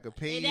 they like And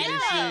opinion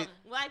that's and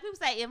shit. like people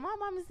say, if my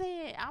mama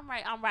said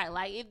I'm right.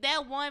 Like if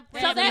that one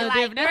friend, So That's a little like,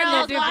 different. That's a girl,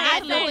 little so different. I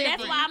That's a little know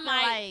That's it. why I'm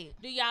like, Like,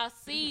 do y'all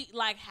see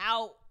like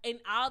how in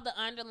all the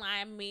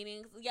underlying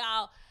meanings,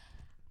 y'all?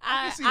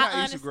 I can see how Issa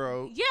understand-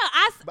 grow. Yeah,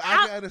 But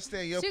I can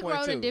understand your She point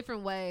grew too. in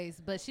different ways,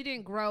 but she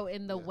didn't grow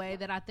in the way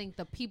that I think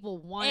the people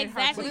wanted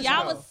exactly. her But to.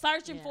 Y'all no. was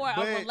searching Yeah. for a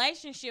But-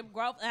 relationship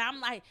growth, and I'm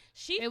like,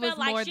 she It felt was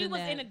more like she than was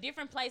that. in a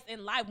different place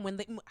in life when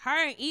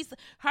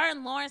her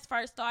and Lawrence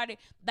first started.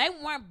 They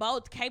weren't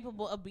both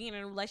capable of being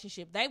in a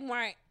relationship. They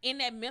weren't in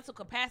that mental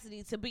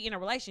capacity to be in a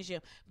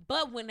relationship.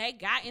 But when they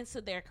got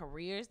into their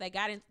careers,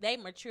 they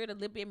matured a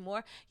little bit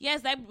more.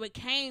 Yes, they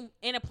became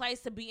in a place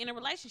to be in a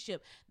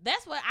relationship.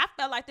 That's what I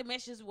felt like the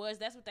message was.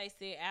 That's what they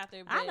said after.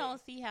 I but-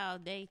 don't see how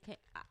they can.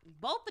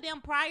 Both of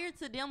them prior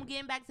to them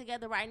getting back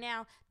together right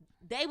now,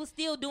 they was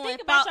still doing.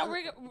 Think about fo-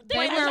 your They about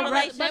were your re-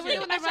 relationship. they were Think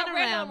doing about their your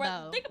runaround,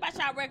 regular- though. Think about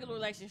y'all regular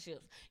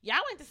relationships. Y'all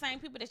ain't the same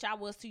people that y'all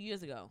was 2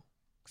 years ago.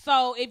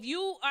 So if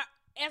you are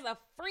as a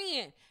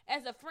friend,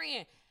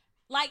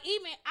 like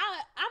even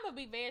I'm gonna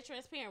be very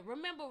transparent.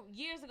 Remember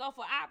years ago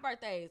for our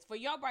birthdays, for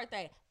your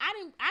birthday, I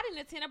didn't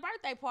attend a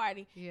birthday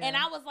party, Yeah. and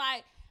I was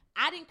like,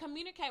 I didn't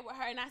communicate with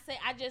her, and I said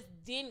I just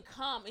didn't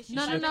come, and she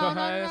No, no, should've- no, cut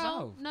no, her ass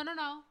no, off.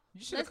 no.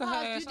 You should Let's have cut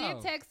her pause. ass You did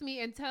off. text me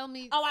and tell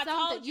me. Oh, I something.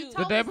 told you. told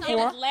The day me It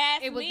before? was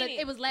last It was minute.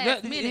 it was last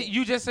Yeah, minute.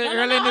 You just said No, no,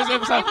 earlier in no, this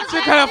hold on, episode, it was she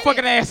last cut her minute.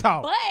 fucking ass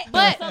off. But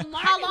But it's a how learning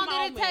long did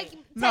it moment.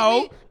 take?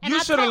 No, me? And you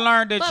I should have told-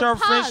 learned that but your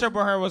pause. friendship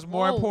with her was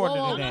more Whoa, important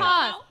whoa, than whoa,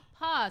 that.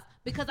 Pause.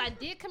 Because I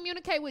did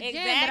communicate with Jen,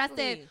 but I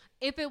said Exactly.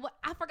 if it was,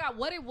 I forgot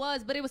what it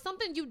was, but it was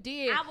something you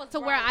did I was to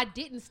where broke. I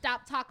didn't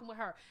stop talking with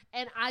her.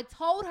 And I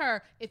told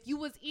her if you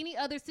was any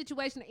other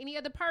situation, any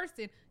other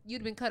person,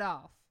 you'd been cut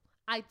off.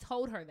 I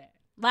told her that.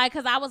 Like,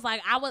 cause I was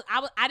like,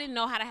 I didn't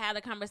know how to have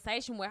the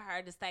conversation with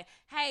her to say,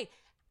 hey,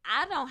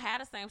 I don't have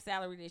the same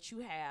salary that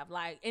you have.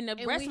 Like in the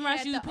we restaurants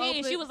had you the pay,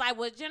 and she open- was like,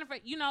 well, Jennifer,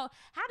 you know,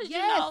 how did you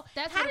Yes, know?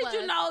 that's How what it did you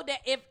was. know that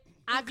if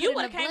I you couldn't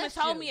would have have came and blessed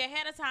told you. me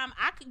ahead of time,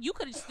 you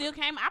could have still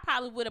came. I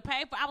probably would have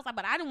paid for. I was like,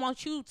 but I didn't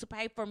want you to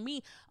pay for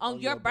me on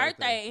your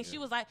birthday. And she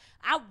was like,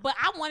 but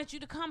I wanted you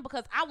to come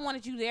because I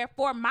wanted you there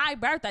for my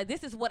birthday.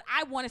 This is what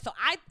I wanted, so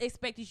I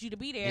expected you to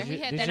be there, Did you- we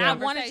had did that and I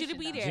have- wanted you to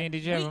be conversation, there. Jen,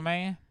 did you have a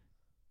man?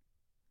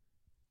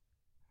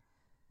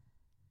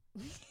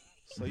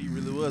 So you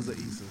really was an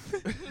Issa.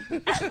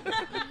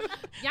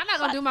 Y'all not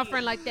gonna do my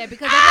friend like that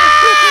because at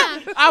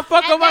that time, I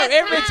fuck At them up that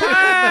every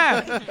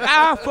time.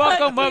 I fuck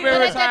them up but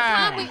every at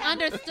that time we time.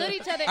 understood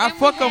each other. I and we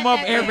fuck had them up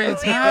that- every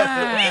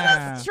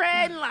time.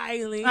 Treading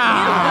lightly.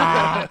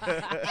 Ah.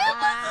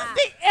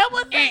 It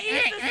was the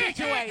Easter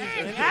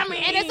situation. I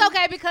mean, And it's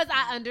okay because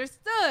I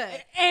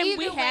understood. And Either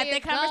we way had that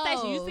it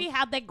conversation. You goes, see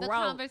how they the grow.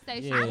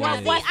 conversation. Yeah. Well, Yeah.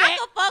 see, What's I that?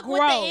 could fuck with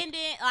Grow. the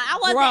ending. Like, I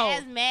wasn't Grow.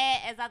 as mad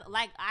as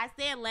I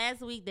said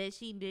last week that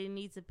she didn't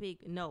need to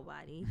pick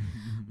nobody.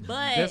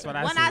 But That's what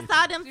I when I said.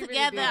 saw them She really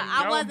together, did. I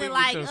Don't wasn't be with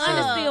like, yourself.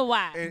 Understand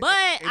why. And- But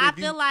I if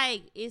you- feel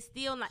like it's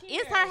still not.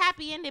 It's her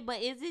happy ending,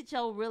 but is it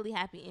your really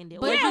happy ending?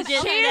 But Or Yeah, you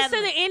just cheers to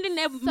together? the ending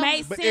that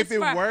made But sense if it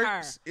for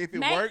works, her. if it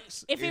Make-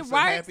 works, if it it's a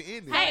works, happy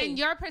ending. Hey, Hey. in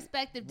your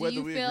perspective, do Whether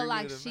you we feel agree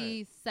like with it or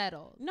she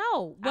settled?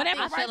 No,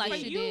 whatever I feel works like for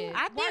she you. did.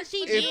 I think works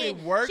she for If you. did.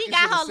 it works, She you got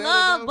should've her settled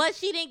love, though. but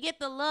she didn't get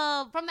the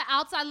love. From the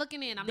outside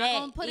looking in, I'm That not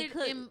gonna put it it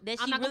could- in. that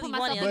I'm she not gonna really put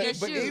myself wanted. in But, your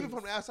but shoes. even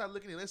from the outside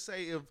looking in, let's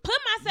say if Put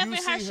myself you in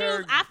her see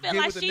shoes. I feel get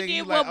like with the she nigga, did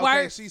you what like, okay,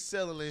 works. she's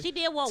settling. She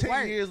did what 10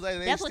 worked. years later,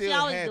 they That's what she still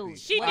always happy. do.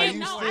 She Are didn't you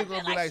know. still I gonna feel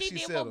be like like she she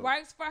did settled? what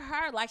works for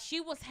her. Like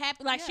she was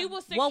happy. Like she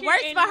was secure. What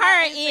works in for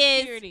her is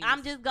insecurities.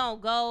 I'm just gonna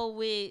go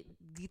with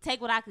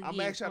take what I can I'm get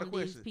gonna ask y'all a from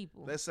these question.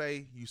 people. Let's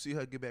say you see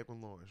her get back with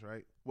Lawrence,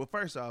 right? Well,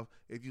 first off,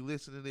 if you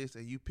listen to this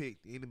and you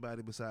picked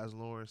anybody besides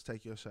Lawrence,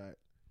 take your shot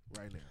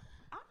right now.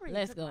 I already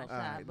Let's took go. my shot,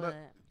 Alright, but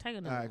Take All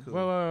another. right, one. cool.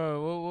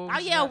 Whoa. oh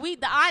yeah, we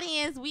the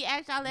audience we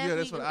asked y'all last Yeah,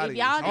 that's week what the if audience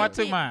y'all did. Oh, I didn't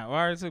took pick- mine. I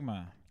already took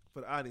mine.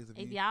 For the audience,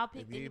 If y'all if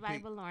picked you didn't anybody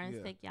pick- but Lawrence,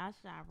 yeah. take y'all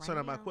shot right So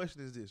now now. my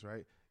question is this,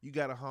 right? You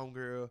got a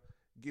homegirl,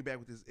 get back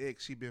with this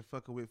ex she been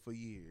fucking with for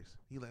years.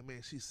 He like,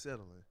 man, she's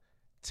settling.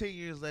 10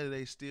 years later,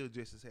 they still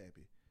just as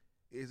happy.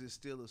 Is it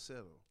still a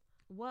settle?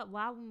 What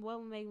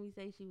would make me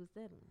say she was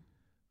settling?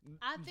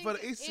 I think For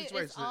each it's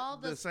situation, all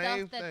the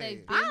same stuff that thing.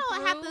 they've been I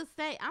don't have through. to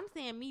say. I'm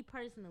saying me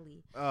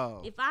personally.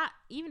 Oh,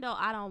 Even though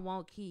I don't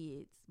want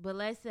kids, but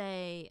let's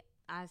say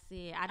I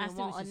said I didn't see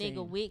want what a you're nigga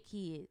saying. with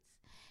kids,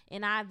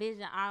 and I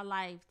envision our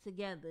life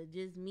together,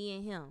 just me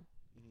and him.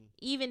 Mhm.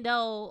 Even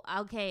though,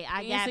 okay,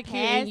 I got Insecure,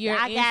 past, your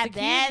I got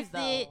insecurities, past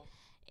it,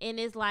 though. and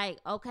it's like,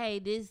 okay,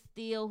 this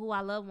still who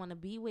I love, want to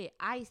be with.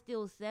 I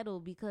still settle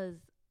because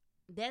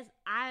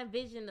I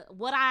envisioned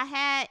what I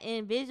had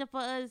envisioned for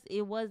us.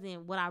 It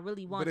wasn't what I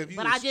really wanted, if you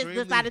but I just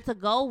extremely- decided to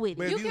go with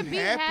But it. if You you can be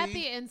happy-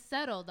 happy and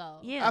settle though.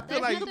 Yeah, I feel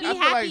there's like nothing I to be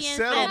feel like happy and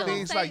settle settle.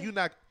 means like you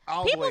not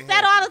all People the way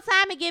settle happy. all the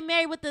time and get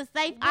married with the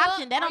safe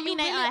option. That are don't mean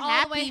you they really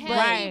all the way unhappy, happy but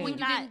Right. when you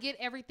not. didn't get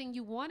everything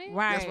you wanted.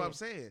 Right. That's what I'm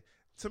saying.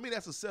 To me,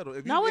 that's a settle.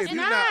 If you, No, if it's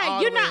you're not.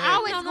 all You're the way not happy-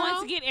 always No, going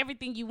no. to get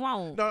everything you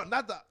want. No,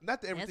 not the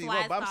everything. why You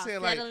want, but I'm it's saying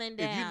called like settling if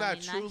you're down not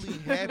and not- truly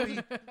happy,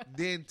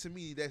 then to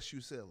me that's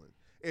you selling.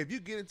 If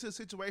you get into a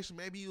situation,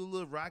 maybe you a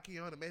little rocky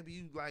on it, maybe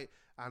you like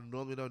I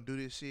normally don't do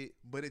this shit,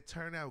 but it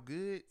turned out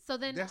good. So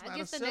then That's I not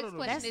guess a the next settle.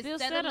 question That's is still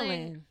settling.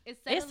 settling. Is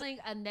It's- settling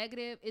a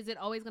negative? Is it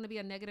always going to be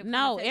a negative? No,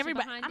 connotation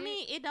everybody- behind I it?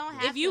 mean, it don't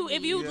have If you to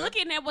be. Yeah.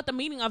 looking at what the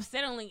meaning of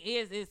settling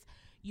is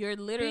you're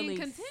literally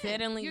content.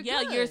 settling. You're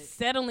You're good.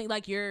 settling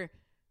like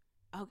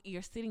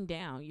you're sitting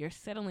down. You're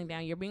settling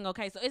down. You're being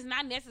okay. So it's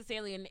not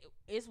necessarily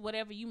it's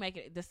whatever you make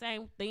it. The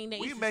same thing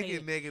that We Issa make said.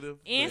 it negative.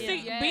 but-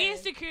 Yeah. Being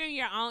secure in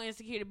your own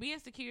insecurity, being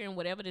secure in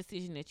whatever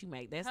decision that you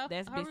make. That's Her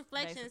bas-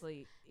 reflections,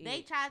 basically They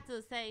it. tried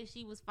to say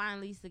she was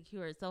finally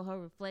secure, so her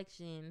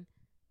reflection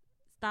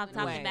stopped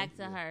Went talking away. back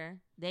to Yeah. her.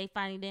 They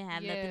finally didn't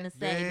have Yeah. nothing to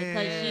say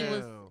because she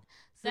was Damn.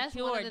 That's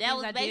secure. one of the That things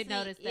was I did basically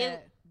notice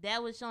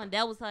that was showing.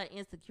 That was her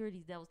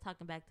insecurities that was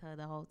talking back to her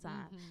the whole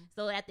time. Mhm.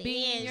 So at the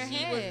Being in your end,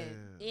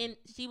 head.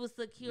 she was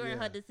secure in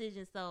Yeah. her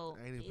decision. So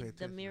I ain't even pay the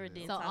attention mirror to that.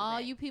 didn't. So talk all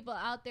back. you people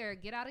out there,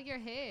 get out of your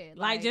head.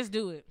 Like just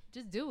do it.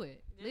 just do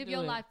it. Just Live do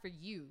your it. life for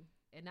you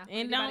and not for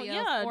And don't anybody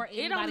else or it don't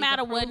anybody's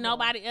matter what approval.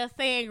 nobody else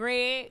saying,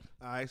 Greg.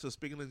 All right, so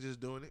speaking of just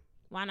doing it,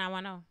 Why not?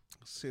 Why not?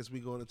 since we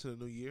going into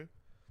the new year,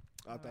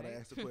 I thought Alright. I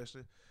asked the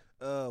question.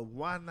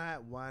 Why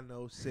not? Why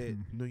no set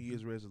New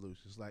Year's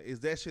resolutions? Like,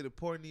 is that shit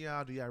important to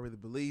y'all? Do y'all really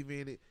believe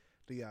in it?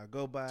 Do y'all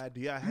go by it?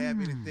 Do y'all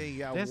have anything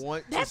y'all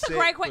want That's to a set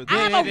great for question. this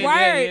I have Yeah, a yeah,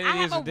 word. yeah, I it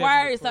have is a a different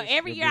word. So question,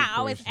 every a year big I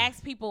always question.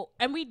 ask people,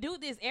 and we do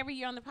this every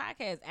year on the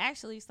podcast,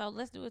 actually. So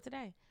let's do it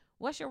today.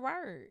 What's your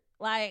word?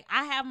 Like,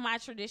 I have my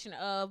tradition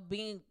of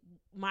being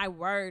my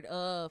word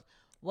of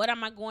what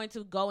am I going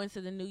to go into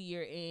the new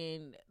year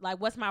and like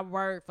what's my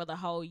word for the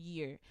whole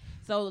year.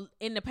 So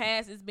in the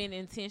past, it's been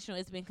intentional.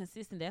 It's been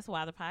consistent. That's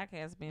why the podcast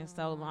has been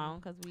so long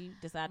because we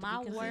decided to My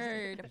be consistent.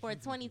 word for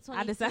 2020.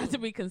 I decided to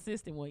be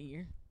consistent one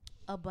year.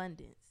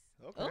 abundance.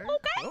 Okay.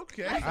 Okay.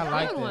 Okay. That's I a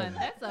like good that. one.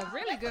 That's a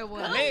really good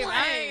one. Lex,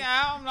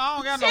 I don't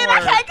got no Shit, I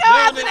word. can't go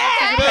after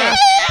that.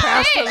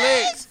 Pastor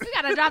Lex. We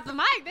gotta drop the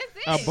mic.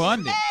 That's it.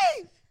 Abundance.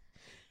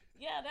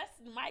 Yeah, that's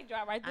the mic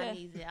drop right there. I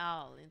need it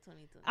all in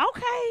 2020.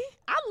 Okay,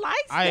 I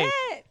like Hey.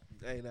 that.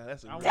 Hey, now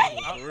that's a I real want-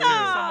 one, I- for give real. me some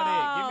of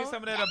that. Give me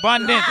some of that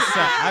abundance.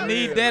 I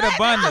need that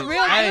abundance.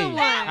 real good Hey, one.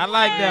 I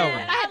like that I one.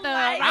 had to I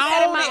write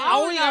that in my I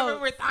own only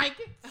notes. ever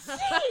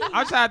thinking.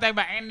 I'm trying to think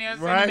about and this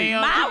Right. and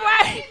them. My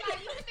word,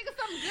 Like, you think of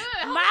something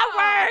good. Hold my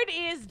on.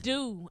 word is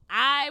do.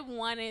 I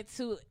wanted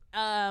to.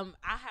 I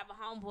have a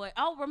homeboy.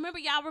 Oh,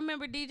 y'all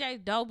remember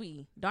DJ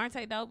Dobie,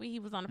 Dante Dobie? He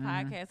was on the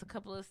podcast a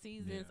couple of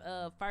seasons,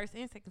 first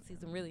and second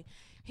season, really.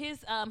 He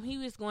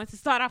was going to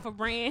start off a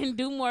brand,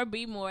 do more,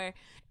 be more.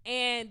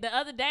 And the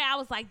other day, I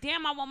was like,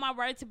 damn, I want my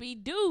word to be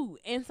do.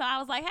 And so I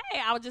was like, hey,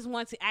 I would just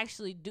want to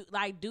actually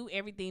do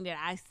everything that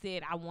I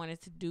said I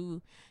wanted to do.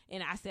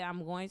 And I said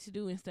I'm going to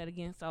do instead of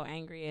getting so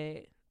angry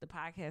at the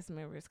podcast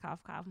members.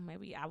 Cough, cough.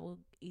 Maybe I will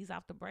ease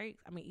off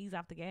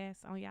the gas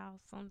on y'all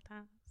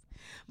sometimes.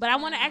 But I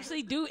want to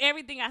actually do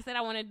everything I said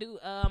I want to do.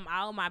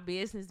 All my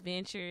business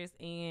ventures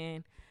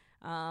and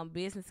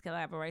business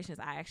collaborations.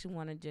 I actually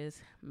want to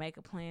just make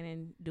a plan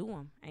and do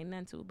them. Ain't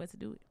nothing to it but to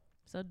do it.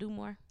 So do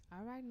more.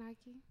 All right,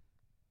 Nike.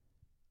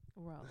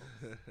 Roll.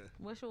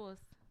 What's yours?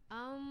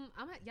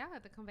 Y'all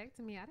have to come back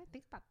to me. I didn't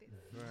think about this.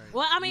 Right.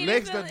 Well, I mean,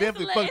 Lex it's a- done it's a-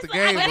 definitely it's fucked a- the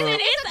game I guess up.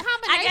 it is. It's a I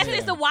guess combination.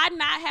 it's the why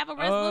not have a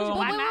resolution. But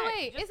Why But not?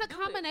 wait. Just It's a do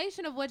it.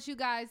 combination of what you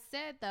guys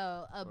said,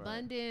 though.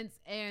 Abundance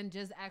and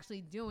just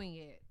actually doing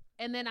it.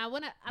 And then I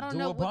don't Do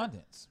know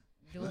abundance.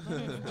 what. Do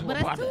abundance. Do But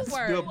that's abundance. two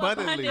words. Do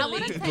abundantly. I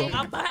wanna take,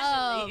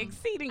 Abundantly,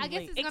 exceedingly, I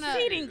guess it's gonna-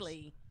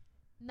 exceedingly.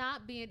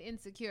 Not being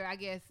insecure, I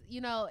guess.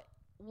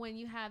 When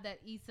you have that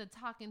Issa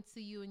talking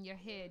to you in your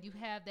head, you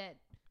have that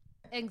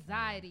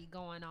anxiety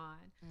going on.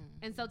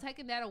 And so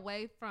taking that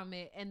away from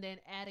it and then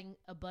adding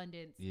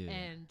abundance Yeah.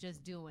 and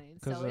just doing.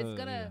 'Cause, So it's going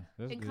to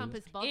that's good.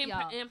 encompass both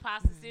y'all.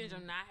 Imposter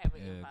syndrome, not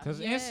having Yeah, imposter because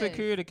syndrome. Yes.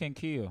 insecurity can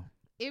kill.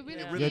 It really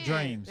Yeah. can. Your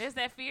dreams. There's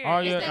that fear. Oh,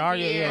 It's yeah, that oh,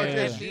 yeah, fear. yeah, It's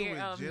yeah. that fear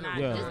Yeah. of Yeah. not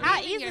Yeah. doing How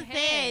it. in your Issa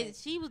head. said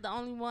she was the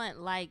only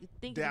one like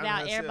thinking Doubting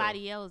about herself.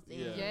 everybody else. And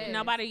Yeah. Yes.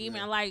 Nobody Yeah.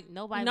 even like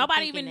Nobody nobody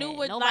was even thinking knew that.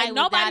 what Nobody like was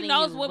nobody doubting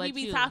knows you what we but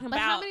be you. talking But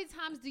how about. many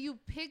times do you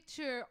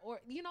picture, or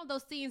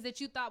those scenes that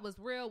you thought was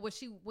real, where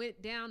she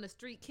went down the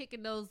street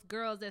kicking those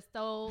girls that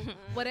stole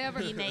whatever?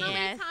 Beating their How many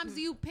ass. times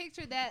do you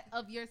picture that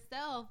of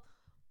yourself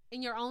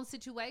in your own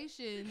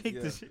situation?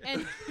 Yeah.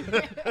 And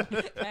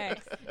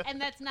Facts. and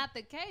that's not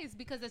the case,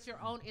 because it's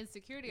your own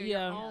insecurity or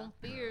Yeah. your own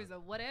fears or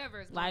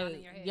whatever is going on Like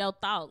in your head your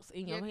thoughts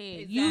in your Yeah, head.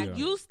 exactly.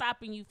 You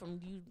stopping you from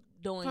you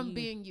doing from you.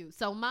 being you.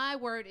 So my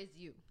word is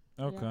you,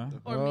 Okay.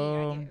 or me,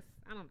 I guess.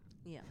 I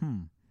don't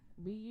know.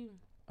 Be you.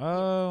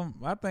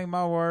 I think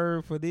my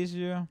word for this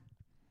year,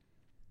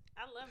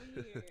 I love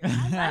it here.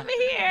 I love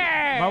it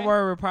here. my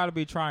word would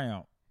probably be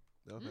triumph.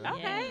 Okay.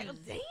 Okay. Yes.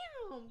 Damn.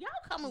 Y'all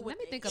coming with Let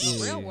me think of Yeah.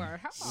 a real word.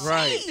 How about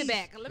Right. Take it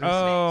back. Let me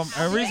And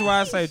the reason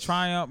why I say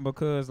triumph,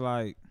 because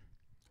like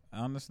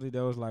honestly,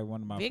 that was like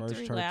one of my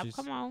Victory first lap. churches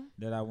Come on.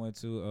 that I went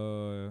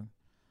to.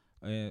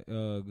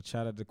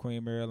 Shout out to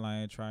Queen Mary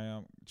Lane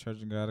Triumph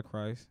Church of God of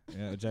Christ,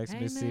 Jackson,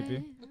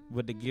 Mississippi,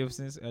 with the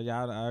Gibsons.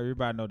 Y'all,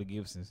 everybody know the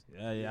Gibsons.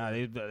 Yeah,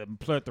 it's a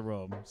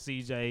plethora of them.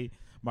 CJ,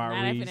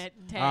 Maurice,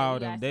 all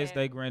them. That's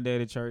their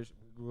granddaddy church.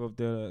 We grew up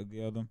there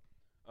together.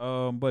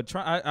 But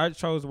I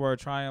chose the word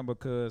triumph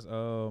because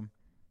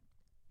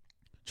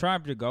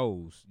triumph your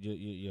goals,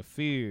 your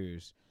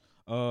fears,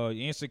 your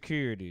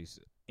insecurities,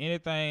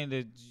 anything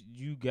that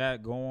you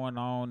got going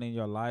on in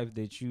your life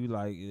that you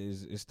like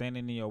is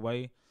standing in your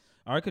way.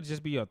 Or it could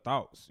just be your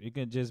thoughts. It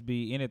could just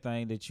be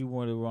anything that you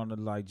want to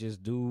like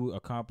just do,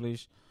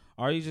 accomplish.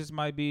 Or you just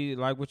might be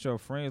like with your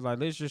friends, like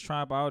let's just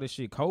triumph all this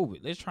shit.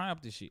 COVID, let's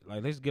triumph this shit.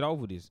 Like let's get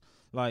over this.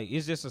 Like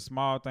it's just a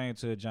small thing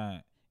to a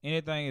giant.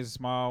 Anything is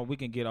small. We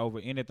can get over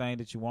anything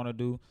that you want to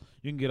do.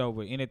 You can get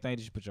over anything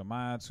that you put your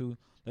mind to.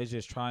 Let's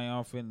just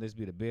triumph and let's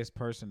be the best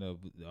person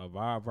of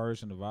our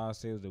version of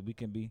ourselves that we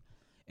can be.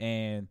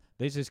 And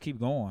let's just keep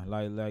going.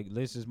 Like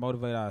let's just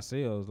motivate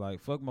ourselves.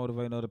 Like fuck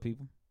motivating other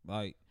people.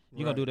 Like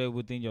you're going to do that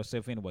within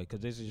yourself anyway, because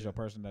this is your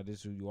personality. This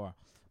is who you are.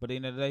 But at the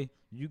end of the day,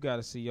 you got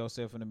to see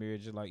yourself in the mirror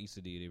just like Issa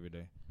did every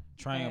day.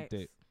 Triumph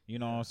that. You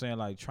know what I'm saying?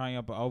 Like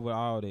triumph over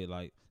all that.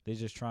 Like they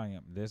just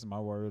triumph. That's my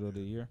word of the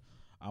year.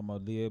 I'm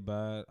going to live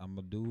by it. I'm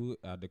going to do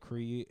it. I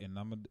decree it. And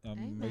I'm going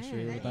to make sure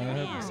everything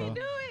happens. So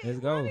let's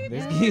go.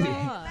 Let's get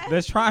it.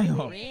 Let's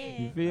triumph.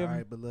 You feel All me?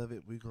 right,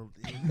 beloved, we're going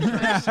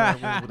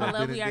I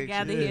love we are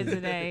gathered here to.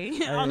 today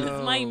on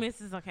this May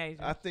Mrs.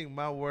 occasion. I think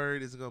my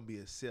word is going to be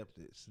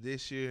acceptance.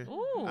 This year,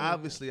 Ooh.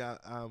 obviously,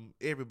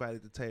 everybody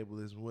at the table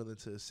is willing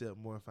to accept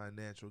more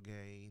financial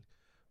gain,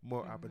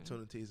 more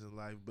opportunities in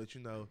life. But,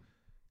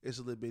 it's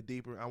a little bit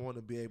deeper. I want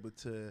to be able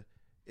to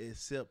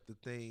accept the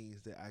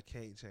things that I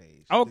can't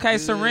change. Okay, The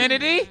good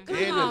serenity. and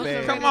the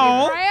bad. Come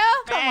on. Prayer?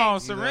 Come on, You know what I'm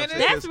serenity.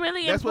 saying? That's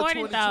really That's what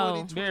important,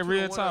 2020, though. Yeah,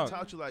 real 2021 talk.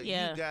 taught you, like,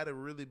 Yeah. you got to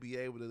really be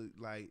able to,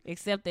 like,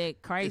 Except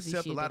that crazy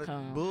accept shit a lot that of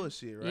come.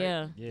 bullshit, right?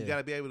 Yeah. You got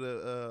to be able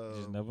to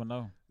Just never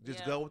know. just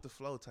Yeah. go with the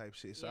flow type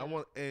shit. So Yeah. I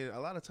want, and a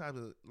lot of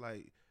times,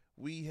 like,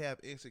 we have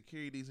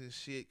insecurities and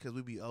shit because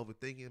we be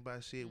overthinking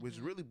about shit, which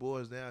really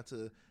boils down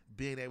to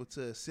being able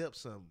to accept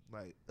something.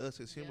 Like, us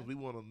as humans, we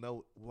want to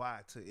know why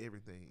to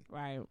everything.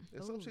 Right.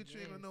 And some shit you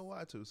ain't gonna know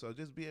why to. So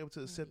just be able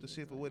to accept the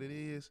shit for what it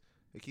is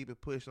and keep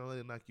it pushing, don't let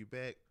it knock you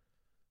back.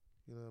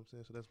 You know what I'm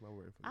saying? So that's my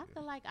word for I the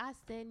feel like I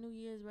set New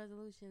Year's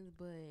resolutions,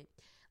 but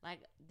like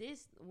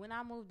this, when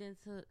I moved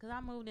into, cause I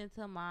moved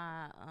into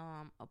my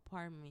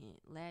apartment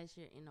last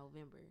year in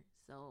November,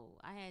 so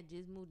I had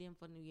just moved in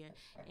for New Year,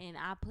 and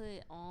I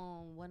put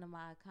on one of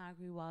my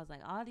concrete walls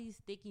like all these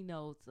sticky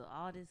notes or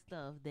all this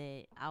stuff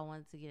that I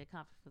wanted to get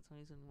accomplished for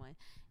 2021,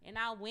 and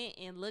I went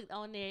and looked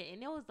on there,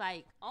 and it was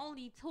like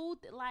only two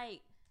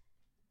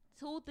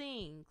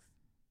things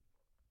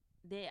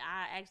that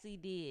I actually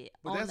did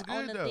But on, that's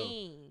on good, the though.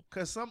 thing.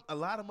 Cause a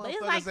lot of But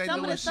it's motherfuckers like ain't some of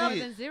doing the stuff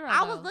shit. Than zero,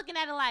 I was though. looking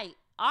at it like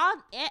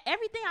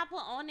everything I put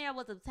on there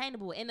was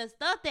obtainable, and the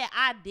stuff that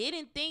I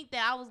didn't think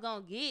that I was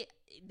gonna get,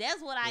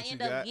 that's what I What you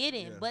end up got?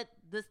 getting. Yeah. But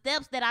the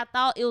steps that I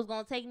thought it was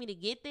gonna take me to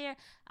get there,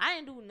 I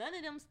didn't do none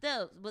of them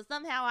steps. But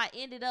somehow I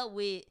ended up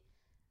with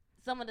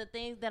some of the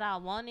things that I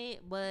wanted.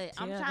 But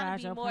I'm Tell trying God to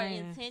be your more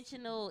plans.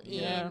 intentional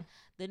Yeah. in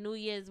the New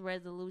Year's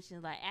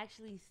resolutions. Like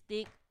actually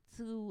stick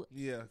to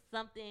Yeah,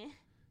 something.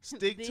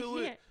 stick this to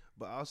year. it,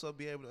 but also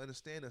be able to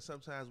understand that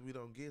sometimes we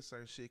don't get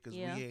certain shit because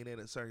Yeah. we ain't in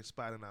a certain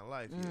spot in our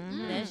life yet. Mhm. You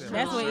know what I'm That's saying? true.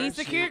 That's what Certain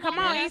insecure. shit- Come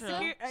on, That's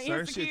insecure.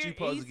 Certain shit you insecure,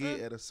 supposed to Issa.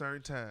 get at a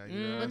certain time. You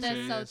know Mm. what But I'm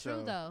that's saying? so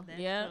true, though. That's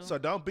Yeah. true. So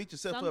don't beat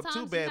yourself up too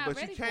Sometimes bad, you're not but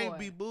you ready can't for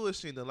be it.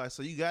 bullshitting. Like,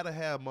 so you gotta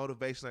have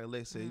motivation, like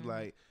let's say,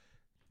 like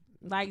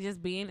Like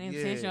just being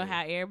intentional, Yeah.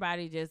 how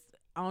everybody just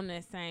on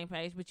that same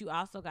page, but you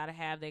also got to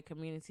have that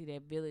community,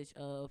 that village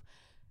of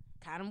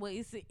kind of what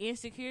it's an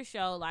insecure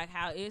show, like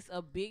how it's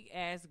a big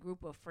ass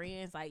group of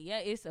friends. Like, yeah,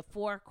 it's a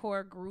 4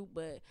 core group,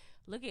 but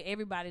look at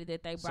everybody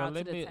that they So brought to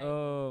let the me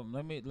table.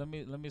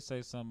 let me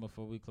say something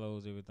before we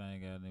close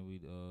everything out, and then we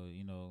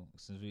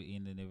since we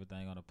ending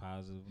everything on a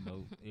positive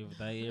note,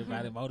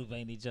 everybody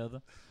motivating each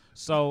other.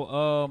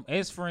 So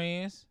as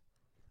friends,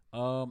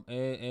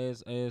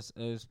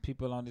 As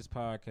people on this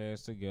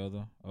podcast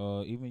together,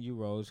 even you,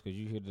 Rose, because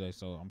you here today,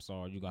 so I'm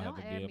sorry you gonna Don't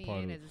have to add be a me part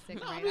in of it. as a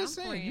second No, I'm grade. just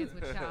I'm saying,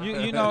 friends with y'all.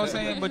 You know what I'm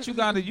saying, but you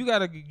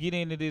gotta get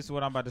into this.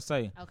 What I'm about to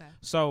say. Okay.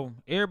 So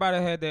everybody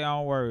had their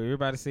own word.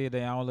 Everybody said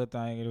their own little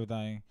thing,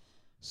 everything.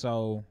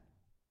 So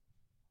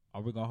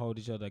are we gonna hold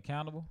each other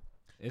accountable?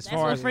 As That's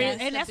far what as friends,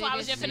 That's and the that's why I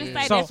was just biggest finna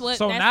thing. say. so, That's what.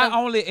 so that's not the,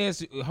 only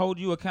as hold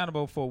you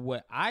accountable for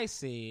what I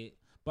said,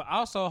 but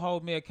also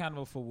hold me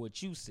accountable for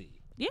what you said.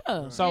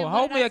 yeah. So Jen, what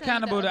hold did me I tell you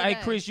accountable the to, other hey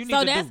day? Chris, you need So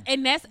to that's do.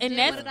 and that's Jen, and what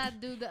that's did I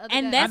do the other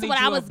and day? that's I what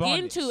need I you was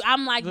abundance. getting to.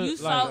 I'm like, Look,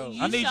 you like, so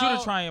you I need show, you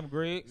to triumph,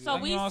 Greg. So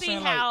Like, we you know what I'm see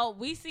saying? how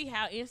we see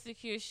how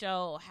Insecure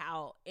show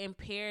how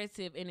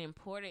imperative and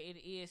important it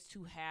is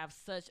to have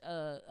such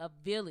a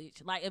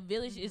village. Like a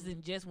village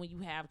isn't just when you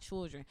have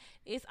children.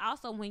 It's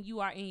also when you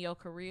are in your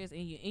careers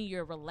and you in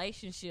your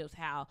relationships.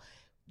 How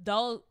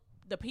those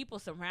the people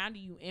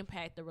surrounding you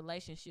impact the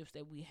relationships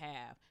that we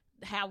have.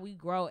 How we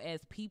grow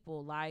as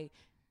people. Like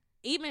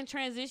even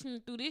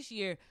transitioning through this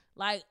year.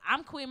 Like,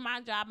 I'm quitting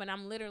my job, and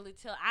I'm literally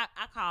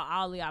I call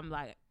Ollie. I'm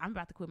like, I'm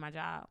about to quit my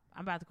job.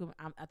 I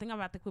think I'm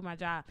about to quit my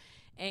job.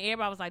 And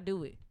everybody was like,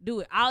 do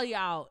it. All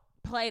y'all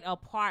played a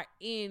part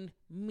in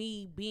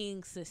me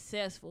being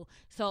successful.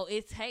 So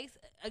it takes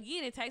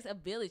a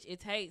village.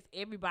 It takes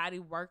everybody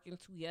working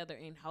together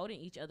and holding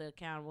each other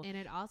accountable. And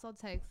it also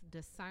takes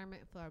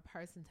discernment for a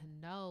person to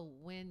know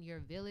when your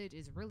village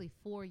is really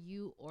for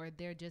you or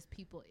they're just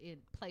people in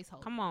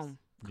placeholders. Come on.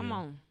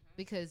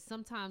 Because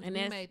sometimes And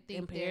we that's may think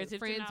imperative to that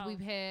friends know. we've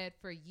had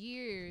for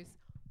years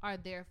are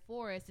there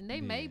for us. And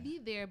they may be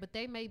there, but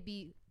they may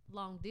be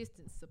long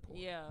distance support.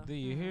 Yeah. Do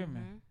you hear me?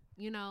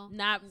 You know?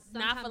 Not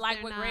Sometimes for like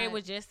they're what Greg not-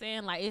 was just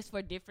saying. Like, it's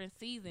for different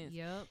seasons.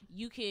 Yep.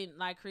 You can,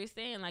 like Chris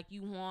saying, like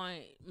you want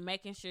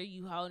making sure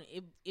you hold.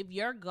 If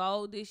your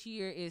goal this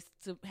year is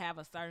to have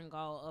a certain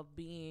goal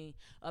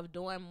of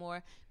doing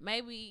more,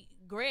 maybe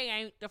Greg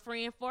ain't the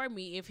friend for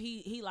me. If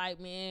he like,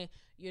 man,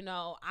 you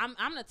know,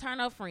 I'm the turn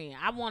up friend.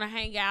 I want to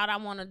hang out. I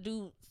want to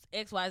do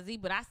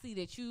XYZ. But I see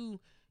that you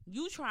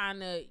trying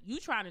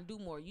to do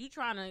more. You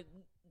trying to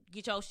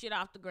get your shit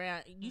off the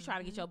ground. You trying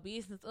to get your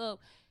business up.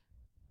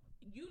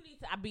 You need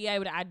to be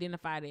able to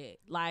identify that,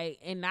 like,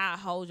 and not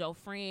hold your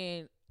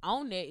friend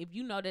on that if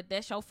you know that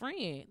that's your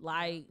friend.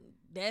 Like,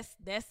 that's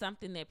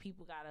something that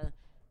people gotta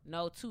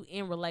know too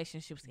in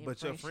relationships. And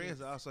But your friendships.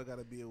 friends also got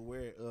to be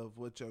aware of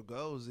what your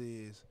goals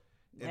is.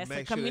 And That's a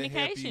make sure they help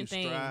communication you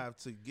thing. strive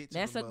to get to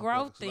That's the a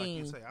growth motherfuckers. Like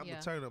you thing. say, I'm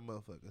a turn up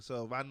motherfucker.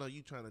 So if I know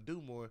you trying to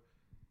do more,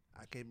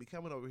 I can't be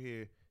coming over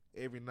here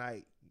every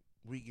night.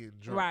 We get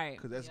drunk, Right.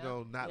 Because that's Yep.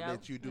 gonna not Yep.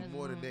 let you do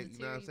more than that. You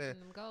know what I'm saying?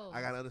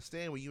 I gotta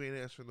understand when you ain't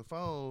answering the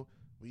phone.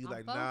 When you I'm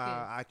like, nah,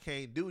 focused. I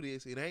can't do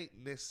this. It ain't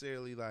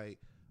necessarily like,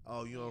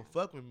 oh, you don't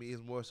fuck with me.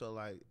 It's more so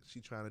like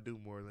she trying to do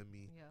more. Let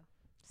me. Yeah.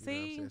 You know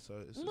what I'm See, saying? So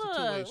it's a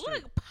two-way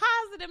street. look,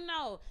 positive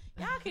note.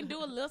 Y'all can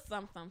do a little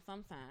something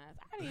sometimes.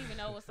 I didn't even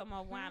know what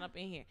someone wind up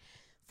in here.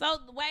 So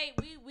wait,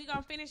 we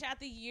gonna finish out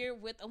the year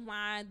with a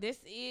wine. This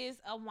is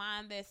a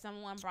wine that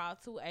someone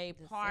brought to a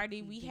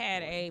party. We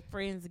had a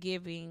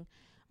Friendsgiving,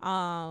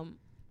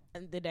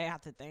 the day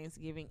after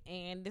Thanksgiving,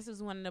 and this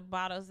is one of the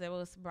bottles that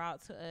was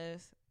brought to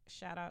us.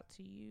 Shout out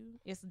to you.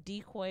 It's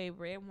Decoy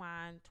Red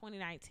Wine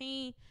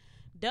 2019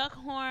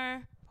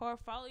 Duckhorn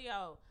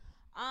Portfolio.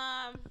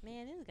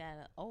 Man, this got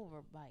an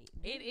overbite.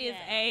 It is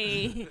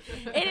a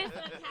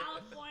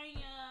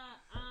California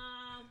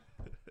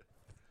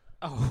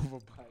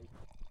Overbite.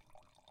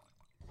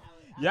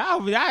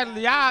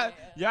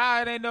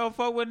 Y'all ain't no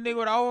fuck with a nigga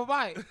with an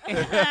overbite.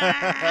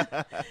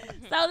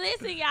 So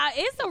listen, y'all,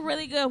 it's a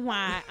really good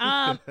wine.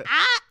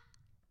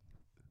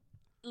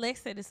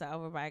 Lex said it's an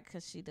overbite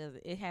because she does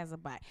it. It has a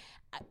bite.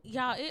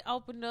 Y'all, it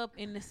opened up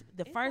in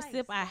the first like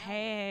sip I sour.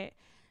 had.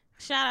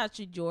 Shout out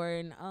to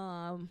Jordan.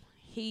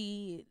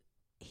 He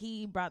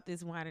brought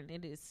this wine and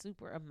it is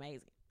super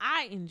amazing.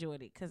 I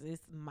enjoyed it because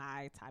it's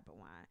my type of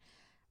wine.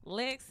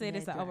 Lex said Yeah,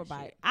 it's an dry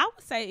overbite. shit. I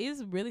would say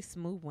it's really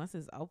smooth once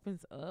it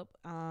opens up.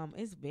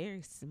 It's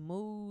very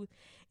smooth.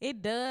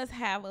 It does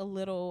have a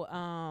little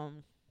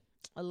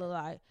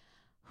like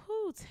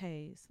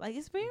taste. Like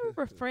it's very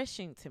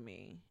refreshing to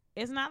me.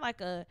 It's not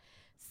like a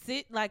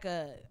citrusy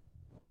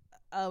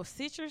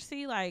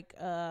like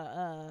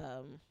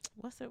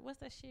what's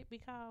that shit be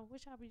called?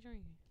 What y'all be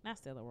drinking? Not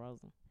Stella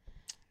Rosa.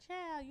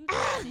 Child, you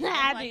tried it.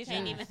 I I did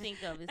can't try. even think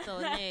of it. So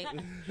next.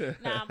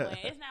 Nah, but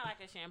it's not like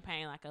a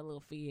champagne, like a little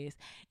fizz.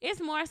 It's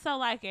more so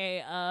like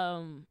a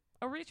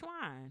rich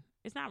wine.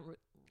 It's not rich.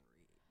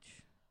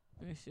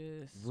 It's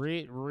just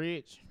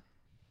Rich.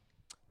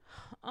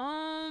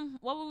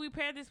 What would we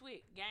pair this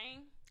with, gang?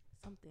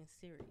 Something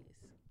serious.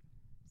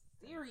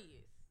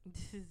 Serious.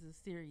 This is a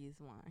serious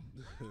wine.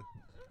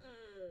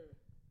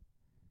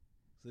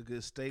 It's a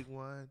good steak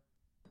wine.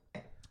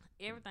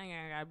 Everything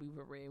I gotta be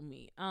with red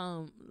meat.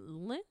 I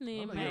Linden,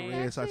 know your man.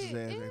 red sausage ass It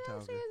ain't actually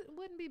talking.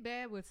 wouldn't be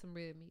bad with some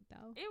red meat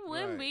though. It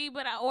wouldn't Right. be,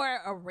 but or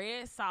a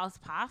red sauce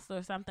pasta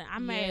or something. I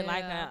made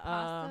like a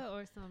pasta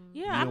or some.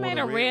 yeah, You I don't made want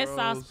a a red red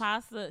sauce rose?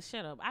 pasta.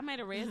 Shut up. I made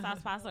a red sauce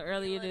pasta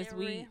earlier this that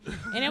week, red.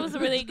 and it was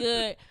really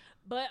good.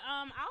 But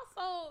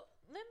also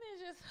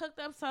Lemon just hooked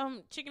up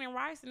some chicken and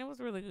rice, and it was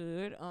really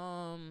good.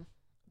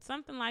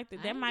 Something like that.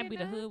 I That ain't might be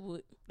get the that. hood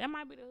wood. That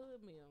might be the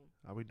hood meal.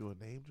 Are we doing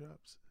name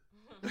drops?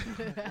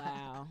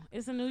 Wow,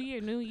 it's a new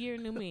year,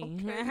 new me.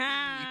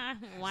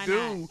 Why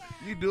Dude, not?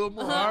 you doing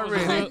more Uh-huh.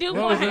 already. Do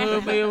What was the more.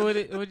 hood meal with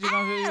it? What you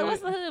gonna Yeah, do?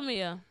 what's the hood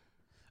meal?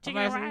 Chicken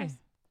and asking you. rice.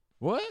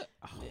 What?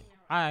 Oh,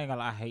 I ain't gonna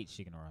lie. I hate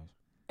chicken and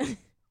rice.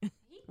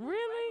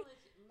 Really?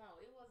 No,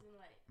 it wasn't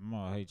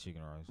like. I hate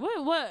chicken and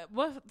rice.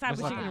 What type It's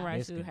of like chicken a and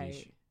rice you biscuit hate?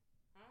 dish.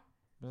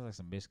 It's like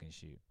some biscuit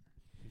shit.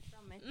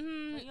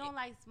 Mm, So you don't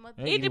like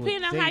smothered. They It do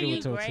depends on they how do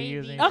you-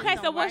 tortillas and Okay,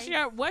 shit. so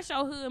what's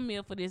your hood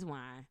meal for this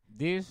wine?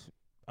 This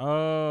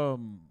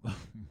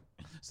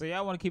so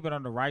y'all want to keep it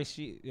on the rice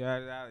shit? Y'all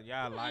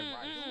like rice?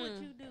 Do what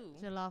you do.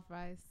 Jollof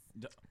rice.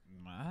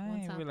 I One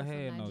ain't time really for some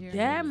had no. Nigerian.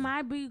 That Jersey.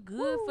 might be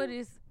good for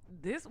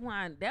this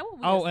wine. That would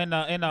be Oh, a, and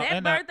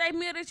that birthday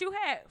meal that you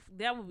had.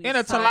 That would be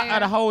a fire.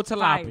 the whole Fire.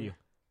 tilapia.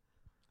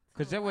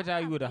 Cause that's what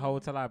y'all eat with the whole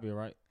tilapia,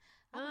 right?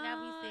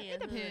 It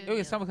depends. It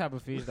was some type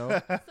of fish though.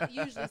 So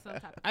usually some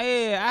type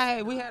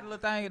of. We had a little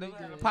thing.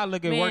 Probably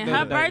look at work. Man, the her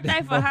other day.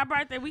 birthday for her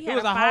birthday, we It had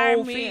was a fire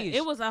whole meal. fish.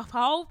 It was a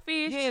whole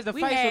fish. Yeah, the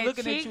We face had was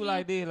looking at you chicken.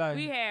 like this, like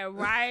We had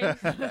rice.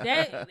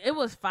 That it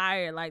was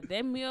fire. Like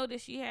that meal that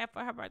she had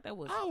for her birthday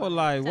was. I was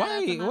like, Shout out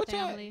to wait, my what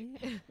y'all? family.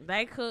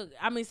 They cook.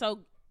 I mean, so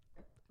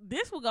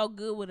this would go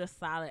good with a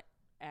solid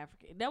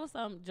African. That was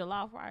some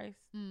jollof rice.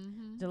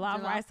 Mm-hmm.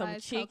 Jollof rice, some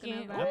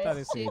chicken. coconut I rice, thought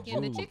it said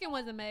chicken. The Zulu. chicken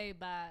wasn't made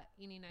by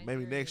any Nigerian.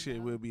 Maybe next year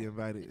though. we'll be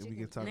invited and we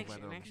can talk Next about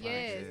year, it on next the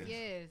year. Yes,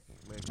 yes.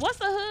 Maybe. What's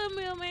the hood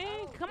meal, man?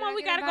 Come did on, I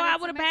we get gotta go invited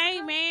out with to a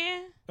bang, Mexico?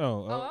 man.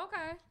 Oh,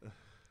 okay.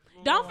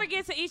 Don't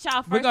forget to eat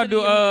y'all first. We're gonna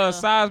do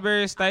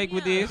Salisbury steak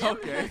with this.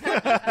 Okay.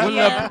 With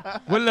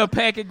a little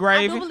packet I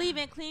gravy. do believe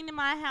in cleaning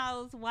my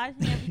house,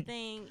 washing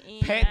everything,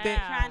 and Pat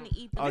that- trying to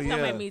eat the Oh, It's yeah.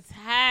 gonna make me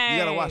tired.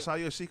 You gotta wash all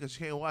your shit because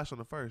you can't wash on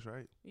the first,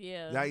 right?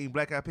 Yeah. Y'all eating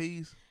black eyed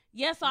peas?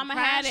 Yeah, so I'm gonna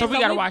have that. So we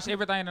gotta watch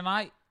everything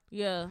tonight.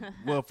 Yeah.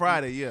 Well,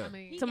 Friday, yeah. I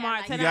mean, Tomorrow,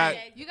 You tonight.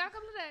 got- you gotta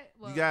come to that.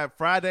 Well, You got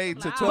Friday to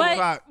But- 12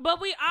 o'clock.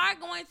 But we are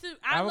going to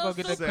I our will little go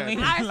get the super, clean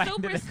our like that.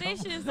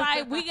 superstitions.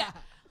 Like we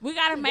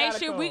gotta make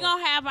gotta sure we come.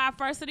 gonna have our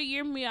first of the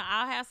year meal.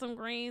 I'll have some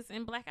greens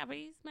and black eyed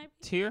peas, maybe.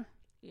 Tier.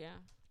 Yeah.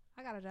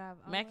 I gotta drive.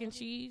 Mac and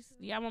cheese.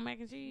 Y'all want mac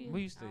and cheese?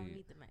 We used I to don't eat.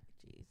 need the mac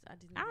and cheese. I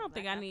just need I don't the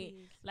think black I eyed need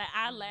peas. like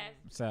I last.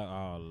 So,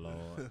 oh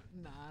lord.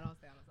 No, I don't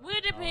sound. We'll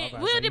depend. Oh, I'm about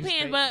to We'll say, you depend.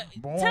 stay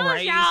But born, tell us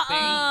raised,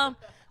 y'all.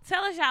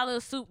 Tell us y'all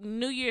little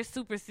New Year's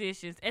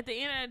superstitions. At the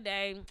end of the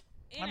day,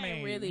 it I ain't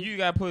mean, really. you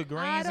gotta put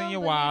greens in your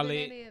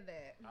wallet.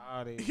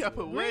 All that You gotta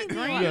put shit. what?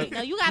 Green Yeah. beans.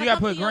 No, you gotta, You gotta come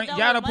put to your green. door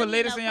Y'all with don't put money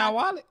lettuce in your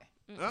wallet.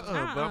 But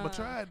I'm gonna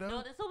try it though.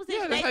 No, the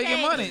superstition. Yeah, that's they how you get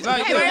say- money. the Like,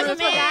 first yeah,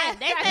 man-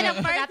 they say the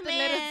Forgot first the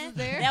lettuce man is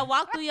there. that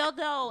walk through your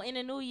door in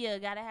the new year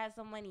gotta have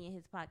some money in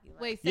his pocket. Like,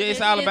 Wait, Yeah, it's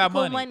there's all about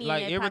physical money. in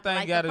Like, their everything pocket.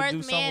 Like, gotta the first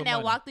do something man with that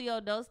money. walk through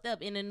your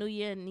doorstep in the new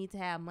year need to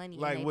have money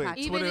Like in what, their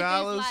pocket. Even if it's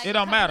 $20? like It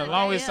don't matter, couple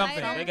long of as days,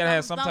 something. like, They gotta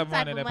have some type of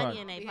money in their money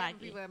pocket. in their we have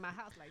pocket. people in my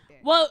house like that.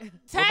 Well,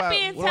 tap about-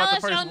 in. what Tell about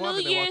us the your first woman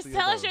New that walked Year's. through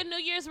your Tell us door? your New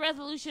Year's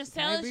resolutions.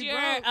 Tell Can't us be your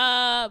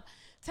broke.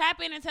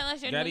 tap in and tell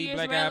us your Gotta New eat Year's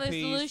black eyed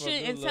peas for resolution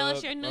good and tell us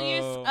luck, your New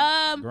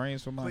Year's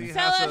greens for money. Clean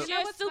tell house us up. your You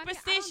know what's funny? I don't do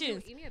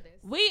superstitions. any of this.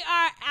 We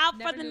are out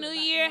Never for the knew new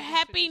about year. any of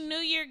Happy this. New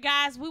Year,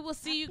 guys. We will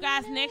see you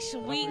guys next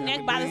week. Happy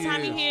Next, by the New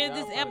time you Year.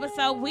 hear this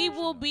episode, we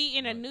will be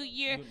in a new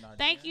year.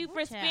 Thank you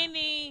for Ciao.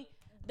 spending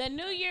the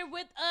new year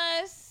with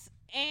us.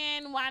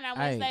 And Why Not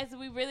Hey. Wednesdays?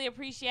 We really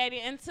appreciate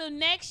it. Until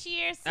next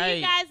year. See Hey,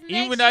 you guys next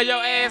even though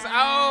your year. ass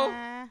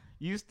old,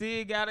 you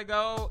still gotta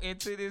go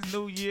into this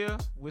new year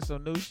with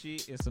some new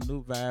shit and some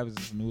new vibes and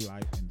some new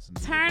life and some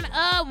new Turn love.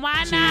 up. Why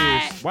Cheers.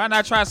 not? Why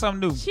not try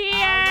something new? Cheers. All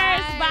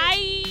right.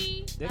 Bye.